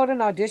 So I held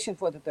an audition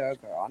for the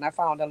third girl, and I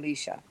found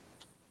Alicia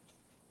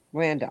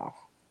Randolph.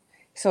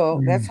 So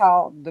that's Mhm.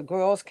 how the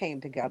girls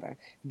came together.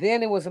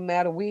 Then it was a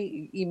matter,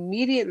 we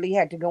immediately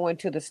had to go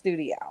into the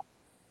studio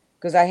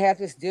because I had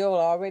this deal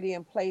already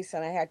in place,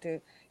 and I had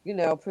to,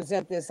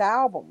 present this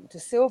album to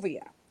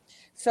Sylvia.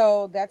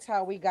 So that's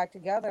how we got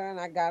together, and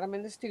I got them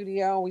in the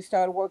studio, and we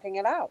started working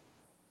it out.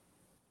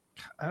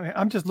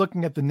 I'm just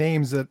looking at the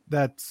names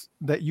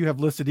that you have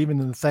listed, even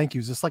in the thank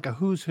yous. It's like a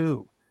who's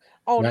who.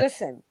 Oh, Right.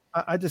 listen,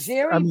 I just, I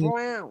Jerry mean,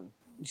 Brown.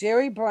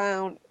 Jerry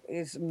Brown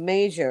is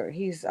major.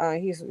 He's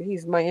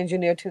my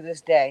engineer to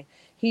this day.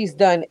 He's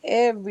done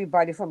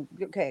everybody from,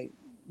 okay,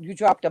 You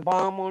Dropped a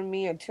Bomb on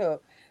Me,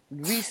 until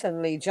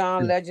recently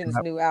John Legend's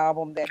Cap, new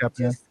album that he Capman.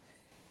 just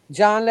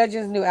John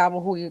Legend's new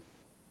album, who he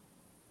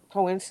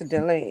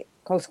coincidentally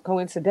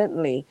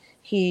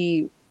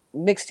he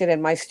mixed it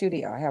in my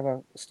studio. I have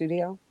a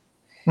studio,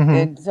 Mhm.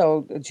 and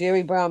so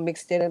Jerry Brown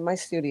mixed it in my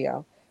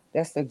studio.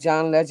 That's the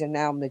John Legend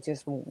album that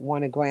just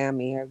won a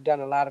Grammy. I've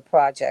done a lot of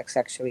projects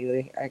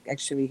actually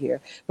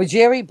here. But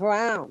Jerry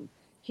Brown,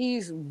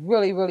 he's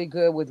really, really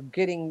good with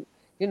getting,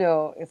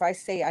 if I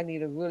say I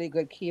need a really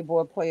good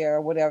keyboard player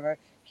or whatever,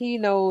 he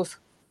knows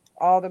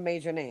all the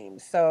major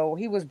names. So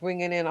he was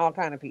bringing in all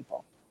kind of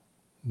people.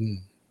 Mm.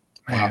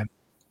 Wow. Man,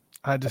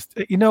 I just,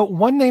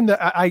 one name that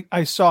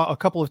I saw a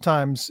couple of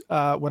times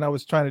when I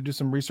was trying to do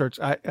some research.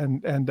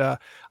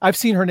 I've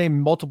seen her name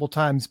multiple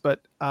times,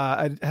 but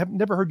I have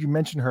never heard you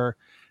mention her.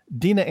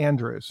 Dina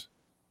Andrews.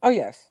 Oh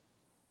yes,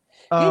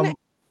 Dina. Um,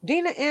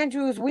 Dina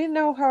Andrews, we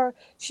know her.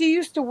 She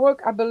used to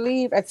work, I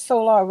believe, at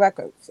Solar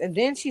Records, and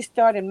then she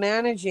started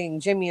managing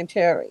Jimmy and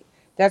Terry.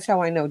 That's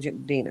how I know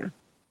Dina.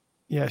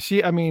 Yeah,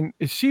 I mean,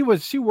 she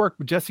worked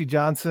with Jesse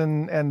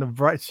Johnson and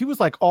she was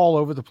like all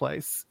over the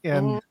place.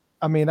 And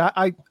I mean,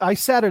 I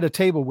sat at a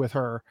table with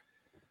her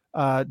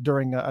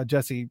during a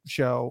Jesse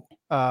show.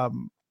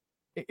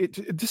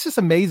 This is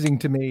amazing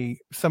to me.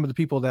 Some of the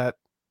people that,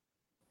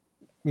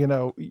 you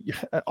know,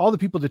 all the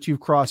people that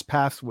you've crossed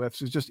paths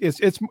with is just,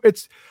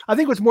 it's, I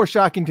think what's more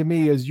shocking to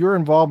me is your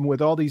involvement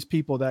with all these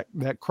people that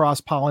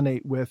cross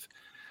pollinate with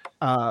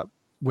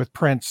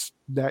Prince,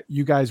 that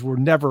you guys were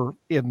never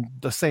in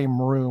the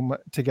same room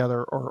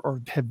together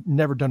or have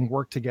never done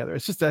work together.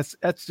 It's just,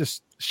 that's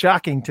just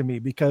shocking to me,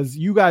 because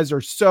you guys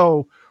are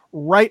so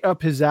right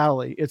up his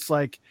alley. It's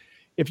like,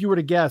 if you were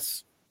to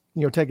guess,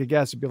 you know, take a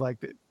guess, it'd be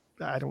like,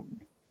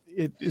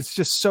 it's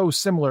just so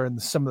similar in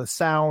some of the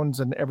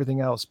sounds and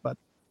everything else. But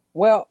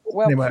well,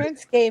 anyway.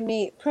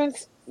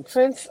 Prince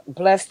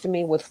blessed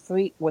me with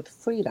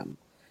freedom.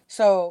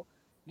 So,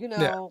 you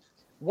know,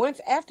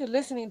 once after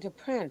listening to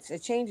Prince,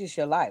 it changes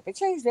your life. It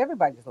changed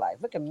everybody's life.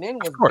 Look at men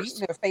was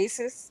beating their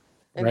faces.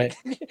 And, right.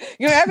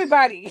 You know,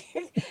 everybody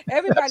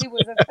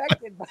was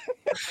affected by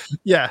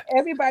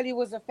everybody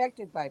was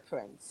affected by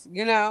Prince,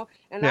 you know,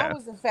 and I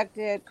was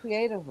affected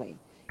creatively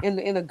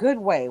in a good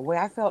way,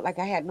 where I felt like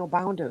I had no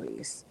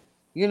boundaries,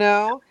 you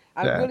know.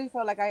 I really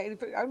felt like I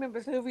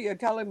remember Sylvia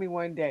telling me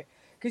one day,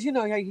 because, you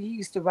know, he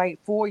used to write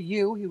for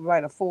you. He would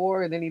write a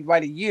for, and then he'd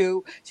write a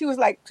you. She was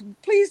like,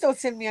 please don't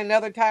send me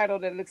another title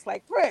that looks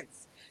like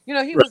Prince. You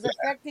know, he was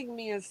affecting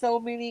me in so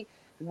many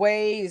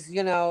ways,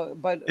 you know,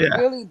 but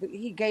really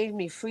he gave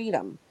me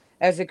freedom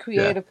as a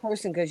creative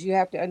person, because you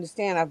have to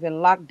understand, I've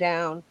been locked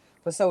down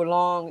for so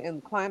long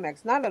in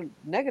Climax. Not a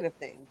negative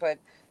thing, but,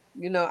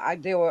 you know,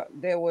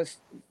 there was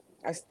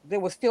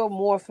still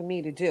more for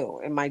me to do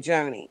in my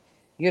journey,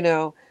 you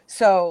know.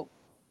 So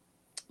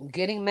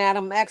getting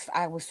Madam X,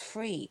 I was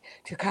free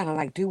to kind of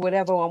like do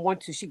whatever I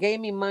want to. She gave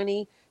me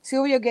money.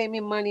 Sylvia gave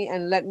me money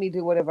and let me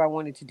do whatever I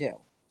wanted to do.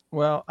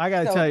 Well, I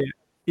gotta tell you,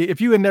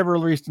 if you had never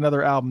released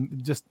another album,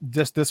 just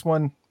this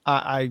one,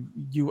 I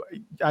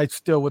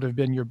still would have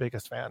been your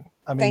biggest fan.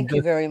 I mean, thank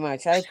you very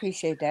much. I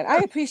appreciate that. I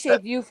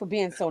appreciate you for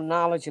being so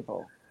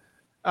knowledgeable.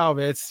 Oh,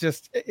 it's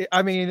just,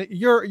 I mean,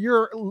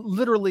 you're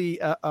literally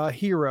a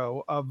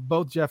hero of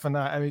both Jeff and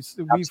I. I mean,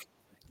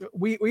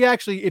 we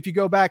actually, if you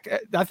go back,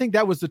 I think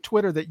that was the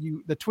tweet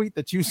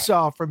that you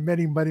saw from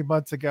many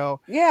months ago.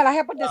 Yeah, and I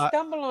happened to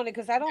stumble on it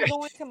because I don't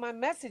go into my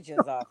messages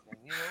often.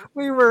 You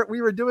We know?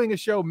 were doing a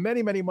show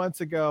many months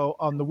ago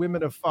on the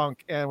Women of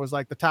Funk, and it was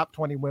like the top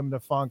 20 women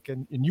of funk,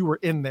 and you were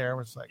in there. It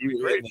was like, you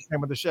were great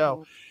name of the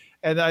show.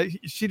 And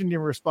she didn't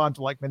even respond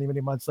to like many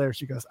months later.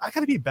 She goes, I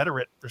got to be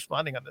better at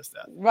responding on this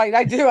stuff. Right.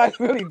 I do. I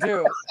really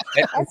do.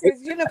 I said,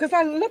 you know, because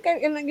I look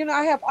at, and you know,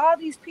 I have all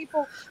these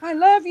people, I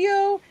love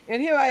you.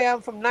 And here I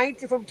am from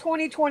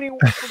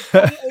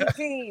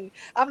 2018.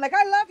 I'm like,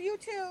 I love you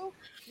too.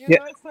 You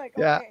know, it's like,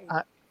 okay.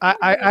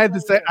 I had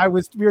to say,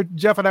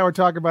 Jeff and I were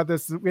talking about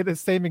this. We had the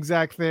same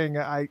exact thing.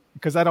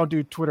 Because I don't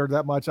do Twitter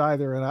that much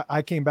either. And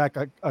I came back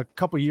a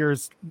couple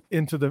years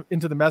into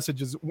the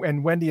messages,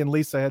 and Wendy and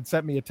Lisa had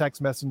sent me a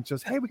text message,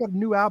 just, hey, we got a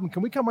new album.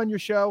 Can we come on your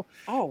show?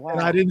 Oh, wow.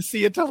 And I didn't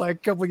see it till like a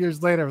couple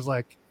years later. I was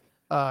like,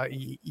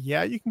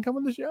 yeah, you can come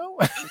on the show.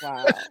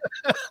 Wow.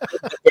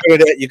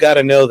 You got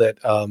to know that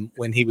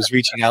when he was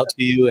reaching out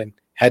to you and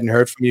hadn't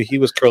heard from you, he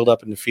was curled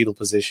up in the fetal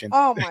position.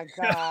 Oh my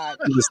God.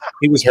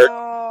 he was hurt.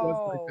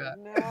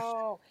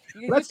 No.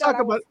 Let's talk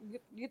about.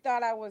 You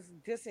thought I was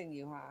dissing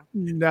you, huh?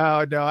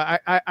 No.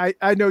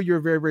 I know you're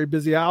very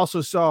busy. I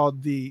also saw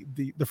the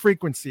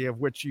frequency of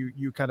which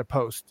you kind of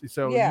post.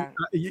 So yeah,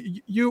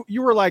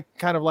 you were like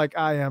kind of like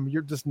I am.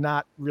 You're just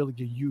not really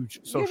a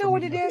huge social. You know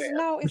what it is? Fan.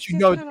 No, it's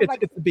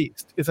it's the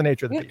beast. It's the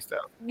nature of the beast, though.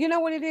 You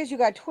know what it is? You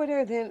got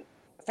Twitter, then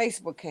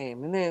Facebook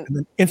came, and then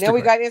Instagram.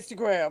 we got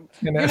Instagram.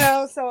 You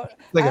know, so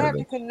I have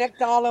to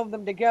connect all of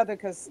them together,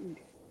 because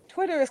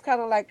Twitter is kind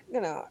of like,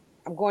 you know,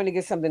 I'm going to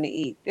get something to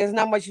eat. There's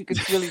not much you could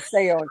really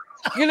say on,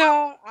 you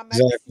know, I'm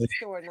at the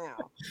store now.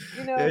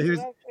 You know,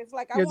 it's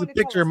like here's a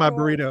picture of my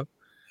burrito.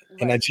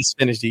 Right. And I just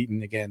finished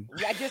eating again.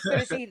 I just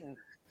finished eating.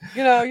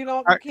 You know, you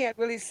can't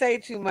really say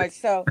too much.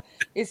 So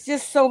it's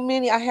just so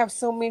many. I have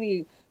so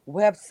many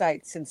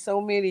websites and so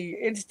many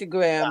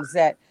Instagrams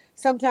that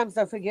sometimes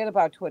I forget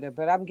about Twitter,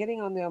 but I'm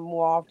getting on there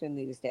more often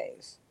these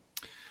days.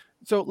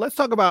 So let's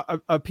talk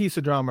about a piece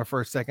of drama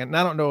for a second. And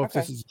I don't know if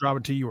this is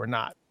drama to you or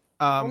not.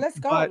 Well, let's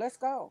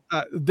go.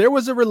 There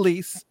was a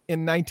release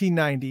in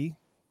 1990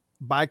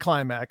 by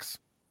Climax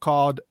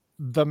called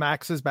The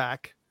Max Is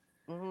Back.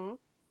 Mm-hmm.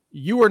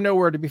 You were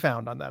nowhere to be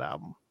found on that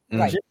album.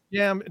 Right.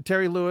 Jam,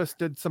 Terry Lewis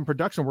did some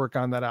production work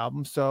on that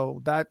album. So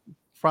that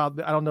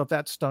probably, I don't know if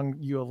that stung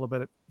you a little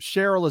bit.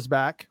 Cheryl is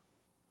back.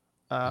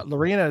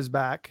 Lorena is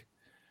back.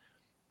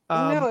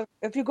 No,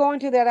 if you go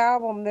into that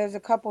album, there's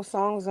a couple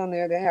songs on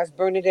there that has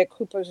Bernadette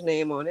Cooper's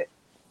name on it.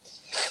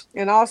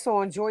 And also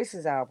on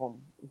Joyce's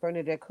album,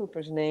 Bernadette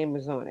Cooper's name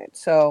is on it.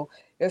 So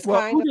it's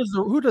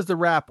who does the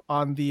rap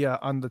on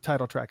the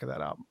title track of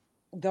that album?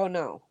 Don't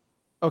know.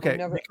 Okay,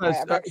 because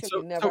I've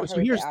actually never so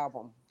heard the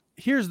album.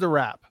 here's the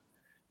rap.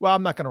 Well,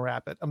 I'm not going to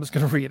rap it. I'm just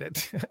going to read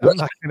it. I'm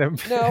not going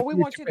to. No, we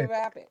want you to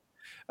rap it.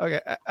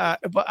 Okay,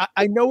 but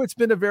I know it's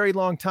been a very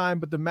long time,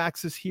 but the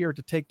Max is here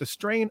to take the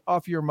strain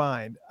off your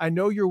mind. I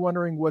know you're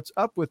wondering what's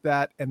up with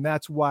that, and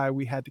that's why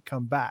we had to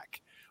come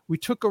back. We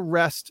took a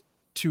rest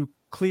to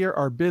clear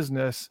our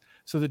business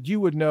so that you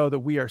would know that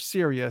we are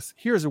serious.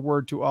 Here's a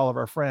word to all of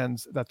our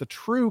friends that the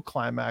true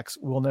climax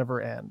will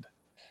never end.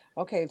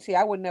 Okay, see,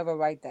 I would never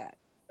write that.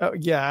 Oh,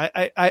 yeah,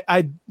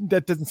 I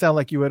that doesn't sound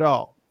like you at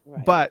all.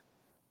 Right. But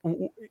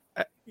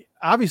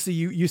obviously,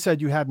 you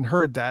said you hadn't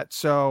heard that,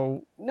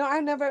 so no,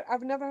 I've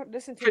never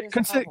listened to this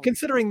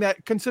considering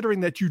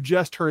that you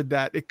just heard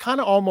that, it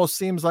kind of almost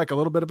seems like a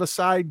little bit of a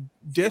side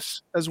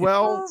diss as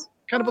well,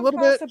 kind of a little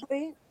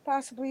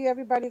possibly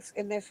everybody's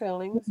in their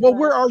feelings. Well,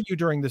 where are you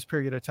during this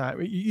period of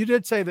time? You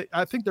did say that.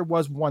 I think there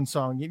was one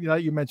song,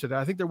 you mentioned it.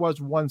 I think there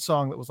was one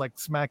song that was like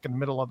smack in the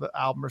middle of the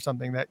album or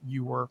something that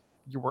you were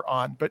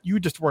on, but you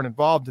just weren't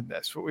involved in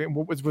this.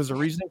 Was the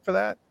reasoning for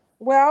that?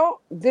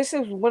 Well, this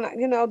is when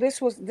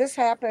this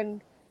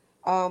happened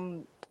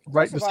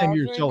right the same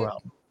year solo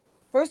album.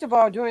 First of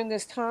all, during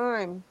this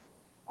time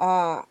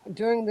I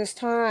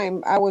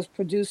was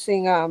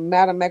producing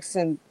Madam X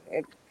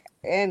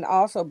and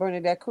also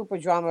Bernadette Cooper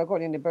drama,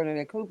 according to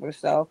Bernadette Cooper.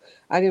 So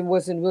I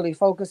wasn't really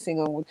focusing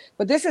on.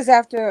 But this is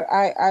after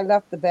I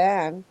left the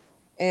band,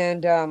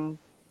 and then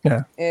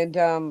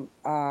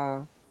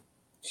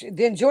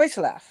Joyce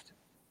left,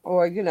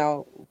 or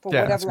for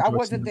whatever. I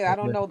wasn't there. I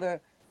don't know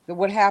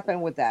what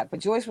happened with that.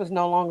 But Joyce was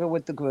no longer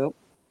with the group,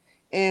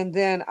 and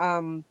then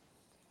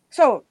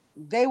so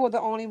they were the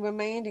only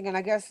remaining. And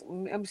I guess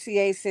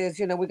MCA says,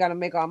 we got to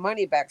make our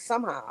money back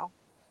somehow,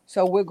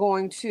 so we're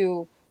going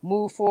to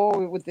move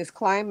forward with this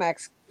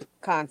climax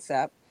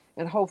concept,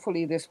 and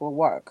hopefully this will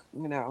work,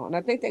 And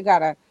I think they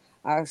got a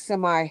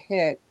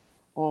semi-hit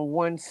on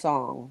one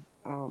song,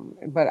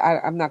 but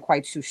I'm not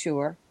quite too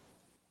sure.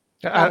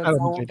 I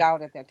zoned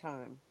out at that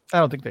time. I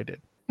don't think they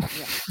did.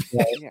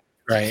 Yeah.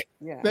 Right.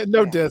 Yeah.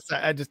 No diss.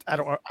 I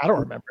don't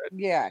remember it.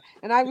 Yeah,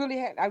 and I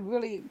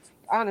really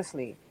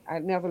honestly, I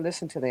never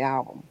listened to the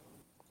album.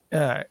 All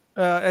right.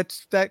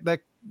 It's that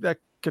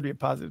could be a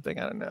positive thing.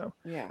 I don't know.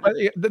 Yeah.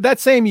 But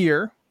that same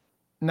year,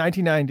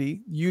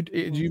 1990,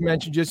 you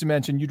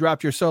mentioned you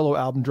dropped your solo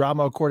album,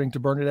 Drama According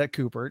to Bernadette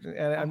Cooper,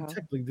 and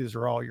technically these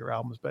are all your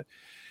albums, but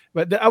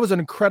that was an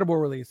incredible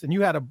release, and you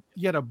had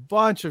a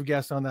bunch of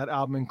guests on that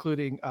album,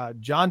 including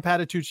John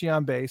Patitucci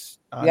on bass.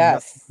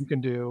 Yes, you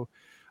can do.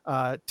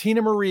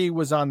 Tina Marie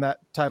was on that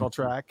title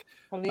track.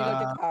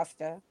 Paulina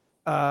DaCosta.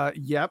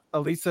 Yep,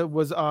 Alisa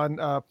was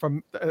on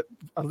from.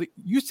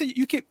 You said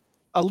you keep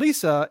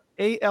Alisa,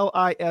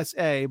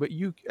 Alisa, but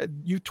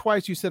you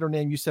twice you said her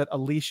name. You said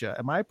Alicia.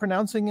 Am I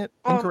pronouncing it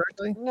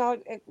incorrectly?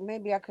 No,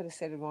 maybe I could have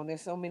said it wrong.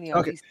 There's so many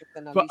Alisas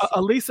and Alicia. But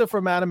Alisa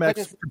from Adam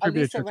X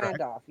contributed to the track.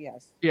 Randolph,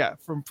 yes. Yeah,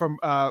 from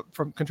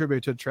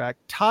contributed to the track.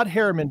 Todd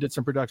Harriman did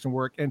some production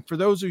work, and for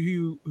those of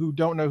you who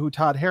don't know who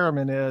Todd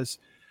Harriman is,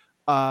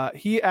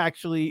 he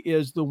actually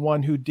is the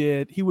one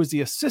he was the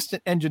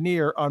assistant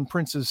engineer on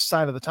Prince's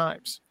Sign of the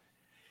Times.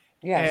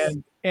 Yes.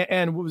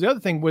 And what was the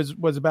other thing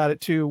was about it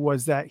too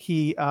was that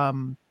he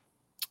and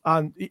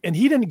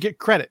he didn't get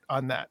credit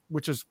on that,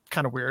 which is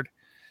kind of weird.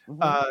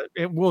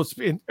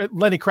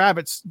 Lenny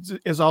Kravitz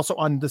is also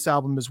on this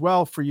album as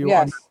well for you.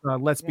 Yes.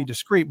 On Let's Be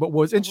Discreet. But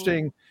what was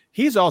interesting,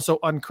 he's also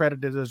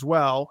uncredited as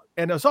well.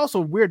 And it's also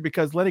weird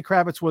because Lenny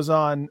Kravitz was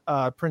on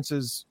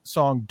Prince's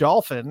song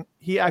Dolphin.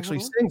 He actually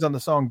sings on the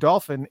song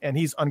Dolphin, and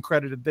he's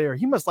uncredited there.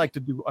 He must like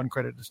to do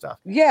uncredited stuff.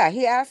 Yeah,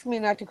 he asked me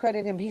not to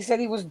credit him. He said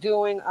he was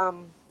doing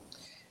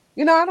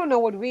I don't know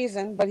what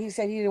reason, but he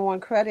said he didn't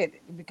want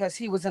credit because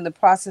he was in the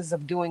process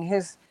of doing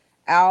his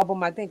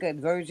album, I think at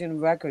Virgin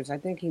Records. I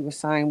think he was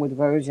signed with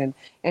Virgin,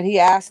 and he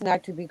asked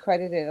not to be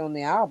credited on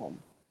the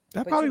album.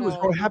 That probably was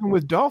what happened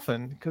with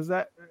Dolphin, because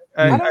that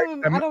I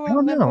don't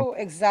remember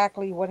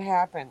exactly what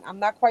happened. I'm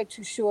not quite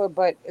too sure,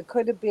 but it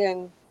could have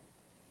been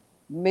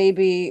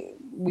maybe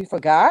we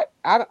forgot.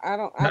 I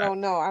don't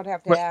know. I'd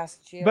have to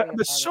ask Jerry.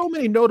 But so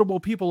many notable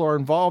people are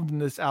involved in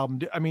this album.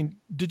 I mean,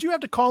 did you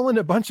have to call in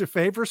a bunch of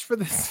favors for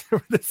this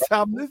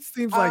album? This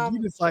seems like you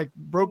just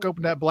broke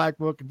open that black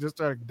book and just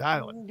started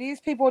dialing.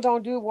 These people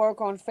don't do work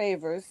on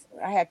favors.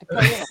 I had to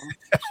pay them,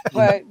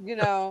 but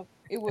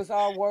it was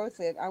all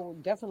worth it. I was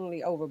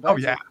definitely over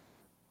budget. Oh yeah.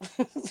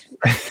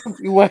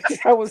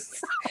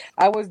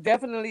 I was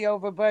definitely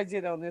over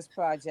budget on this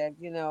project,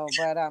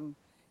 but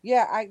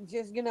yeah, I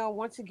just,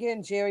 once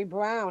again, Jerry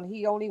Brown,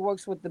 he only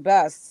works with the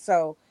best.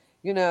 So,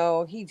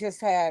 he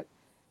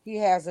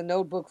has a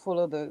notebook full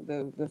of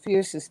the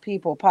fiercest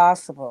people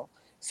possible.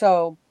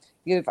 So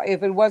if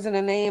it wasn't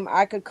a name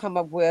I could come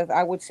up with,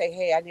 I would say,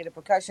 hey, I need a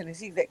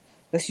percussionist.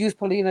 Let's use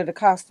Paulina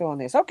DaCosta on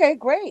this. Okay,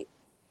 great.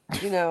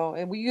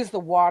 And we used the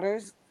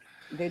Waters.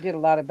 They did a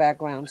lot of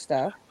background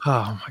stuff.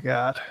 Oh my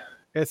God.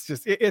 It's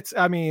just,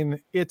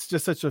 it's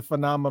just such a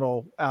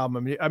phenomenal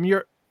album.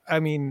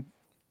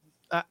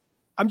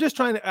 I'm just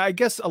trying to, I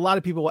guess a lot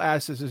of people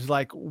ask this is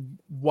like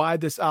why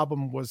this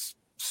album was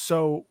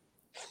so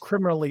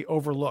criminally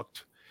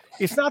overlooked.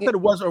 It's not that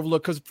it was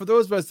overlooked, because for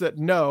those of us that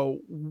know,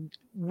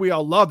 we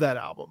all love that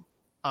album.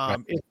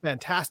 It's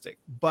fantastic,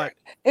 but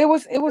it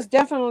was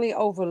definitely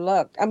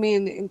overlooked. I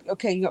mean,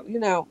 okay, you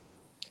know,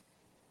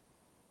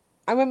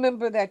 I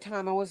remember that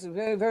time I was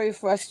very, very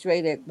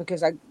frustrated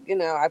because I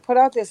put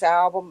out this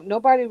album.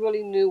 Nobody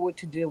really knew what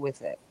to do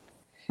with it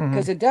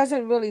because it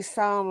doesn't really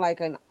sound like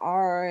an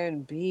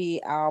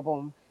R&B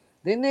album.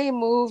 Then they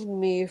moved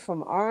me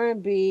from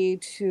R&B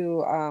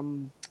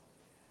to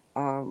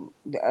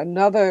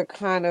another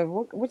kind of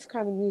which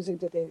kind of music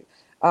did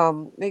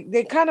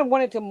they kind of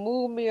wanted to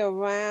move me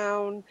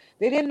around.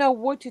 They didn't know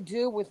what to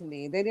do with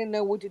me. They didn't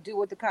know what to do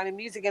with the kind of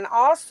music. And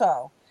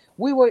also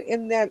we were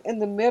in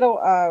the middle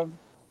of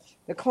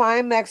the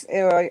climax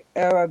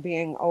era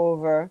being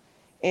over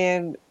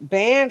and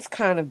bands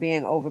kind of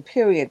being over,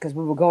 period, because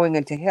we were going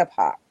into hip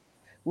hop.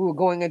 We were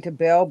going into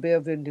Belle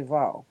Biv and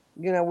DeVoe.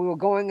 You know, we were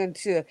going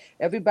into,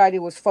 everybody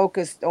was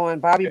focused on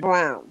Bobby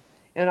Brown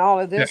and all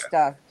of this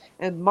stuff.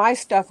 And my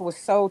stuff was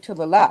so to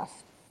the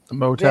left. The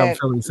Motown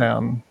Philly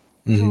sound.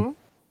 Mm-hmm.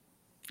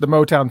 The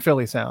Motown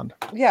Philly sound.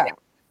 Yeah.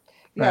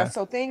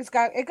 So things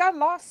got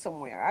lost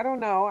somewhere. I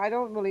don't know. I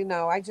don't really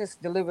know. I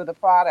just deliver the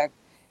product,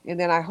 and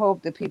then I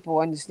hope that people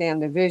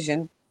understand the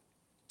vision.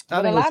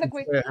 But a lot of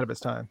great ahead of its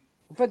time.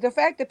 But the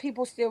fact that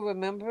people still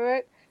remember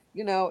it,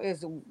 you know,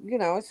 is, you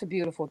know, it's a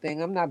beautiful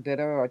thing. I'm not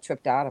bitter or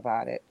tripped out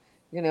about it.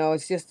 You know,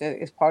 it's just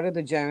it's part of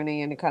the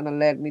journey, and it kind of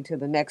led me to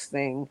the next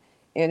thing,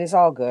 and it's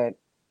all good.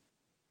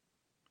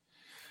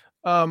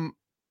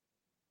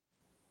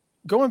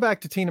 Going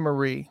back to Teena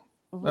Marie.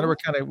 I know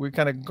we're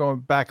kind of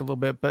going back a little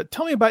bit, but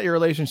tell me about your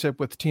relationship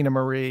with Teena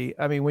Marie.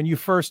 I mean, when you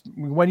first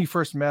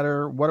met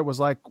her, what it was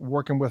like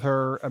working with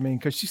her. I mean,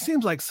 because she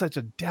seems like such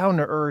a down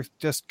to earth,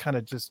 just kind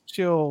of just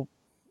chill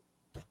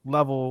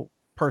level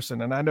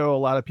person, and I know a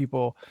lot of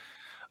people.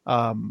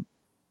 You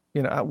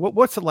know,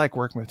 what's it like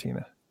working with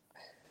Teena?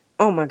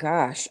 Oh my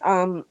gosh.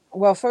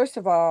 Well, first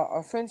of all,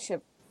 our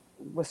friendship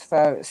was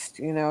first.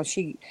 You know,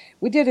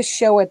 we did a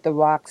show at the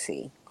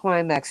Roxy.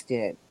 Climax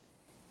did.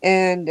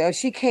 And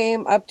she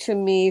came up to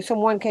me.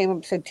 Someone came up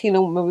and said,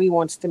 Teena Marie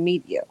wants to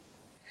meet you.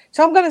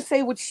 So I'm going to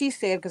say what she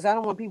said because I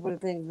don't want people to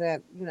think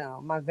that, you know,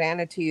 my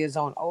vanity is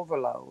on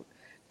overload.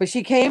 But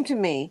she came to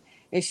me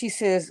and she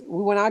says,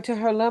 we went out to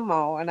her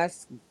limo and I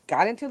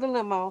got into the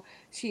limo.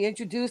 She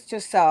introduced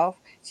herself.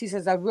 She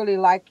says, I really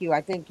like you.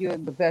 I think you're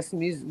the best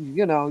music.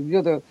 You know,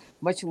 you're the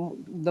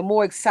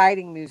more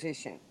exciting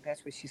musician.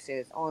 That's what she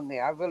says on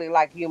there. I really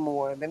like you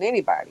more than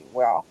anybody.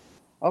 Well,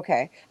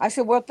 okay. I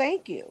said, well,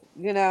 thank you,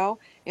 you know.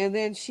 And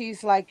then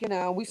she's like, you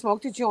know, we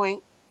smoked a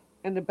joint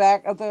in the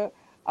back of the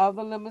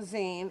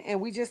limousine and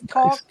we just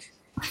talked.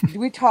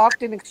 We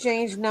talked and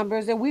exchanged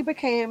numbers and we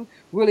became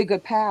really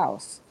good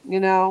pals, you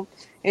know.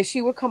 And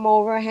she would come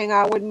over and hang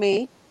out with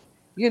me,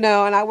 you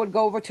know, and I would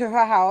go over to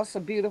her house, a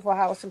beautiful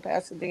house in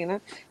Pasadena,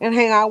 and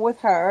hang out with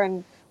her.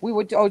 And we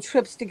would go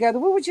trips together.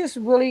 We were just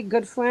really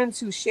good friends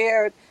who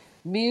shared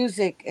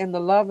music and the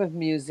love of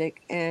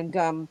music. And,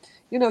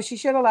 you know, she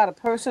shared a lot of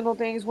personal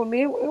things with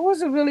me. It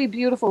was a really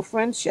beautiful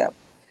friendship,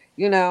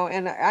 you know,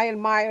 and I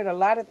admired a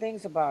lot of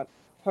things about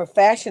her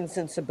fashion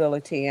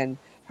sensibility and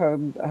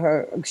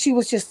she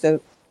was just the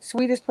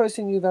sweetest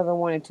person you've ever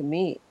wanted to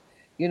meet,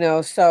 you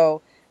know.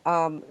 So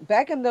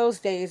back in those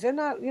days, they're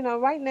not, you know,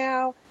 right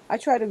now I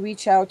try to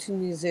reach out to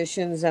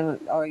musicians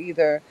or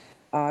either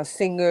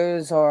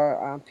singers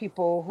or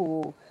people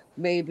who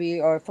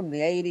maybe are from the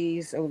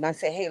 80s, and I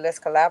say, hey, let's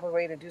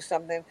collaborate and do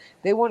something.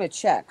 They want to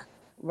check,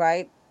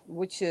 right?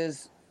 Which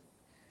is,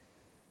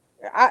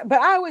 but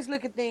I always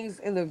look at things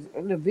in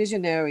the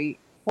visionary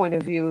point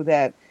of view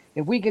that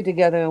if we get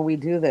together and we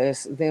do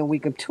this, then we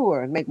can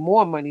tour and make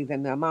more money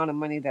than the amount of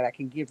money that I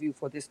can give you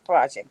for this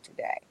project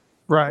today.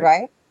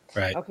 Right.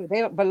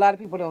 Okay, but a lot of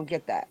people don't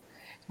get that.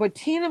 But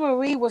Teena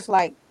Marie was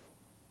like,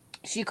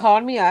 she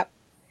called me up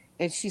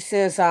and she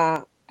says,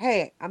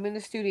 hey, I'm in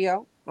the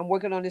studio. I'm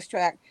working on this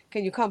track.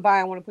 Can you come by?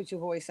 I want to put your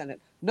voice on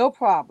it. No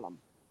problem.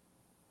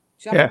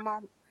 Jump in my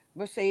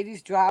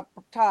Mercedes, drop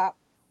top,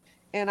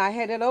 and I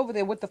headed over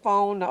there with the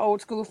phone, the old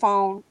school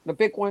phone, the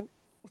big one.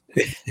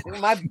 When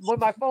my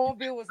phone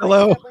bill was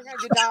like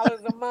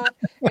 $700 a month,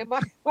 and my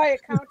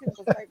accountant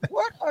was like,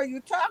 "What are you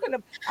talking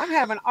about? I'm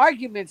having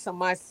arguments on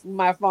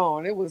my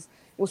phone. It was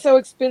so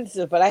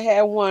expensive, but I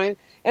had one,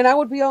 and I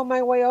would be on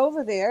my way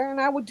over there,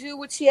 and I would do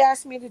what she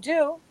asked me to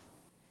do,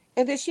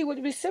 and then she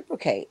would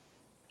reciprocate.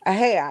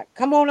 Hey,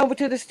 come on over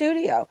to the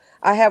studio.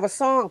 I have a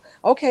song.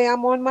 Okay,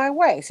 I'm on my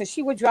way. So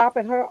she would drop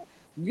in her,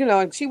 you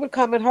know, she would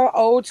come in her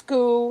old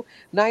school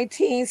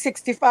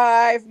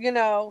 1965, you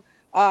know,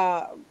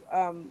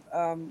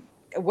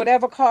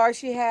 whatever car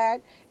she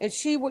had, and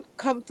she would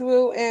come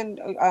through and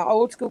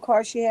old school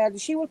car she had.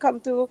 She would come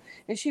through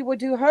and she would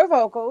do her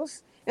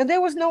vocals, and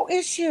there was no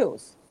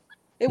issues.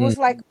 It was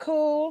like,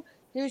 cool.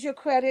 Here's your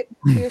credit.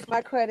 Here's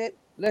my credit.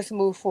 Let's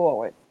move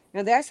forward.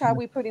 And that's how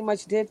we pretty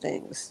much did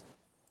things.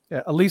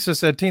 Yeah, Elisa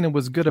said Teena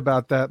was good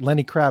about that.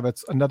 Lenny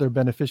Kravitz, another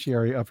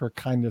beneficiary of her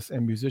kindness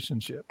and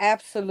musicianship.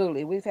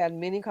 Absolutely. We've had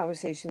many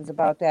conversations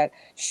about that.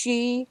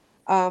 She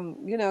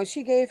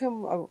She gave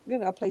him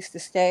a place to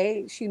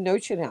stay. She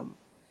nurtured him.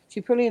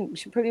 She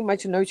pretty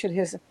much nurtured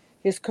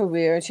his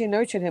career, and she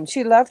nurtured him.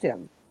 She loved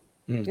him.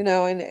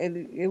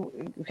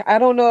 Mm. I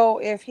don't know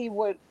if he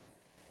would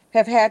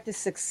have had the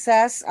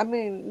success. I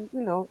mean,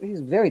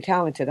 he's very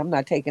talented. I'm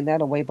not taking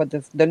that away, but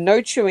the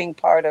nurturing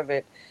part of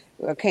it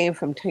came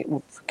from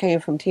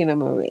Tina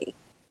Marie.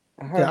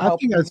 Her Yeah, I think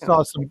helping I him.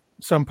 saw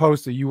some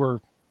posts that you were.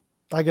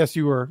 I guess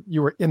you were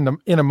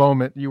in a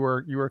moment. You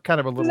were kind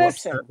of a little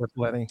upset Listen, with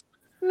Lenny.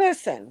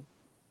 listen.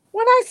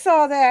 When I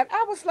saw that,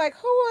 I was like,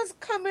 "Who is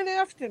coming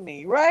after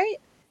me?" Right?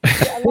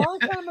 A long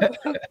time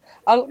ago.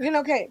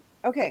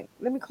 Okay.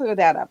 Let me clear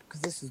that up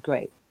because this is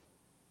great.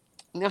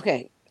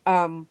 Okay.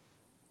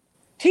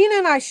 Tina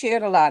and I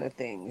shared a lot of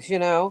things,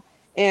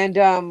 and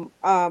um,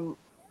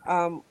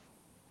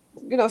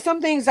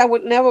 some things I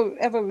would never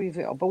ever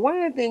reveal. But one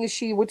of the things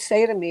she would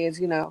say to me is,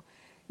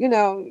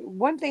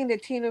 one thing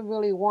that Tina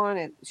really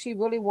wanted, she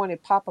really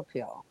wanted Papa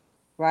Pill,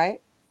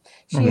 right?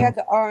 She Mhm. had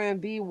the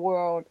R&B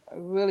world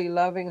really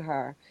loving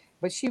her,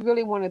 but she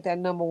really wanted that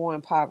number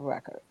one pop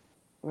record,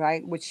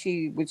 right? Which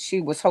she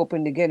was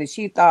hoping to get, and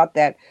she thought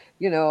that,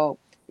 you know,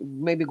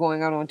 maybe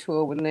going out on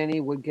tour with Lenny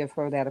would give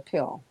her that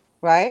appeal,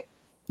 right?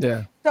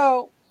 Yeah.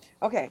 So,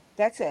 okay,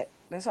 that's it.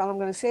 That's all I'm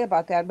going to say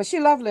about that. But she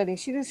loved Lenny.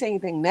 She didn't say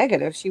anything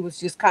negative. She was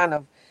just kind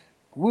of,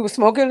 we were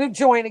smoking a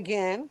joint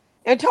again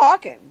and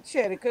talking.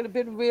 Shit, it could have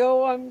been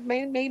real.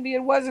 Maybe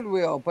it wasn't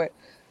real, but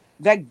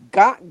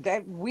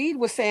that weed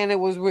was saying it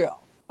was real.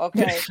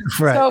 Okay,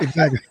 Right. so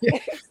Exactly.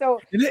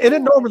 so And it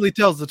anyway, normally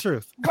tells the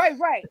truth.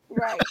 right.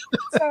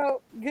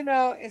 So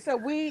and so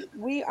we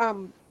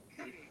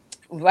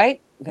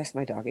right. That's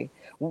my doggy.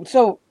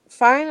 So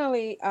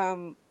finally,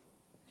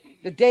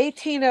 the day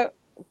Tina,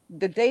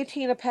 the day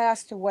Tina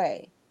passed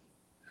away,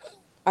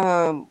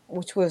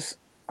 which was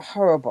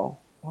horrible.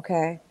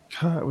 Okay,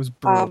 It was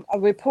brutal. a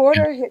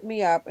reporter hit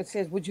me up and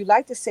says, "Would you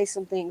like to say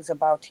some things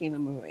about Tina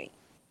Marie?"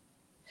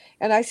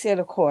 And I said,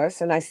 of course.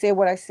 And I said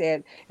what I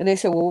said. And they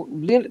said, well,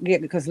 yeah,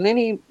 because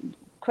Lenny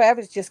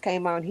Kravitz just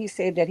came out and he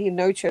said that he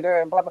nurtured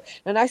her and blah, blah.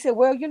 And I said,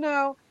 well,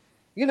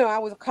 I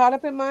was caught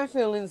up in my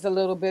feelings a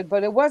little bit,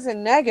 but it wasn't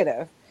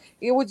negative.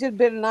 It would just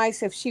been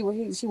nice if she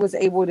was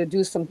able to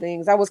do some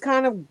things. I was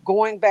kind of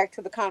going back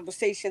to the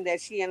conversation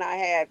that she and I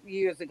had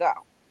years ago,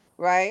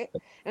 right?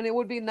 And it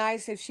would be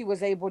nice if she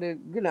was able to,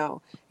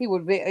 he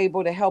would be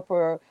able to help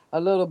her a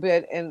little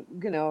bit and,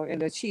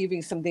 in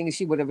achieving some things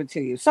she would have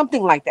achieved.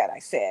 Something like that, I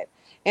said.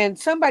 And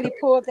somebody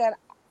pulled that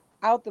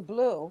out the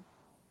blue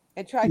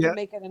and tried to Yeah.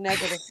 make it a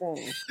negative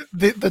thing.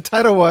 The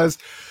title was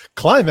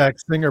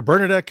Climax Singer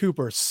Bernadette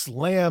Cooper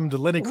slammed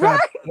Lenny Kravitz Right.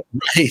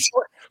 Right.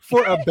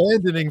 for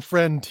abandoning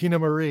friend Tina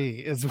Marie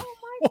is Oh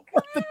my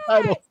what the God.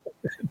 title.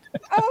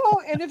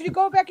 Oh, and if you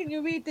go back and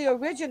you read the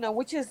original,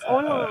 which is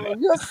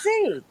online, you'll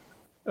see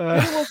Uh,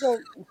 that it was a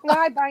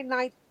fly by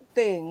night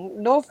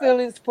thing, no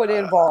feelings put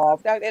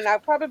involved. And I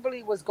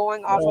probably was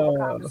going off of a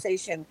uh,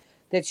 conversation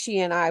that she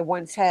and I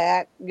once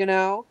had, and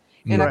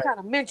I Mm. right. kind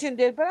of mentioned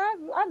it, but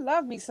I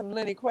love me some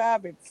Lenny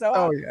Kravitz. So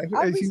Oh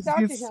I yeah. reached out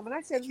to He's him and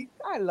I said,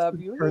 I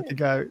love you. the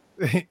guy.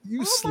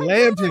 You Oh my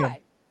slammed him. God.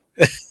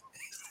 Oh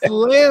my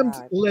Slammed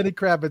God. Lenny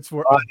Kravitz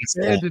for Honest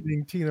man.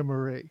 abandoning Tina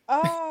Marie.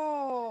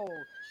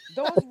 Oh,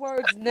 those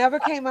words never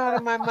came out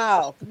of my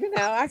mouth.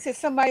 I said,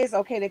 somebody's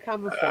okay. They're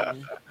coming for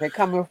me. They're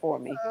coming for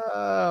me.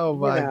 Oh You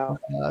my know,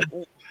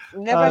 God.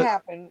 never Uh,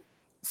 happened.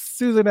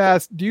 Susan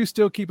asked, "Do you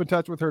still keep in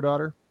touch with her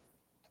daughter?"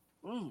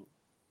 Mm.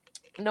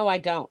 No, I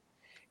don't.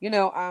 You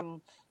know,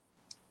 um,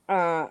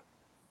 uh,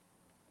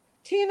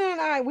 Tina and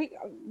I, we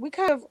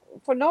kind of,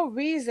 for no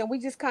reason, we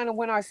just kind of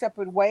went our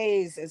separate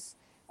ways,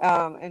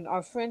 and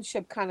our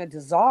friendship kind of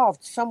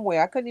dissolved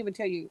somewhere. I couldn't even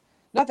tell you.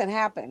 Nothing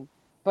happened,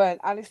 but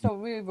I just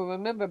don't really even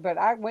remember. But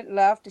I went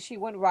left, and she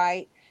went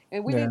right,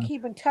 and we Yeah. didn't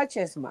keep in touch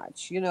as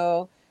much.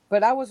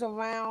 But I was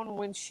around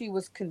when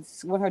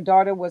when her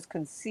daughter was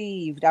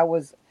conceived. I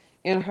was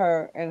in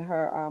her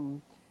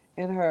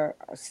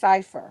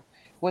cipher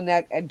when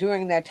that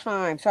during that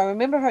time. So I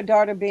remember her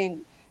daughter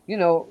being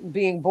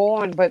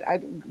born, but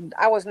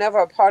I was never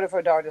a part of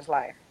her daughter's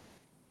life.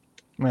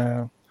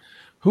 Yeah.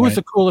 Who is Right.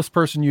 the coolest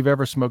person you've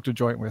ever smoked a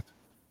joint with?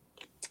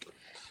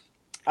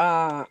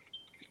 Uh,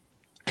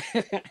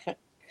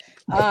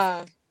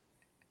 uh,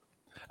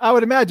 I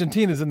would imagine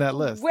Tina's in that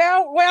list,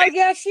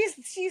 yeah,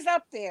 she's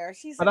up there.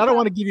 but I don't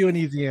want to give you an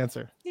easy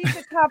answer. She's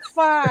the top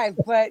five.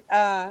 But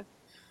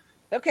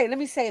okay, let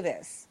me say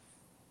this: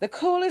 the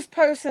coolest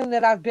person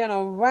that I've been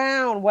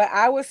around where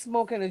I was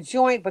smoking a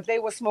joint, but they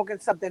were smoking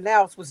something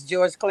else was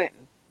George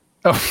Clinton.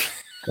 Oh,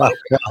 Wow,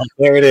 wow,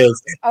 there it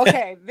is.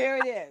 Okay, there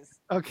it is.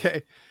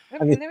 okay.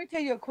 Let I me, mean, let me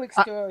tell you a quick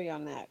I, story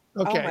on that.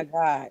 Oh my okay.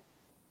 God!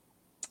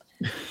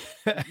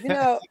 You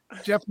know,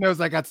 Jeff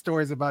knows I got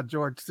stories about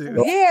George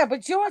too. Yeah,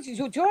 but George, I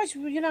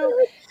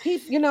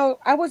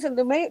was in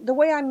the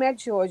way I met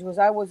George was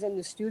I was in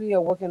the studio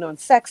working on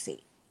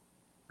Sexy,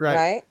 Right.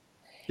 right?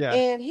 Yeah.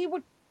 And he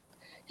was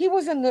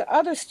in the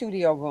other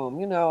studio room,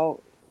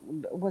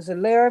 was it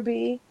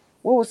Larrabee?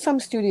 Well, it was some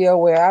studio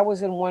where I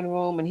was in one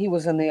room and he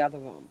was in the other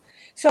room.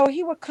 So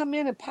he would come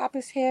in and pop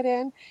his head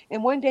in.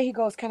 And one day he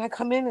goes, "Can I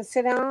come in and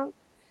sit down?"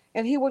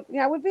 And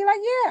I would be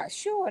like, "Yeah,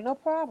 sure, no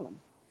problem."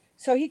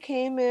 So he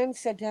came in,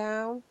 sat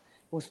down,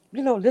 was,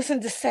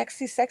 listen to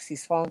Sexy.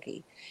 Sexy's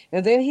funky.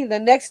 And then the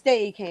next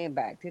day he came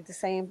back, did the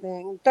same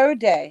thing. Third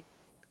day,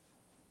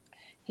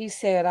 he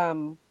said,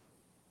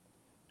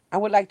 "I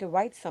would like to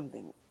write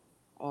something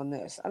on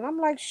this." And I'm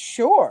like,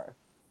 "Sure,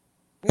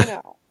 you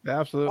know,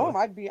 Absolutely. oh,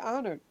 I'd be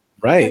honored."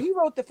 So Right. he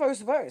wrote the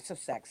first verse of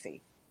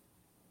Sexy.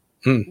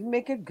 Hmm.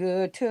 Make it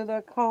good to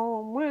the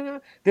comb.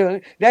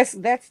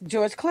 That's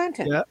George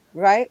Clinton, Yeah.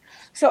 right?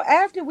 So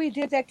after we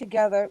did that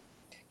together,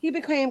 he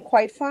became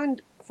quite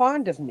fond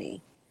of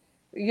me,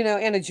 in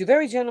a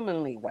very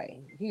gentlemanly way.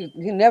 He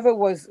never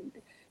was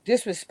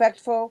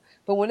disrespectful,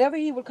 but whenever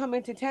he would come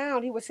into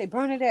town, he would say,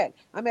 "Bernadette,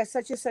 I'm at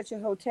such and such a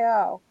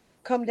hotel.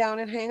 Come down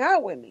and hang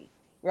out with me,"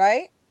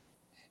 right?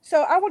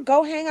 So I would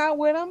go hang out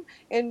with him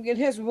in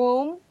his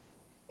room,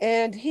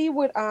 and he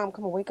would come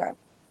on, wake up.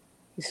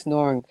 He's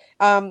snoring.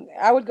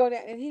 I would go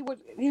there, and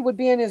he would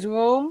be in his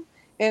room,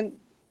 and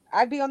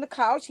I'd be on the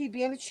couch. He'd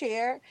be in a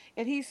chair,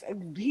 and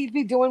he'd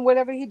be doing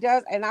whatever he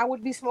does, and I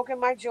would be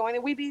smoking my joint,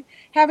 and we'd be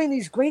having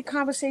these great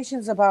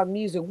conversations about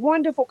music,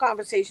 wonderful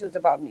conversations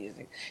about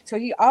music. So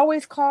he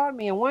always called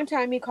me, and one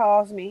time he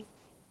calls me,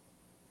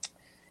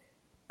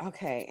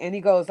 okay, and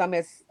he goes, I'm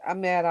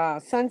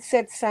at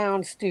Sunset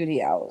Sound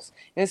Studios,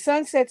 and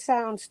Sunset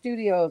Sound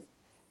Studios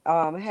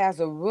has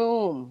a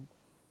room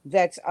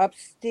that's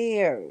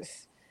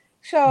upstairs.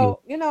 Hmm.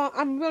 So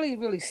I'm really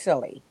really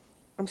silly.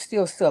 I'm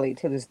still silly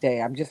to this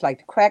day. I'm just like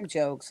to crack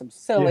jokes. I'm Yeah.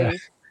 silly.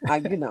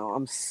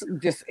 I'm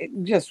just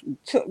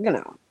you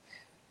know.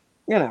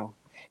 Yeah.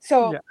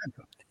 So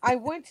I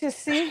went to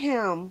see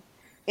him,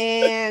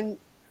 and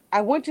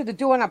I went to the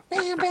door, and I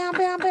bam bam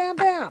bam bam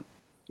bam.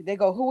 They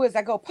go, "Who is?"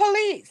 I go,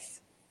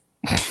 "Police."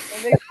 And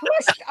they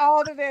pushed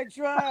all of their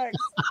drugs.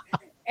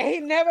 And he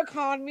never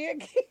called me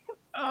again.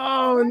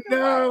 I Oh wonder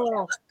why he no.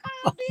 never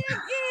called me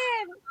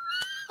again.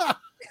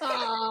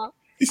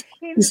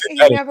 He said He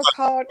that is- never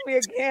called me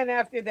again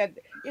after that.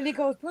 And he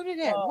goes,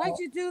 "Bernadette, why'd Oh,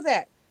 you do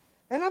that?"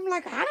 And I'm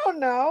like, "I don't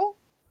know."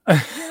 You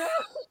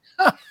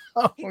know?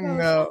 oh He goes,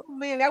 no. "Oh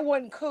man, that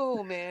wasn't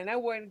cool, man.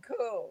 That wasn't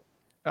cool."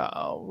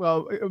 Oh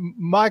well,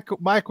 my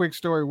quick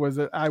story was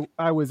that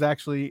I was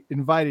actually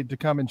invited to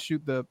come and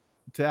shoot to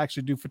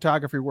actually do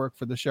photography work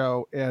for the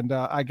show, and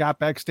I got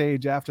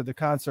backstage after the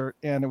concert,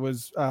 and it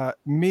was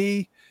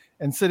me,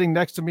 and sitting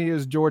next to me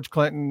is George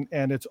Clinton,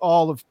 and it's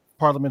all of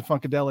Parliament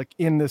Funkadelic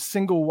in this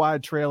single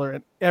wide trailer,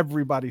 and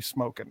everybody's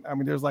smoking. I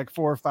mean, there's like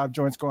 4 or 5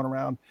 joints going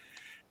around,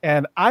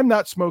 and I'm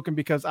not smoking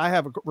because I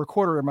have a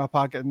recorder in my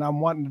pocket, and I'm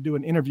wanting to do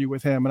an interview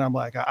with him, and I'm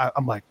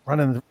like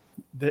running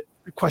the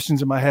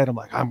questions in my head. I'm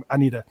like, I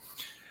need to,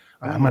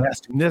 I'm going to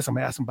ask him this. I'm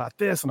going to ask him about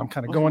this. And I'm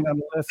kind of going down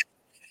the list.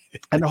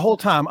 And the whole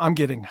time I'm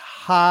getting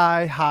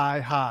high, high,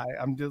 high.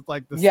 I'm just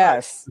like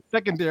Yes. the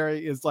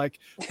secondary is like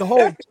the whole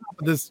top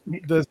of this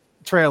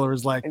trailer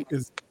is like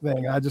is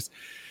thing. I just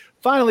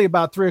finally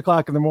about 3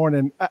 o'clock in the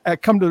morning, I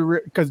come to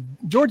because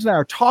George and I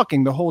are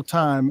talking the whole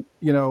time,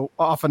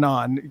 off and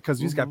on because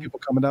he's got people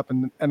coming up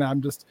and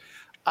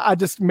I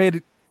just made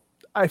it.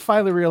 I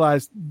finally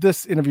realized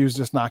this interview is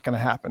just not going to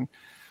happen.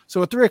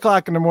 So at 3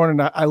 o'clock in the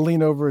morning, I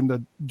lean over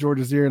into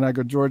George's ear and I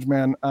go, "George,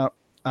 man,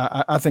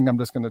 I think I'm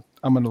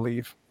going to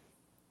leave."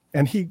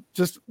 And he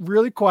just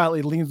really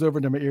quietly leans over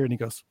to my ear and he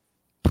goes,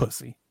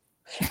 "Pussy."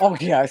 Oh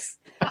yes.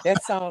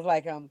 That sounds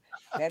like him.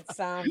 That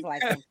sounds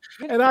like him.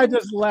 And I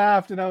just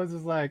laughed and I was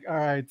just like, "All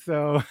right,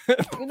 so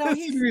this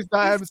interview's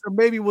time, so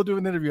maybe we'll do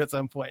an interview at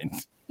some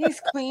point."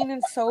 he's clean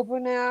and sober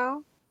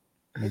now.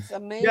 It's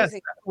amazing. Yes.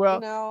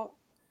 Well,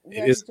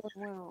 Yeah, he's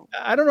doing well.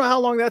 I don't know how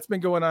long that's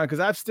been going on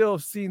because I've still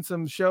seen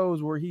some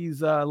shows where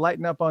he's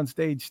lighting up on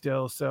stage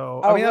still.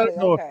 So I mean,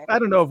 Really? I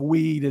don't know if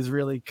weed is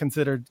really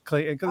considered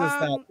clean because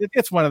it's not.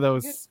 It's one of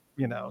those. It's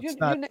not. It's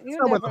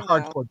not one of the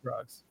hardcore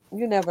drugs.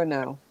 You never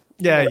know.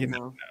 Yeah, you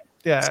know.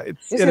 Yeah,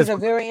 this is a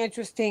very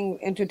interesting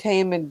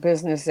entertainment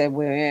business that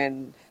we're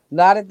in. A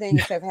lot of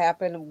things have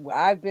happened.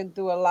 I've been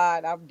through a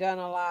lot. I've done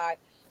a lot.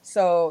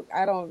 So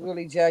I don't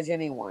really judge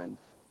anyone.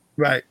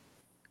 Right.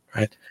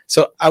 Right.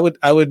 So I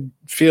would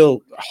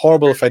feel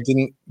horrible if I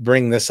didn't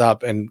bring this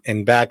up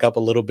and back up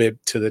a little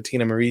bit to the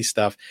Tina Marie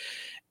stuff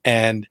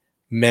and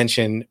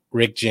mention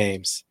Rick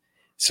James.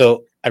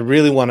 So I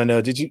really want to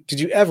know, did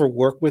you ever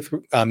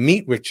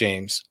meet Rick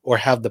James or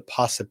have the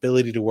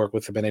possibility to work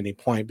with him at any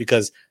point?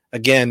 Because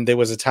again, there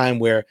was a time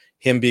where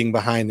him being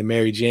behind the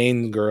Mary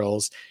Jane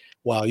girls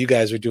while you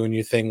guys were doing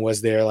your thing,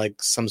 was there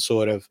like some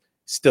sort of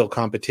still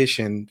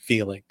competition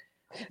feeling?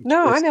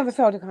 No, I never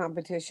felt a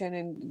competition,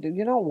 and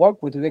you don't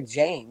work with Rick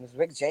James.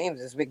 Rick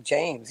James is Rick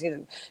James. He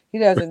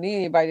doesn't need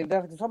anybody.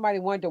 If somebody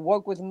wanted to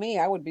work with me,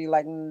 I would be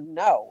like,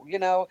 no,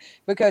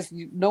 because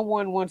no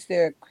one wants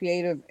their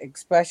creative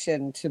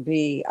expression to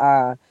be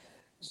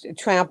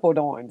trampled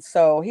on.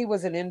 So he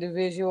was an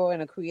individual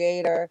and a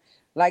creator.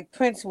 Like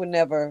Prince would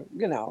never,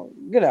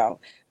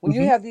 when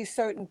you have these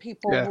certain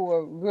people who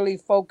are really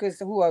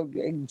focused, who are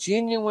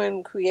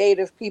genuine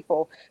creative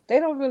people, they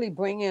don't really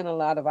bring in a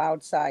lot of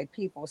outside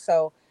people.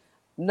 So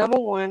number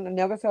one, I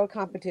never felt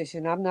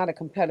competition. I'm not a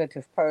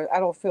competitive person. I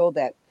don't feel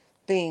that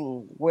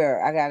thing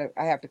where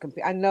I have to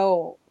compete. I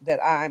know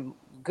that I'm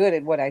good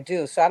at what I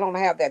do, so I don't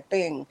have that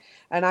thing,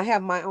 and I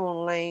have my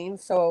own lane.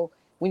 So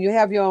when you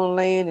have your own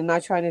lane and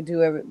not trying to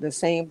do the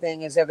same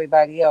thing as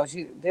everybody else,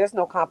 there's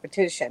no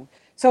competition.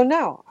 So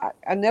no,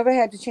 I never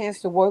had the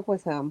chance to work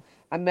with him.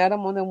 I met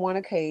him on the one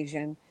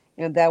occasion,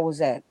 and that was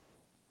it.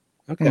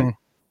 Okay.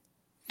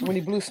 When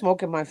he blew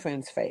smoke in my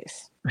friend's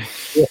face.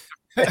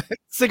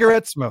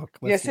 Cigarette smoke.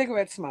 Yeah,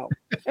 cigarette smoke.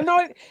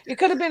 No, it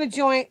could have been a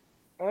joint.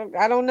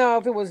 I don't know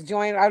if it was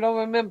joint. I don't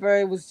remember.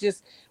 It was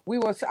just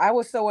I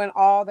was so in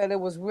awe that it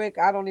was Rick.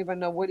 I don't even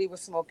know what he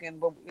was smoking,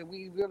 but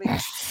we really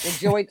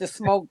enjoyed the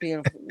smoke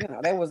being.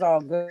 That was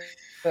all good.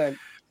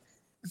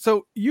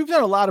 So you've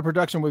done a lot of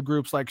production with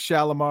groups like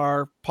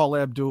Shalimar,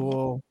 Paula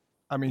Abdul.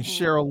 I mean,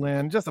 Cheryl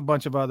Lynn, just a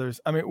bunch of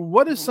others. I mean,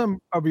 what is some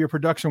of your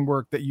production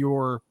work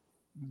you've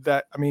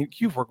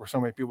worked with so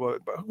many people,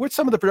 but what's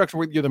some of the production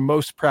work you're the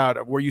most proud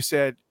of where you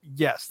said,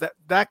 yes,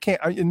 that can't,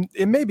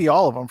 it may be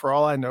all of them for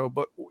all I know,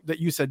 but that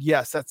you said,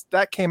 yes,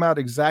 that came out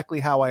exactly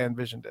how I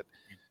envisioned it.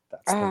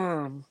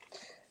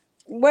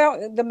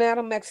 Well, the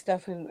Madam X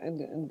stuff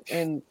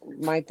and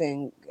my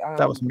thing.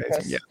 That was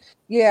amazing.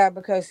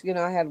 Because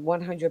I had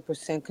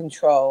 100%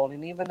 control,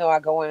 and even though I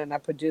go in and I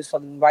produce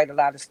and write a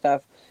lot of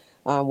stuff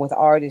with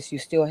artists, you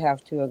still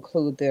have to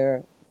include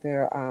their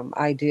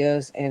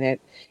ideas in it.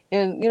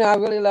 And I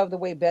really love the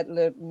way Bette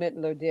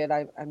Midler did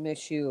I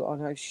Miss You on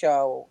her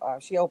show.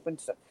 She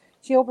opens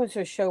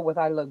her show with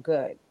I Look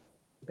Good.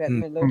 Bette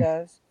Midler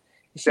does.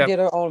 She did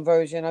her own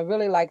version. I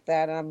really like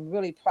that, and I'm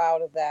really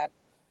proud of that.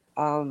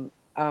 I'm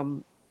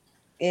trying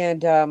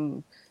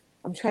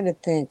to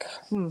think.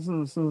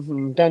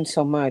 Done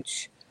so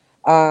much.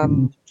 I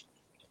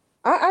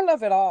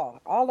love it all.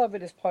 All of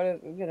it is part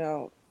of,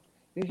 you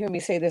hear me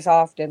say this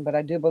often, but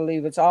I do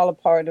believe it's all a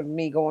part of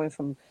me going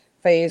from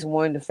phase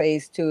 1 to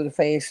phase 2 to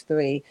phase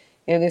 3.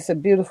 And it's a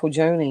beautiful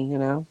journey,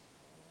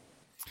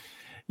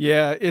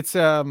 Yeah, it's,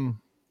 I mean,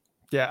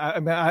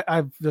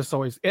 I've just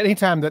always,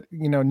 anytime that,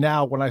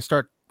 now when I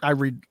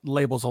read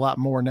labels a lot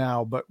more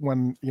now, but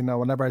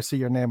whenever I see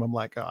your name, I'm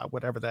like, oh,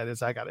 whatever that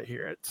is, I got to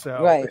hear it.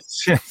 So right.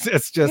 It's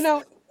just,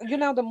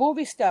 the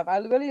movie stuff. I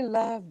really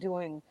love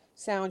doing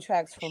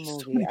soundtracks for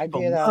movies. I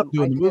did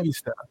the movie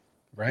stuff.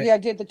 Right. Yeah, I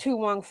did the Tu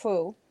Wong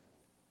Fu.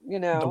 The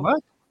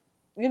what?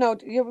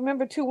 You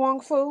remember Tu Wong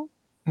Fu?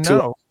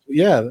 No.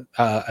 Yeah.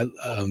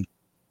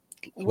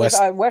 With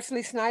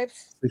Wesley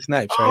Snipes. Wesley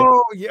Snipes, right?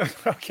 Oh yeah.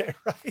 Okay,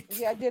 right.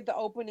 Yeah, I did the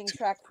opening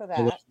track for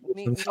that.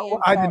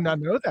 I did not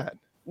know that.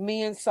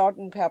 Me and Salt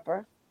and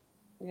Pepper.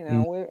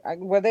 Where I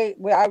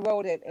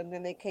wrote it, and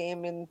then they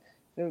came and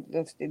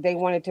they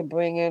wanted to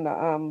bring in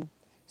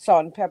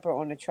Salt and Pepper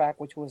on the track,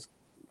 which was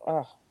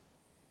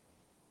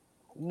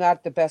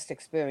not the best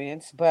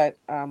experience, but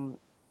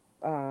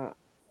they're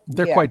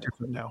quite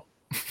different now.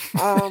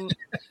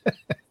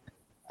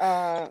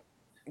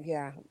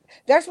 Yeah,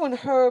 that's when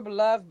Herb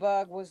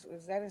Lovebug is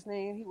that his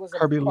name? He was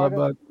Herbie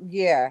Lovebug.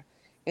 Yeah,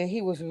 and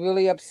he was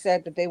really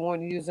upset that they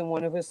weren't using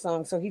one of his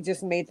songs, so he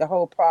just made the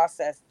whole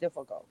process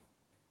difficult.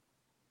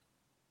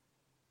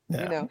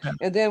 Yeah.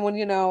 And then when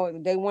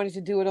they wanted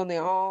to do it on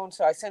their own,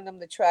 so I sent them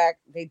the track.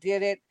 They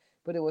did it,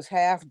 but it was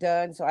half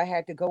done, so I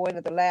had to go in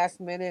at the last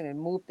minute and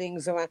move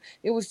things around.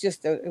 It was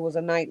just it was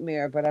a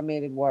nightmare, but I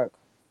made it work.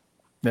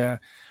 Yeah,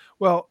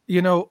 well,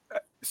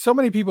 so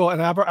many people,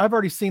 and I've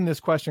already seen this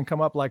question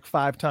come up like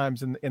 5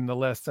 times in the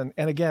list, and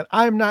again,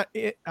 I'm not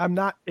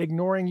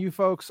ignoring you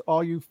folks,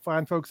 all you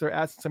fine folks that are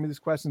asking some of these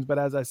questions, but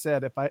as I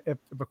said, if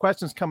a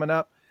question's coming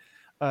up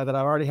that I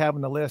already have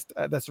on the list,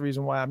 that's the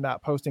reason why I'm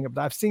not posting it.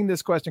 But I've seen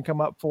this question come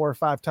up 4 or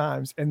 5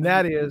 times, and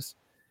that is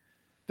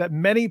that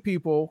many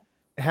people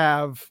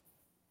have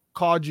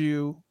called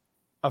you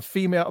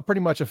pretty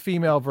much a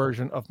female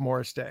version of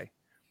Morris Day.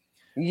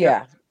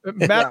 Yeah.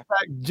 Matter of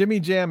fact, Jimmy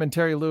Jam and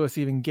Terry Lewis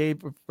even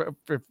gave,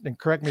 and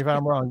correct me if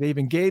I'm wrong, they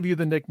even gave you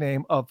the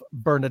nickname of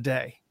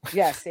Bernadette.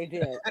 Yes, they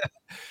did.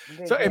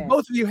 And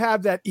both of you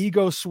have that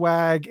ego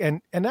swag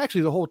and actually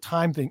the whole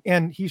time thing.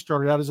 And he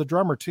started out as a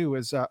drummer too,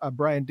 as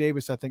Brian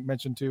Davis, I think,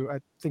 mentioned too. I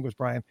think it was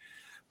Brian.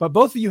 But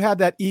both of you have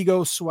that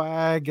ego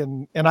swag,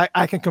 and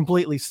I can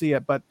completely see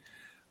it. But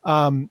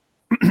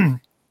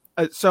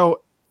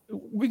so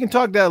we can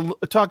talk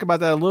about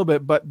that a little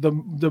bit. But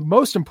the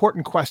most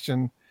important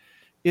question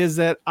is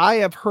that I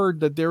have heard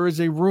that there is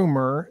a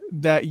rumor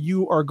that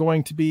you are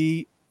going to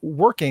be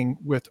working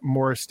with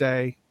Morris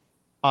Day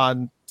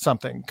on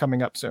something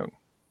coming up soon,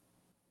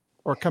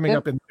 or coming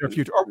up in the near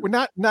future, or we're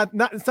not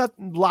it's not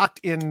locked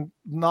in,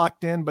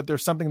 but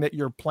there's something that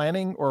you're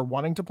planning or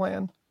wanting to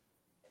plan.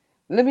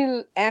 Let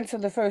me answer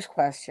the first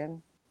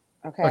question.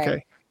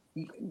 Okay.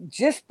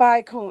 Just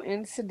by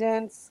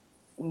coincidence,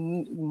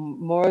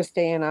 Morris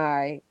Day and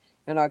I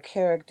and our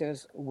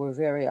characters were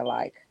very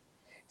alike.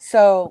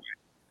 So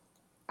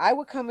I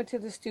would come into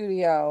the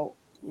studio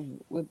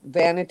with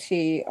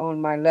vanity on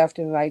my left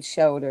and right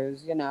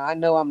shoulders. I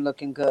know I'm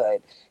looking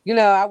good.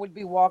 I would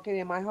be walking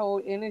and my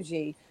whole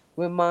energy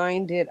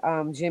reminded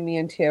Jimmy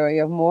and Terry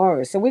of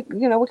Morris. So we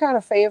kind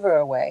of favor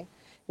away.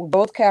 We're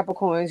both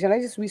Capricorns, and I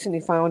just recently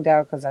found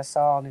out because I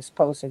saw on his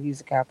post that he's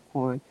a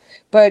Capricorn.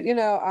 But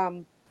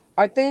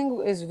our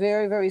thing is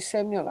very, very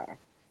similar.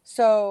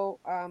 So,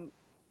 um,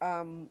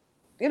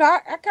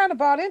 I kind of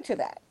bought into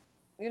that.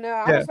 I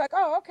Yeah. was like,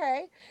 oh,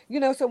 okay.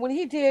 So when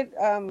he did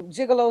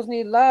Gigolos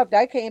Need Love,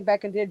 I came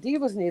back and did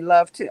Divas Need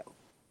Love too.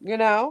 You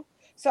know,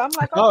 so I'm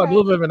like, Oh, a okay,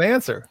 little bit of an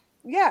answer.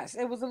 yes,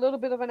 it was a little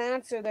bit of an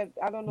answer that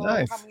I don't know how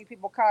Nice. many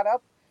people caught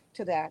up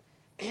to that.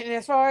 And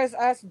as far as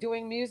us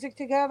doing music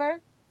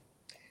together,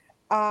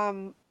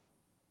 um,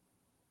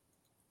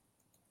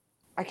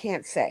 I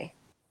can't say.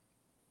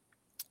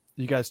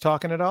 You guys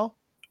talking at all?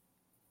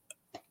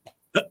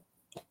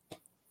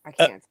 I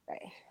can't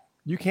say.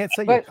 You can't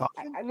say you're But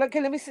talking. look,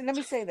 let me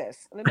say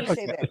this. Let me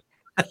say Okay.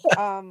 this.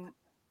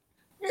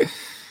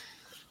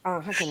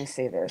 How can I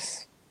say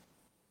this?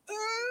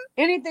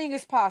 Anything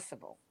is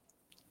possible.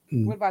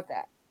 What about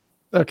that?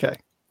 Okay.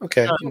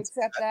 Okay. Would you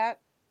accept that?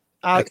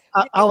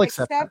 I'll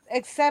accept that.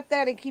 Accept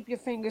that and keep your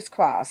fingers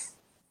crossed.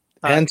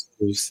 And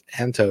toes.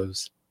 And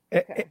toes.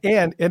 Okay.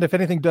 And if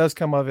anything does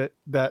come of it,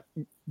 that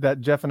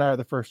Jeff and I are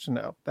the first to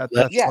know. That's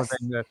Yes. one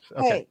thing that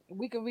okay. Hey,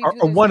 we can redo Or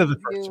this one of the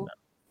first to interview. know.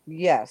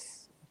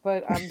 Yes,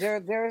 but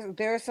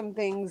there are some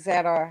things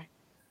that are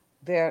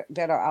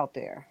out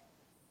there.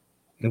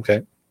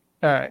 Okay.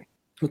 All right.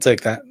 We'll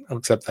take that. I'll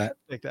accept that.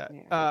 Take that.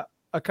 Yeah.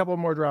 A couple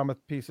more drama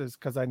pieces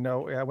because I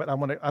know I don't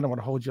want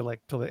to hold you like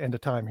till the end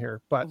of time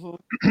here, but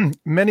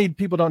many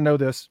people don't know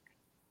this,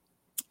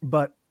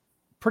 but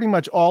pretty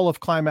much all of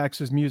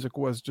Climax's music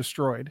was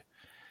destroyed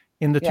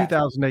in the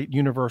 2008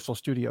 Universal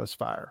Studios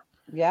fire.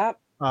 Yep.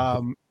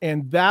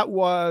 And that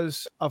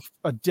was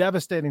a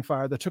devastating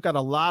fire that took out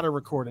a lot of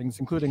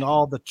recordings, including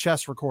all the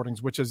chess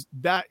recordings, which is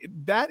that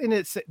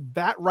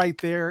right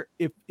there.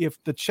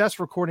 If the chess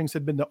recordings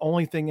had been the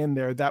only thing in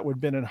there, that would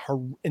have been an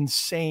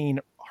insane,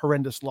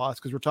 horrendous loss.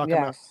 Cause we're talking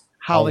about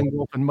Howling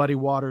Wolf and Muddy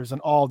Waters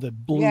and all the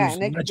blues. Yeah.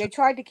 And they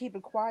tried to keep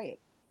it quiet.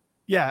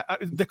 Yeah,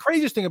 the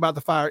craziest thing about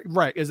the fire,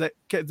 right, is that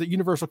the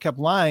Universal kept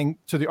lying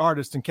to the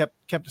artist and kept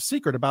a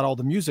secret about all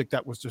the music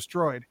that was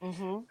destroyed.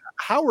 Mm-hmm.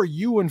 How were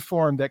you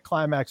informed that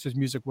Climax's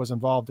music was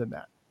involved in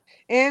that?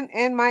 And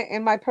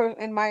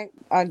my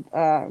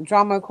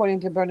Drama According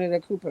to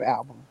Bernadette Cooper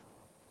album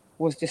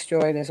was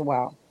destroyed as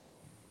well.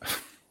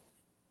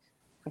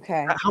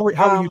 Okay. How were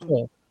you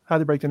told? How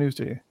did they break the news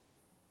to you?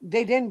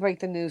 They didn't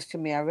break the news to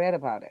me. I read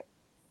about it.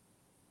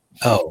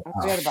 Oh.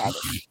 I read about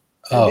it.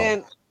 Oh. And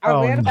then I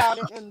read about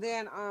it, and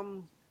then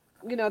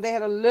they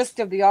had a list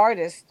of the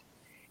artists,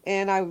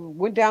 and I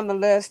went down the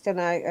list, and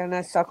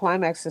I saw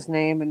Climax's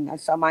name, and I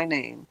saw my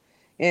name,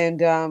 and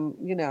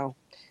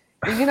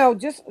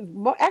just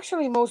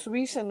actually most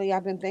recently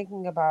I've been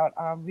thinking about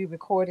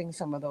re-recording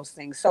some of those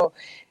things. So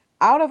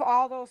out of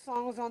all those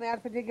songs on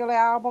that particular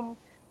album,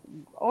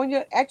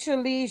 at your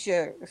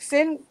leisure,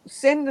 send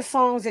the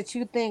songs that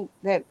you think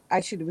that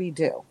I should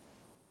redo.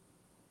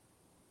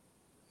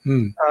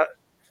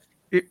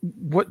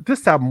 What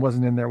this album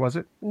wasn't in there, was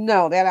it?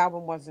 No, that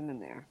album wasn't in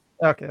there.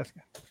 Okay, that's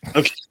good.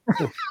 Okay.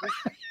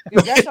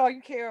 That's all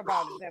you care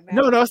about is that.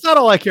 No, it's not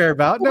all I care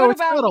about. What No,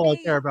 it's about not all I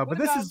me? care about. What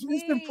But about it's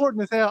me?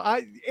 important as hell.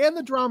 And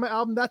the drama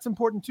album, that's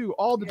important too.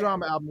 All the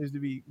drama album needs to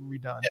be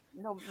redone.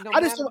 No, I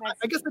guess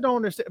I don't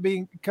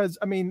understand. Because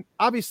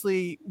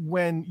obviously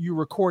when you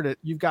record it,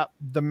 you've got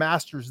the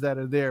masters that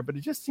are there, but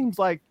it just seems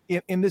like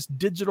in this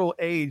digital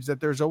age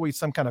that there's always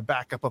some kind of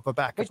backup of a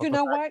backup. But you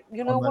know what?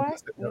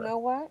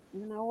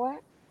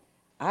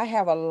 I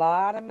have a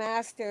lot of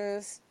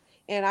masters,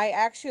 and I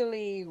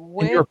actually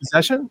went in your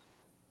possession.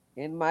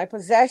 In my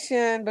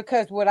possession,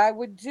 because what I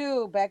would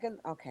do I don't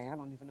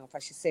even know if I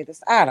should say this.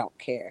 I don't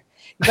care.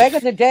 Back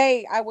in the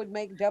day, I would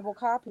make double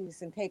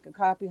copies and take a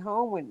copy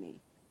home with me.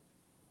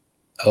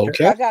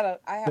 Okay. I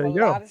have a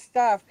lot of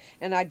stuff,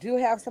 and I do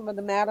have some of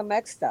the Madam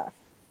X stuff.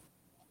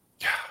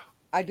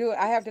 I do.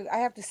 I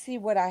have to see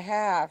what I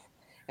have,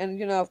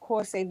 and of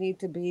course they need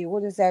to be,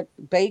 what is that,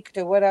 baked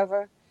or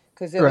whatever,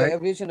 because they're the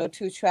original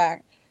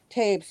 2-track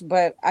tapes.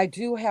 But I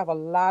do have a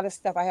lot of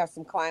stuff. I have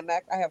some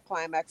Climax. I have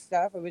Climax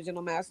stuff,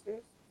 original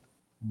masters.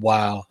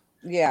 Wow.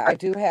 Yeah, I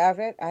do have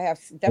it. I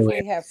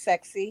definitely have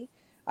Sexy.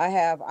 I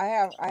have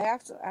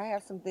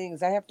some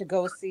things. I have to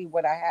go see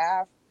what I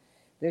have.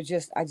 I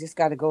just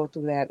got to go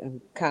through that and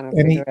kind of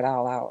figure it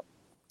all out.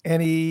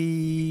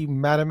 Any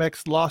Madam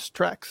X lost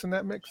tracks in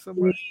that mix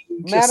somewhere?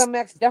 Madam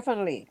X,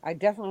 definitely. I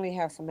definitely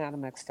have some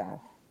Madam X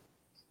stuff.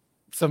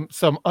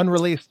 Some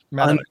unreleased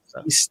Madam X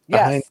stuff.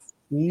 Yes.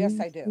 Yes,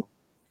 I do.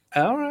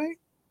 All right.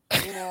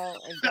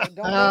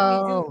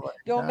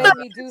 Don't make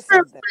me do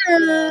something.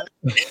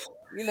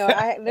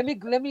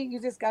 Let me.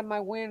 You just got my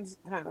winds,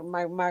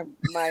 my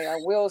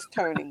wheels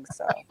turning.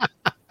 So,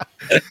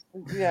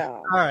 yeah.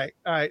 All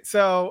right.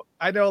 So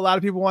I know a lot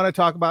of people want to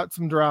talk about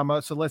some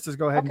drama. So let's just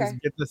go ahead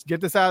and just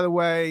get this out of the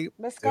way.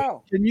 Let's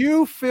go. Can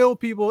you fill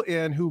people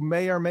in who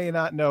may or may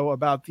not know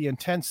about the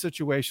intense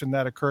situation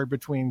that occurred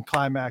between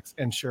Climax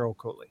and Cheryl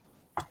Cooley?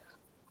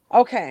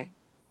 Okay.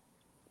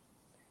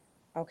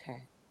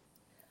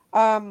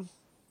 I'm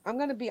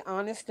going to be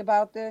honest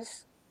about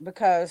this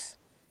because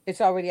it's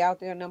already out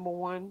there, number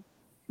one.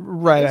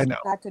 Right, I This is know.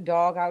 not to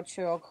dog out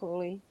Cheryl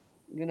Cooley,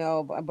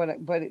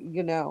 but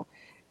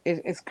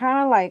it's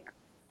kind of like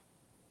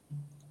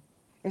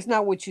it's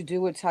not what you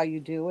do, it's how you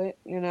do it,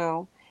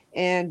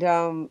 And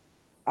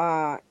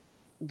uh,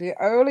 the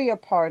earlier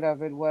part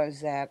of it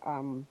was that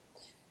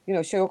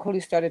Cheryl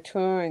Cooley started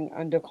touring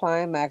under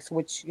Climax,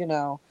 which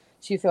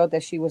she felt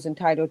that she was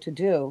entitled to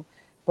do,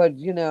 but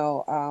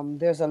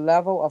there's a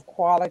level of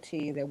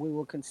quality that we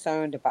were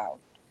concerned about.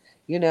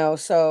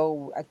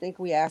 So I think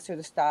we asked her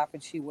to stop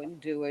and she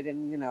wouldn't do it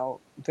and,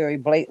 very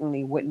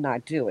blatantly would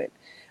not do it.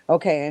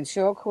 Okay, and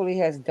Cheryl Cooley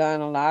has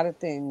done a lot of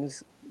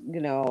things,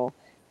 you know,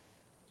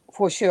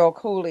 for Cheryl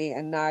Cooley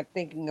and not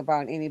thinking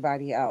about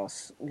anybody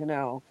else,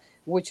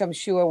 which I'm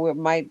sure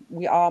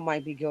we all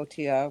might be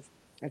guilty of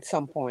at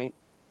some point.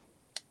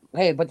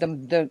 Hey, but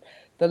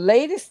the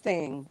latest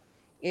thing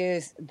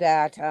is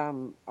that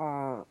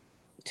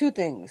two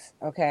things,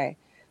 okay?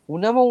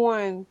 Well, number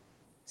one,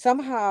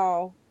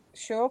 somehow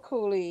Cheryl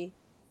Cooley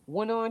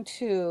went on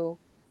to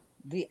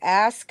the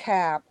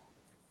ASCAP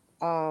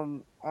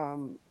um,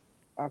 um,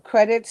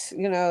 credits,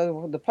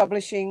 the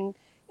publishing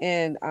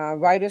and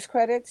writers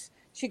credits.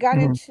 She got Mhm.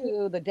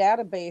 into the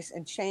database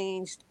and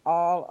changed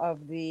all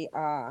of the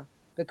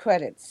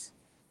credits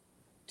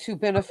to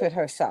benefit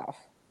herself.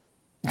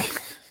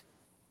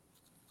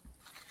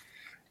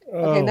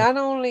 Okay, Oh, not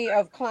only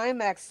of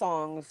climax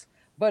songs,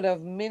 but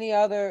of many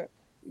other,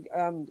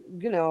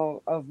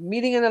 of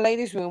Meeting in the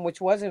Ladies' Room,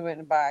 which wasn't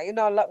written by,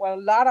 a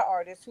lot of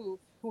artists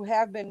who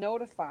have been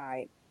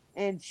notified,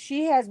 and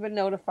she has been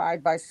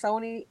notified by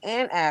Sony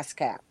and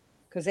ASCAP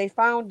because they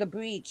found the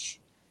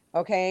breach,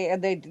 okay,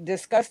 and they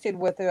discussed it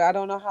with her. I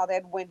don't know how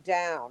that went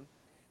down,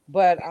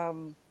 but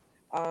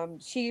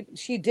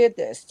she did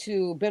this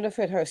to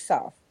benefit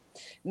herself.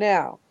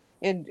 Now,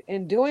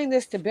 in doing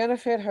this to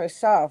benefit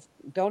herself,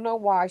 don't know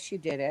why she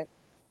did it,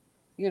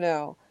 you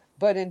know,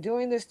 but in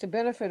doing this to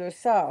benefit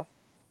herself,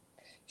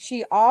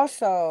 she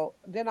also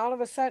then all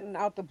of a sudden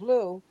out the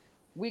blue,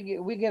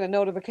 we get a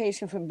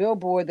notification from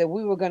Billboard that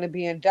we were going to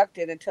be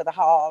inducted into the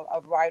Hall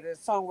of Writers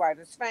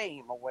Songwriters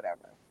Fame or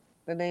whatever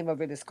the name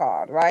of it is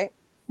called, right?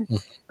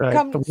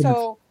 right. The Come women's.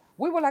 so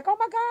we were like, oh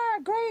my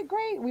God, great,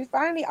 great. We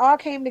finally all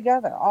came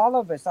together, all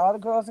of us, all the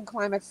girls in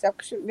Climax,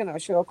 except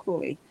Cheryl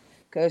Cooley,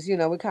 because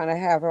we kind of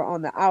have her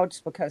on the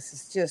outs because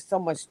it's just so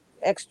much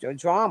extra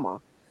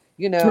drama,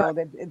 Right.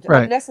 that it's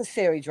Right.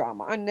 unnecessary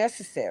drama,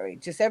 unnecessary.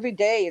 Just every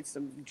day it's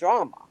some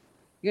drama,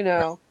 you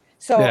know.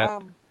 So Yeah.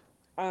 um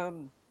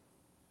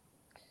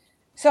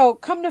so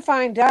come to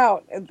find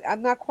out,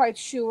 I'm not quite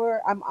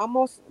sure. I'm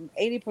almost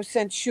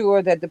 80%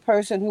 sure that the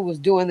person who was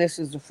doing this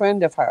is a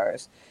friend of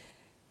hers.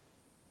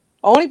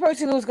 Only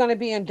person who's going to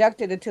be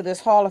inducted into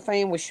this Hall of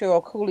Fame was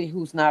Cheryl Cooley,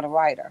 who's not a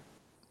writer.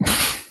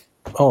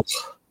 Oh,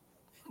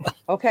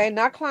 Okay,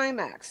 not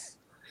Climax,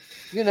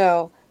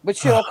 but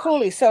Cheryl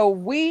Cooley. So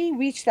we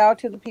reached out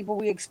to the people.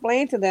 We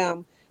explained to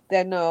them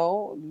that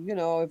no,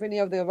 if any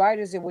of the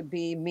writers, it would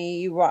be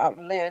me, Rob,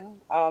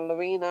 Lynn,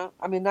 Lorena.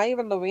 I mean, not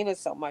even Lorena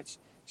so much.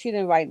 She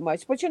didn't write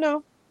much, but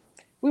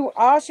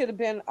all should have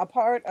been a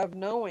part of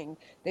knowing.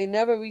 They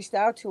never reached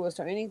out to us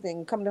or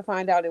anything. Come to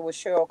find out, it was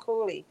Cheryl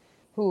Cooley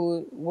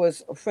who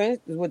was friends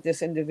with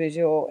this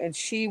individual, and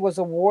she was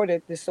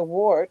awarded this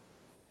award.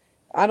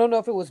 I don't know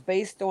if it was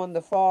based on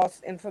the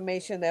false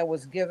information that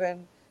was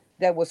given,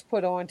 that was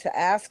put on to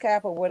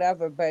ASCAP or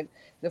whatever, but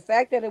the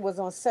fact that it was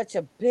on such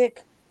a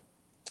big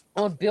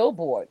on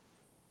Billboard,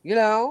 you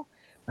know,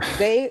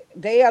 they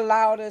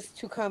allowed us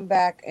to come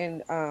back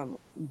and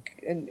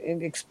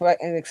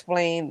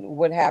explain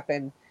what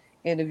happened,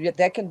 and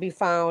that can be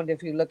found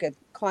if you look at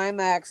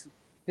Climax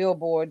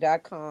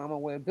Billboard.com or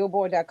where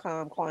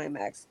Billboard.com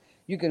Climax,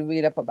 you can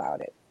read up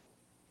about it.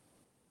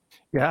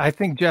 Yeah. I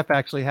think Jeff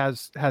actually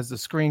has the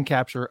screen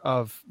capture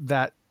of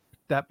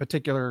that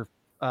particular.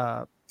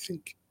 Uh, I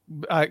think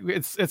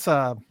it's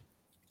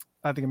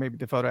I think it may be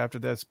the photo after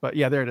this, but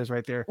yeah, there it is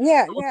right there.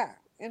 Yeah, yeah,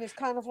 and it's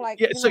kind of like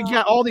Yeah. So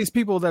yeah, all these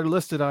people that are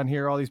listed on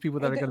here, all these people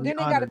that and are going to be then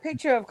they got a honored.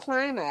 picture of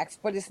Climax,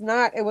 but it's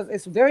not.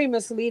 It's very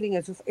misleading.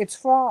 It's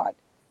fraud,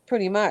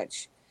 pretty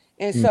much.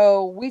 And mm,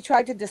 so we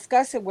tried to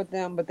discuss it with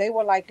them, but they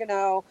were like,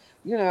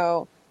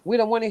 we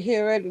don't want to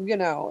hear it,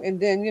 and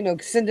then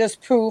send us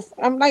proof.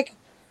 I'm like,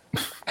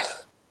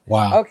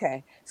 wow.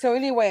 okay. So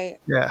anyway,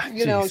 Yeah.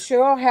 Jeez.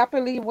 Cheryl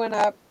happily went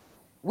up.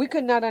 We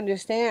could not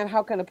understand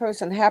how can a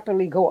person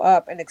happily go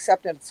up and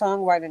accept a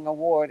songwriting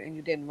award and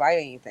you didn't write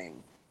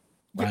anything.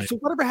 Yeah, Right. so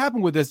whatever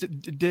happened with this?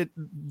 Did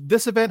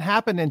this event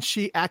happen and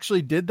she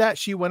actually did that?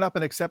 She went up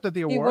and accepted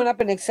the He award? went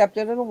up and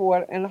accepted an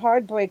award, and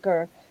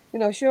Heartbreaker,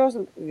 Cheryl's,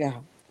 yeah,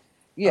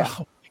 yeah.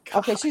 Oh my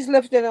Okay, God. she's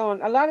listed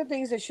on a lot of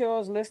things that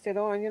Cheryl's listed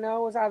on.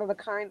 Was out of the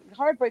kind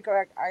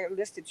Heartbreaker. I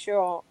listed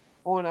Cheryl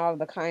on out of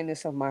the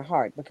kindness of my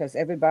heart because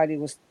everybody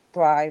was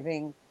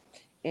thriving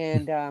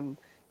and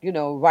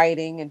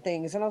writing and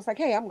things, and I was like,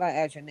 hey, I'm gonna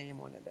add your name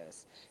onto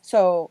this.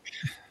 So,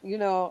 you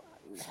know,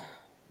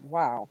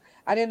 wow,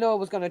 I didn't know it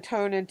was gonna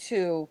turn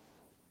into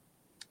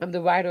I'm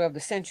the writer of the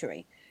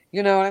century.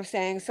 You know what I'm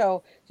saying?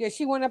 So yeah,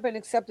 she went up and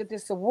accepted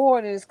this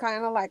award, and it's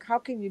kind of like, how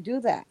can you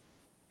do that?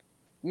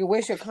 You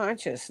waste your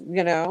conscience,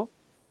 you know?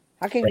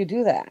 How can you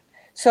do that?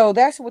 So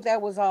that's what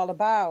that was all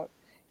about.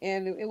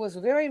 And it was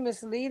very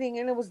misleading,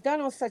 and it was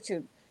done on such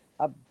a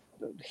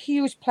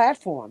huge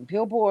platform,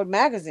 Billboard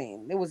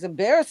magazine. It was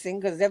embarrassing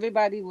because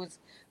everybody was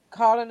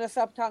calling us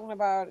up talking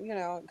about,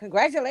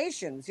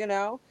 congratulations,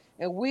 and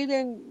we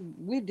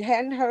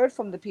hadn't heard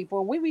from the people,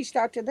 and we reached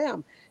out to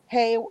them.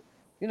 Hey,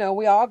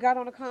 we all got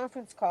on a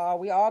conference call.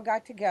 We all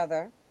got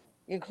together,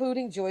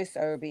 including Joyce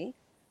Irby,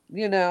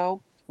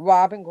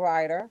 Robin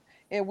Greider,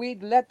 and we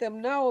let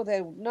them know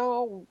that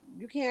no,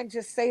 you can't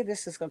just say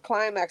this is a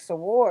Climax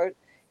Award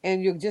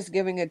and you're just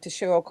giving it to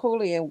Cheryl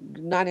Cooley and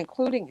not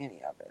including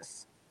any of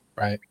us.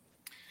 Right.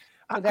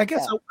 So I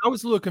guess I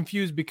was a little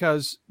confused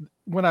because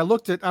when I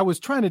looked at, I was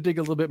trying to dig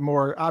a little bit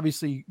more.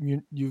 Obviously,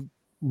 you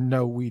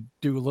know we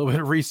do a little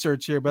bit of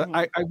research here, but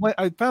I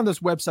found this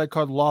website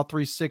called Law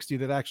 360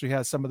 that actually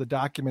has some of the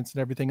documents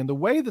and everything. And the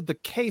way that the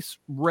case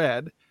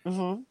read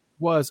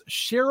was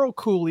Cheryl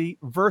Cooley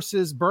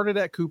versus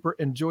Bernadette Cooper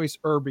and Joyce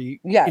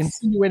Irby,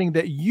 insinuating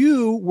that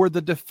you were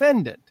the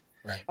defendant.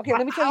 Right. Okay,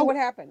 let me tell you what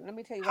happened.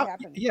 What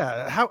happened.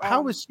 Yeah,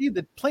 how was she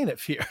the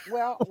plaintiff here?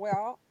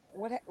 Well,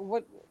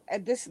 what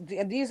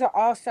these are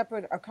all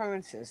separate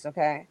occurrences,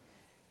 okay?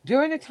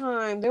 During the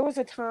time, there was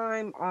a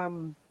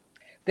time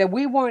that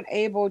we weren't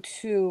able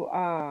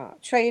to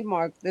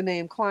trademark the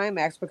name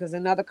Climax because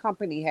another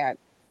company had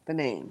the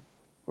name,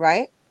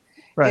 right?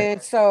 Right.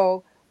 And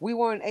so we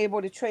weren't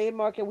able to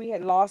trademark it. We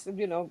had lost,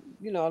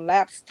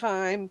 lapsed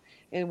time,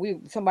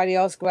 and somebody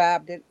else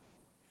grabbed it.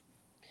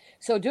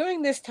 So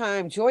during this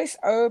time, Joyce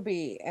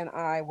Irby and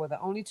I were the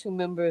only two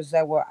members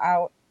that were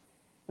out.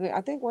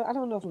 I think, I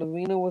don't know if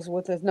Lorena was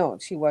with us. No,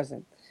 she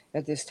wasn't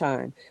at this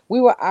time.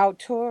 We were out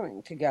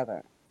touring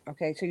together.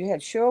 Okay, so you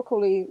had Cheryl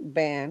Cooley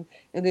band,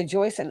 and then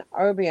Joyce and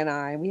Irby and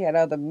I, we had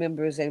other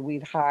members that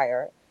we'd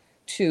hire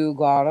to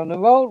go out on the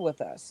road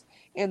with us.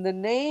 And the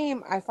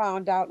name I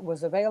found out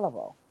was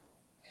available.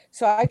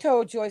 So I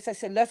told Joyce, I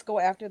said, let's go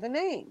after the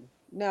name.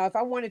 Now, if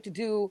I wanted to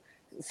do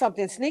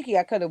something sneaky,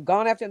 I could have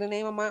gone after the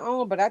name on my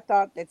own, but I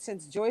thought that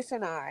since Joyce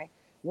and I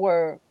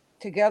were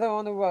together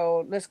on the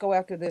road, let's go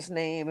after this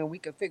name and we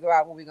can figure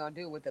out what we're going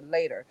to do with it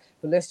later.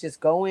 But let's just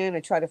go in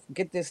and try to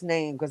get this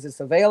name because it's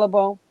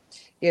available.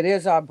 It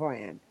is our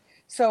brand.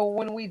 So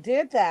when we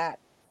did that,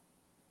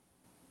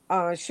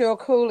 Cheryl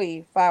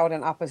Cooley filed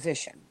an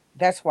opposition.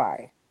 That's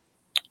why.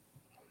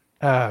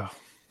 Oh.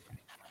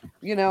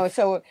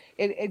 So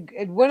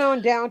it went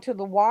on down to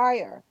the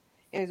wire.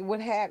 And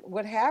what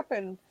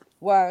happened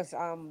was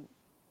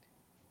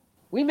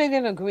we made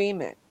an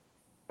agreement.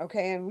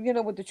 Okay,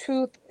 and with the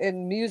Truth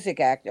in Music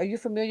Act. Are you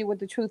familiar with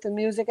the Truth in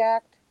Music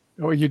Act?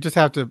 Well, you just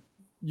have to.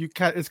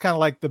 It's kind of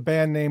like the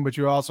band name, but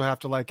you also have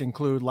to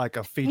include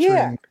a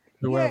featuring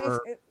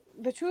whoever. Yeah,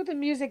 the Truth in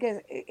Music is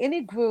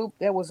any group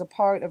that was a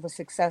part of a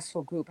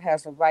successful group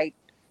has a right.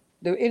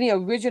 Any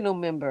original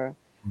member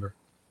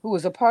who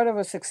was a part of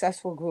a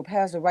successful group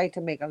has the right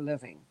to make a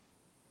living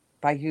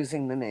by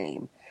using the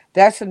name.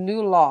 That's a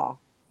new law,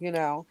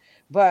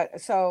 But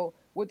so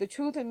with the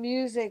Truth in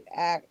Music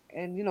Act,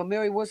 and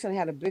Mary Wilson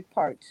had a big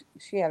part.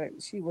 She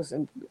was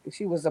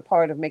a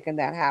part of making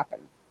that happen,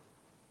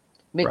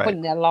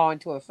 putting that law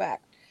into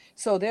effect.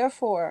 So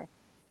therefore,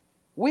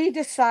 we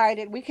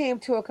came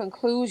to a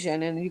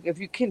conclusion, and if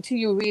you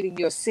continue reading,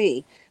 you'll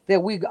see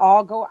that we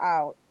all go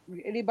out.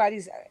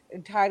 Anybody's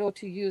entitled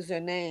to use their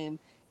name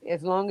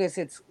as long as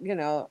it's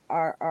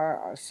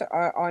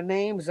our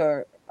names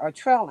are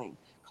trailing.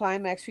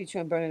 Climax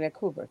featuring Bernadette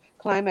Cooper,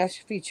 Climax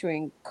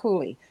featuring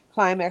Cooley,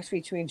 Climax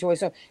featuring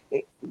Joyce. So,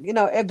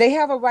 if they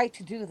have a right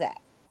to do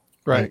that,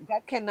 right?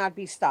 That cannot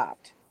be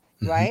stopped,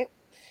 right?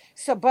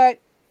 So, but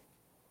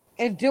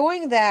in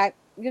doing that,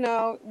 we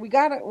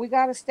gotta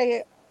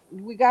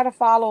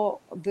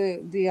follow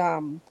the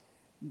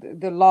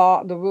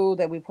law, the rule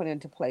that we put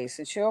into place.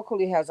 And Cheryl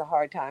Cooley has a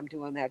hard time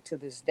doing that to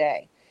this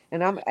day.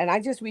 And I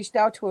just reached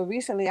out to her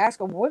recently, asked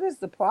her what is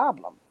the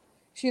problem.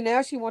 She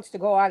wants to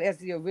go out as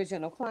the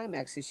original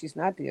Climax. She's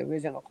not the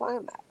original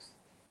Climax.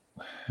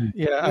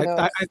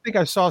 Yeah, I think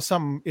I saw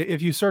some.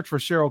 If you search for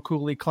Cheryl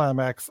Cooley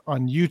Climax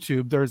on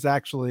YouTube, there's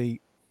actually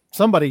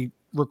somebody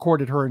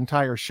recorded her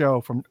entire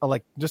show from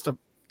just a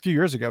few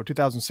years ago,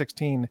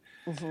 2016.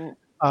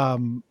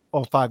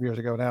 5 years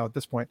ago now at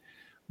this point.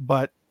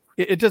 But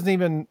it doesn't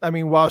even. I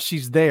mean, while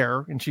she's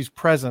there and she's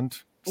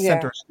present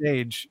center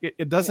stage,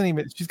 it doesn't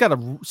even. She's got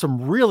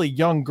some really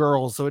young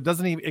girls, so it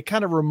doesn't even. It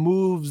kind of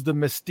removes the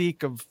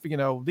mystique of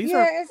these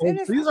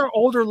are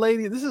older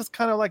ladies. This is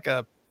kind of like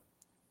a.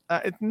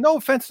 No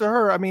offense to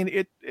her. I mean,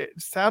 it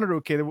sounded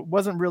okay. It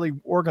wasn't really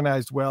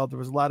organized well. There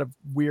was a lot of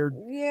weird.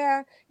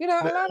 Yeah, a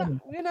lot of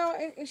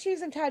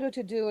she's entitled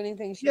to do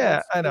anything she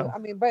wants to I know. Do. I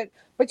mean, but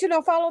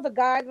follow the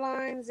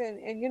guidelines and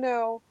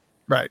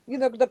right.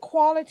 The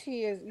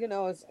quality is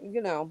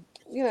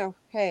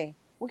hey,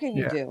 what can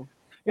you do?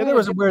 Yeah, there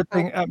was a weird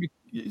thing.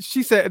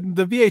 She said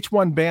the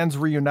VH1 Bands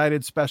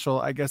Reunited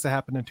special. I guess it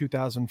happened in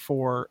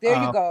 2004.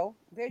 There you go.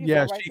 There you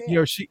go.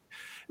 Right she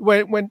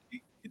when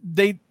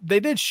they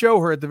did show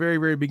her at the very,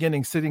 very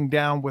beginning sitting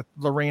down with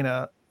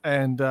Lorena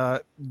and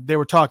they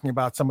were talking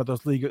about some of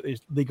those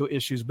legal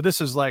issues. But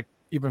this is like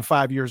even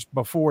 5 years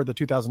before the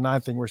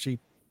 2009 thing where she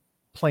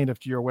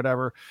plaintiffed you or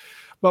whatever.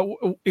 But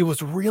it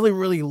was really,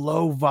 really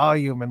low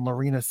volume. And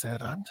Lorena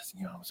said, I'm just,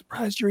 I'm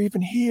surprised you're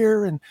even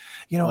here. And,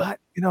 you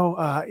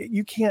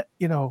can't,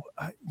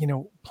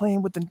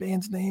 playing with the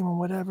band's name or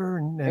whatever.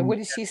 And what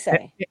did she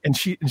say? And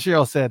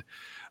Cheryl said,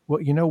 well,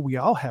 we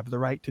all have the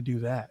right to do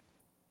that.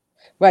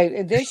 Right.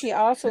 And then she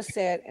also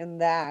said in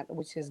that,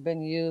 which has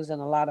been used in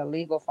a lot of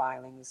legal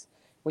filings,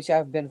 which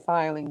I've been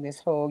filing this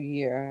whole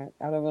year.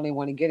 I don't really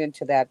want to get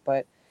into that,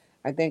 but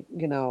I think,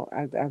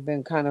 I've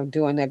been kind of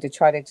doing that to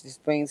try to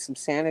just bring some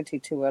sanity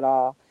to it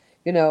all,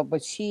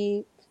 but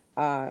she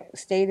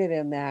stated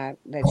in that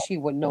she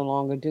would no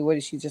longer do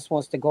it. She just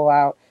wants to go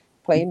out,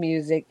 play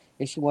music,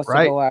 and she wants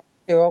to go out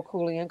Cheryl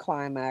Cooley and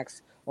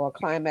Climax, or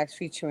Climax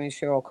featuring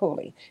Cheryl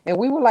Cooley. And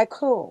we were like,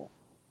 cool,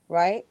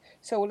 right?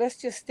 So let's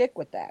just stick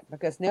with that,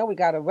 because now we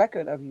got a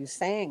record of you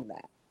saying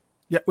that.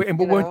 Yeah,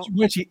 but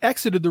when she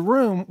exited the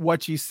room,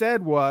 what she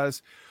said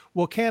was,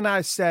 well, can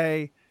I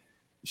say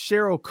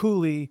Cheryl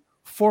Cooley,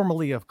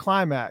 formerly of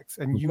Climax?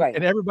 And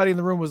and everybody in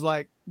the room was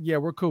like, yeah,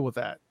 we're cool with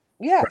that.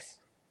 Yes.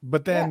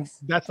 But then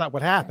that's not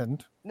what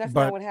happened. That's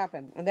not what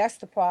happened. And that's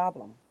the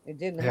problem. It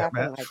didn't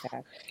happen like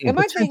that. And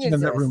my thing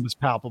is, that room was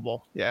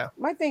palpable. Yeah.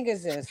 My thing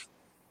is this.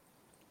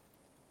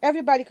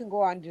 Everybody can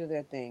go out and do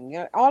their thing.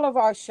 All of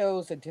our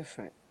shows are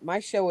different. My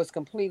show is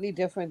completely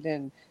different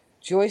than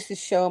Joyce's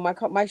show.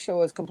 My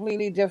show is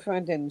completely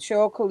different than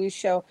Cheryl Cooley's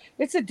show.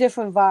 It's a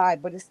different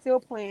vibe, but it's still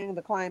playing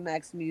the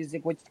Climax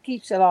music, which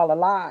keeps it all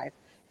alive.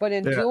 But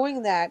in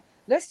doing that,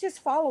 let's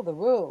just follow the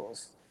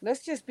rules.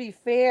 Let's just be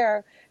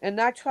fair and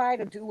not try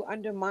to do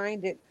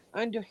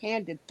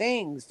underhanded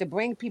things to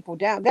bring people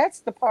down. That's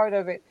the part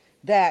of it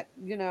that,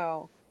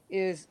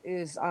 is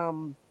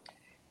the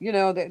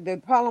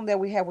problem that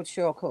we have with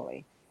Cheryl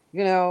Cooley.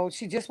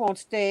 She just won't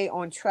stay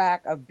on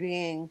track of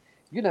being,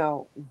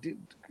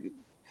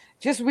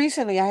 just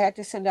recently I had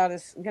to send out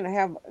going to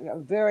have a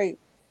very,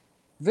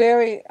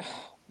 very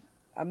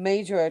a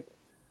major,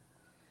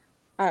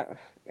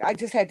 I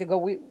just had to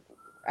go.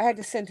 I had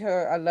to send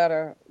her a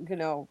letter,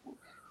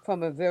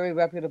 from a very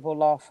reputable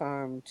law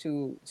firm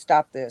to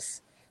stop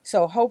this.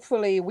 So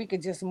hopefully we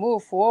can just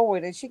move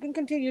forward and she can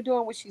continue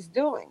doing what she's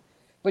doing.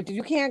 But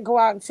you can't go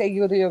out and say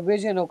you're the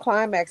original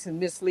Climax and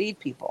mislead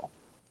people.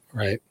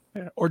 Right.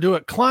 Yeah. Or do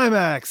it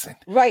Climax.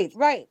 Right.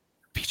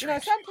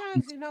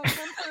 Sometimes,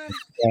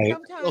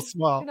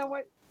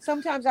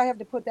 sometimes I have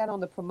to put that on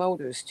the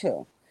promoters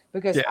too.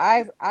 Because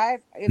I've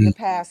in the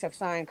past have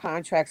signed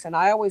contracts and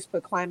I always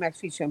put Climax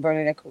featuring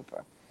Bernadette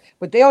Cooper.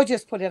 But they'll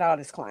just put it out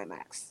as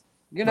Climax,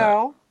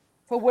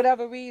 for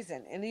whatever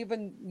reason. And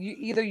even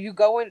either you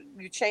go and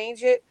you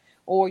change it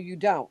or you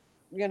don't,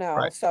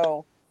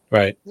 so.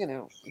 Right.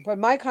 But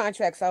my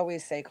contracts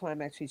always say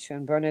Climax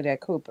featuring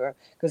Bernadette Cooper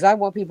because I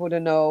want people to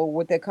know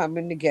what they're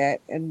coming to get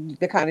and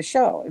the kind of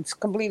show. It's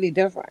completely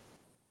different.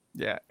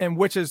 Yeah. And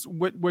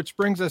which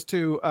brings us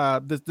to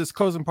this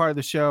closing part of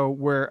the show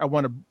where I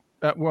want to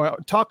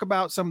talk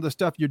about some of the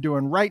stuff you're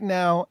doing right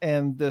now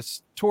and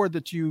this tour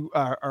that you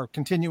are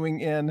continuing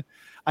in.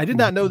 I did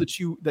not know that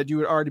you had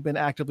already been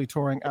actively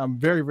touring. I'm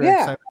very, very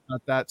excited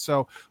about that.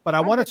 So, but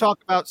I want to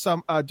talk about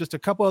just a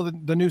couple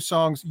of the new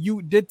songs.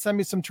 You did send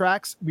me some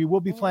tracks. We will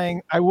be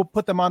playing. I will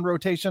put them on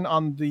rotation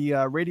on the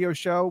radio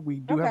show. We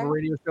do have a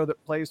radio show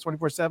that plays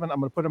 24/7. I'm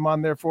going to put them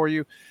on there for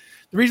you.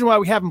 The reason why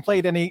we haven't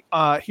played any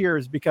here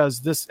is because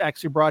this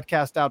actually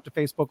broadcast out to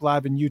Facebook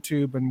Live and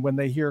YouTube, and when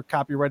they hear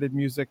copyrighted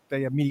music,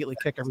 they immediately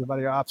kick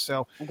everybody off.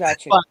 So,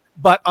 gotcha.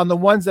 But on the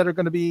ones that are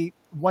going to be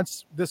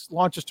once this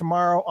launches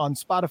tomorrow on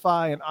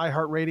Spotify and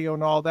iHeartRadio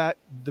and all that,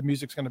 the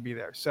music's going to be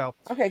there. So,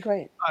 okay,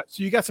 great.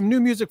 So you got some new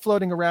music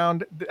floating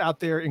around out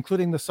there,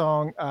 including the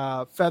song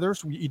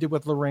 "Feathers" you did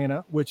with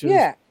Lorena, which is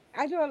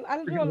I do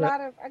a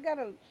lot of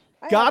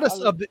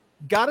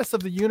Goddess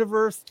of the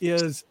Universe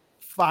is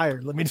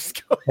fire. Let me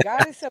just go ahead.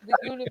 Goddess of the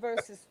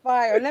Universe is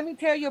fire. Let me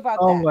tell you about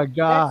that. Oh my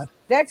God.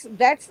 That's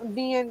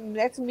me and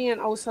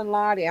Osun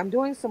Lottie. I'm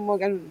doing some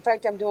work. In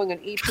fact, I'm doing an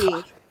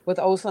EP with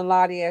Osun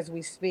Lottie as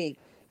we speak.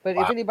 But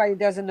if anybody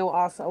doesn't know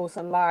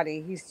Osun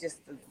Lottie, he's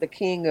just the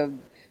king of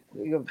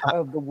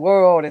the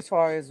world as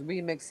far as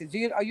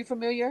remixes. Are you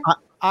familiar?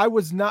 I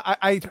was not.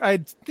 I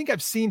think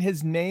I've seen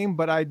his name,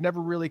 but I'd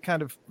never really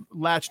kind of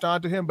latched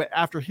onto him. But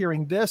after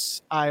hearing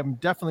this, I am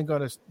definitely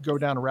going to go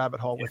down a rabbit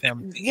hole with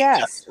him.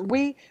 Yes,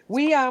 we've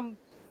been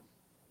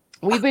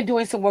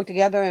doing some work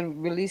together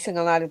and releasing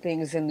a lot of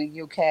things in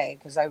the UK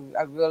because I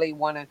really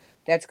want to.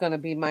 That's going to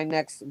be my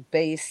next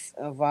base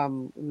of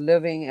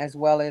living as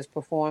well as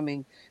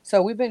performing. So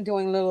we've been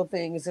doing little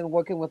things and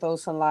working with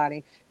Osun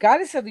Lottie.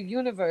 Goddess of the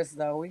Universe,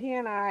 though, he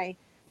and I,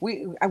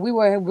 we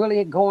were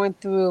really going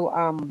through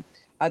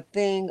a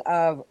thing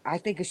of, I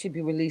think it should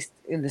be released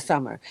in the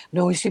summer.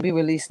 No, it should be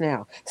released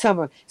now.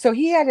 Summer. So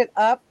he had it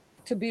up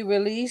to be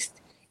released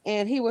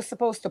and he was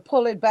supposed to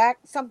pull it back.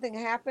 Something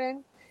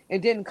happened.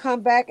 It didn't come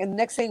back. And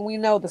next thing we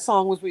know, the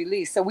song was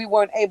released. So we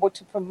weren't able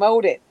to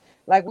promote it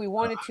like we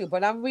wanted to,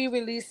 but I'm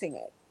re-releasing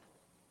it.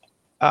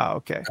 Oh,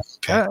 okay.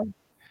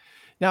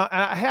 Now,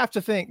 I have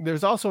to think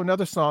there's also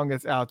another song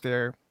that's out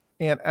there,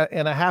 and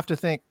I have to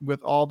think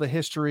with all the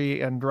history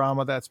and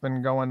drama that's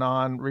been going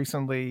on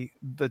recently,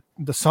 the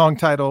song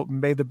title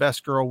 "May the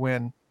Best Girl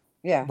Win."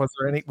 Yeah. Was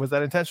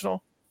that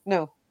intentional?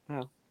 No.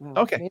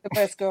 Okay. May the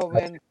best girl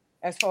win.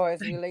 As far as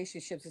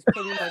relationships, it's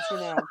pretty much,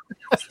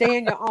 stay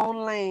in your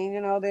own lane.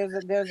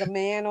 There's a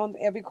man on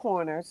every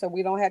corner, so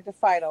we don't have to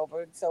fight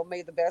over it. So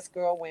may the best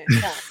girl win.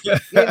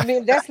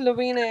 That's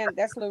Lorena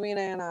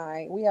and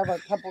I. We have a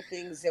couple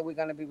things that we're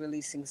going to be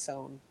releasing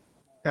soon.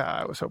 Yeah,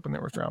 I was hoping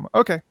there was drama.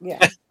 Okay.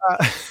 Yeah.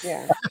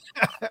 Yeah.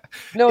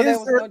 No, there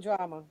was no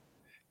drama.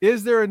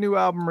 Is there a new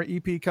album or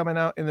EP coming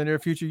out in the near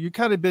future? You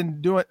kind of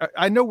been doing.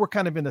 I know we're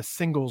kind of in a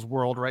singles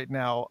world right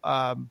now,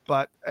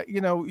 but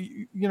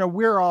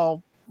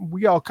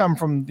we all come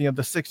from the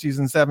 60s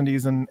and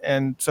 70s,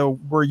 and so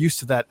we're used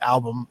to that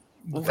album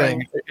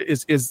thing.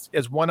 Is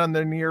one on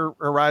the near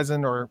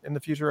horizon or in the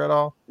future at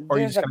all? Or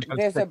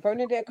there's a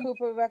Bernadette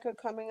Cooper record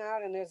coming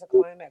out, and there's a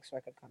Climax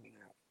record coming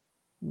out.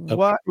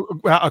 What?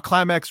 A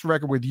Climax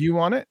record with you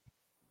on it?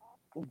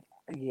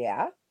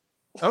 Yeah.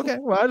 Okay,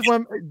 well, I just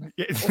want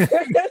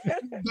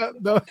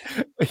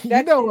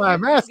why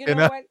I'm asking. You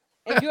know what?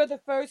 And you're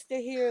the first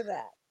to hear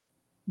that.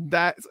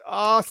 That's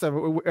awesome.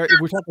 We're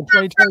talking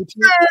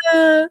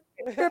 2022.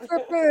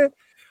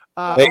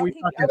 Are we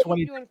talking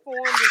 20?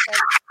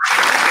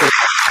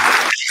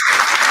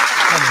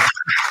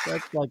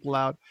 That's like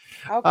loud.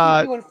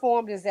 I'll keep you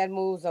informed as that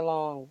moves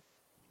along.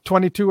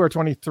 22 or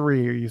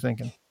 23? Are you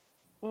thinking?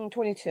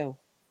 22.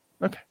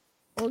 Okay.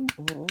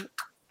 Mm-hmm.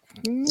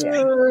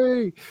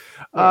 Yay.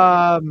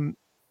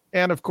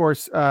 And of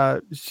course,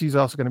 she's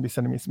also going to be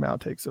sending me some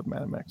outtakes of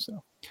Madam X.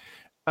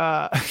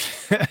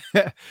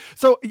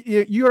 So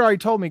you already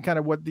told me kind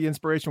of what the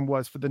inspiration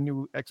was for the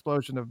new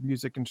explosion of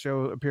music and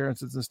show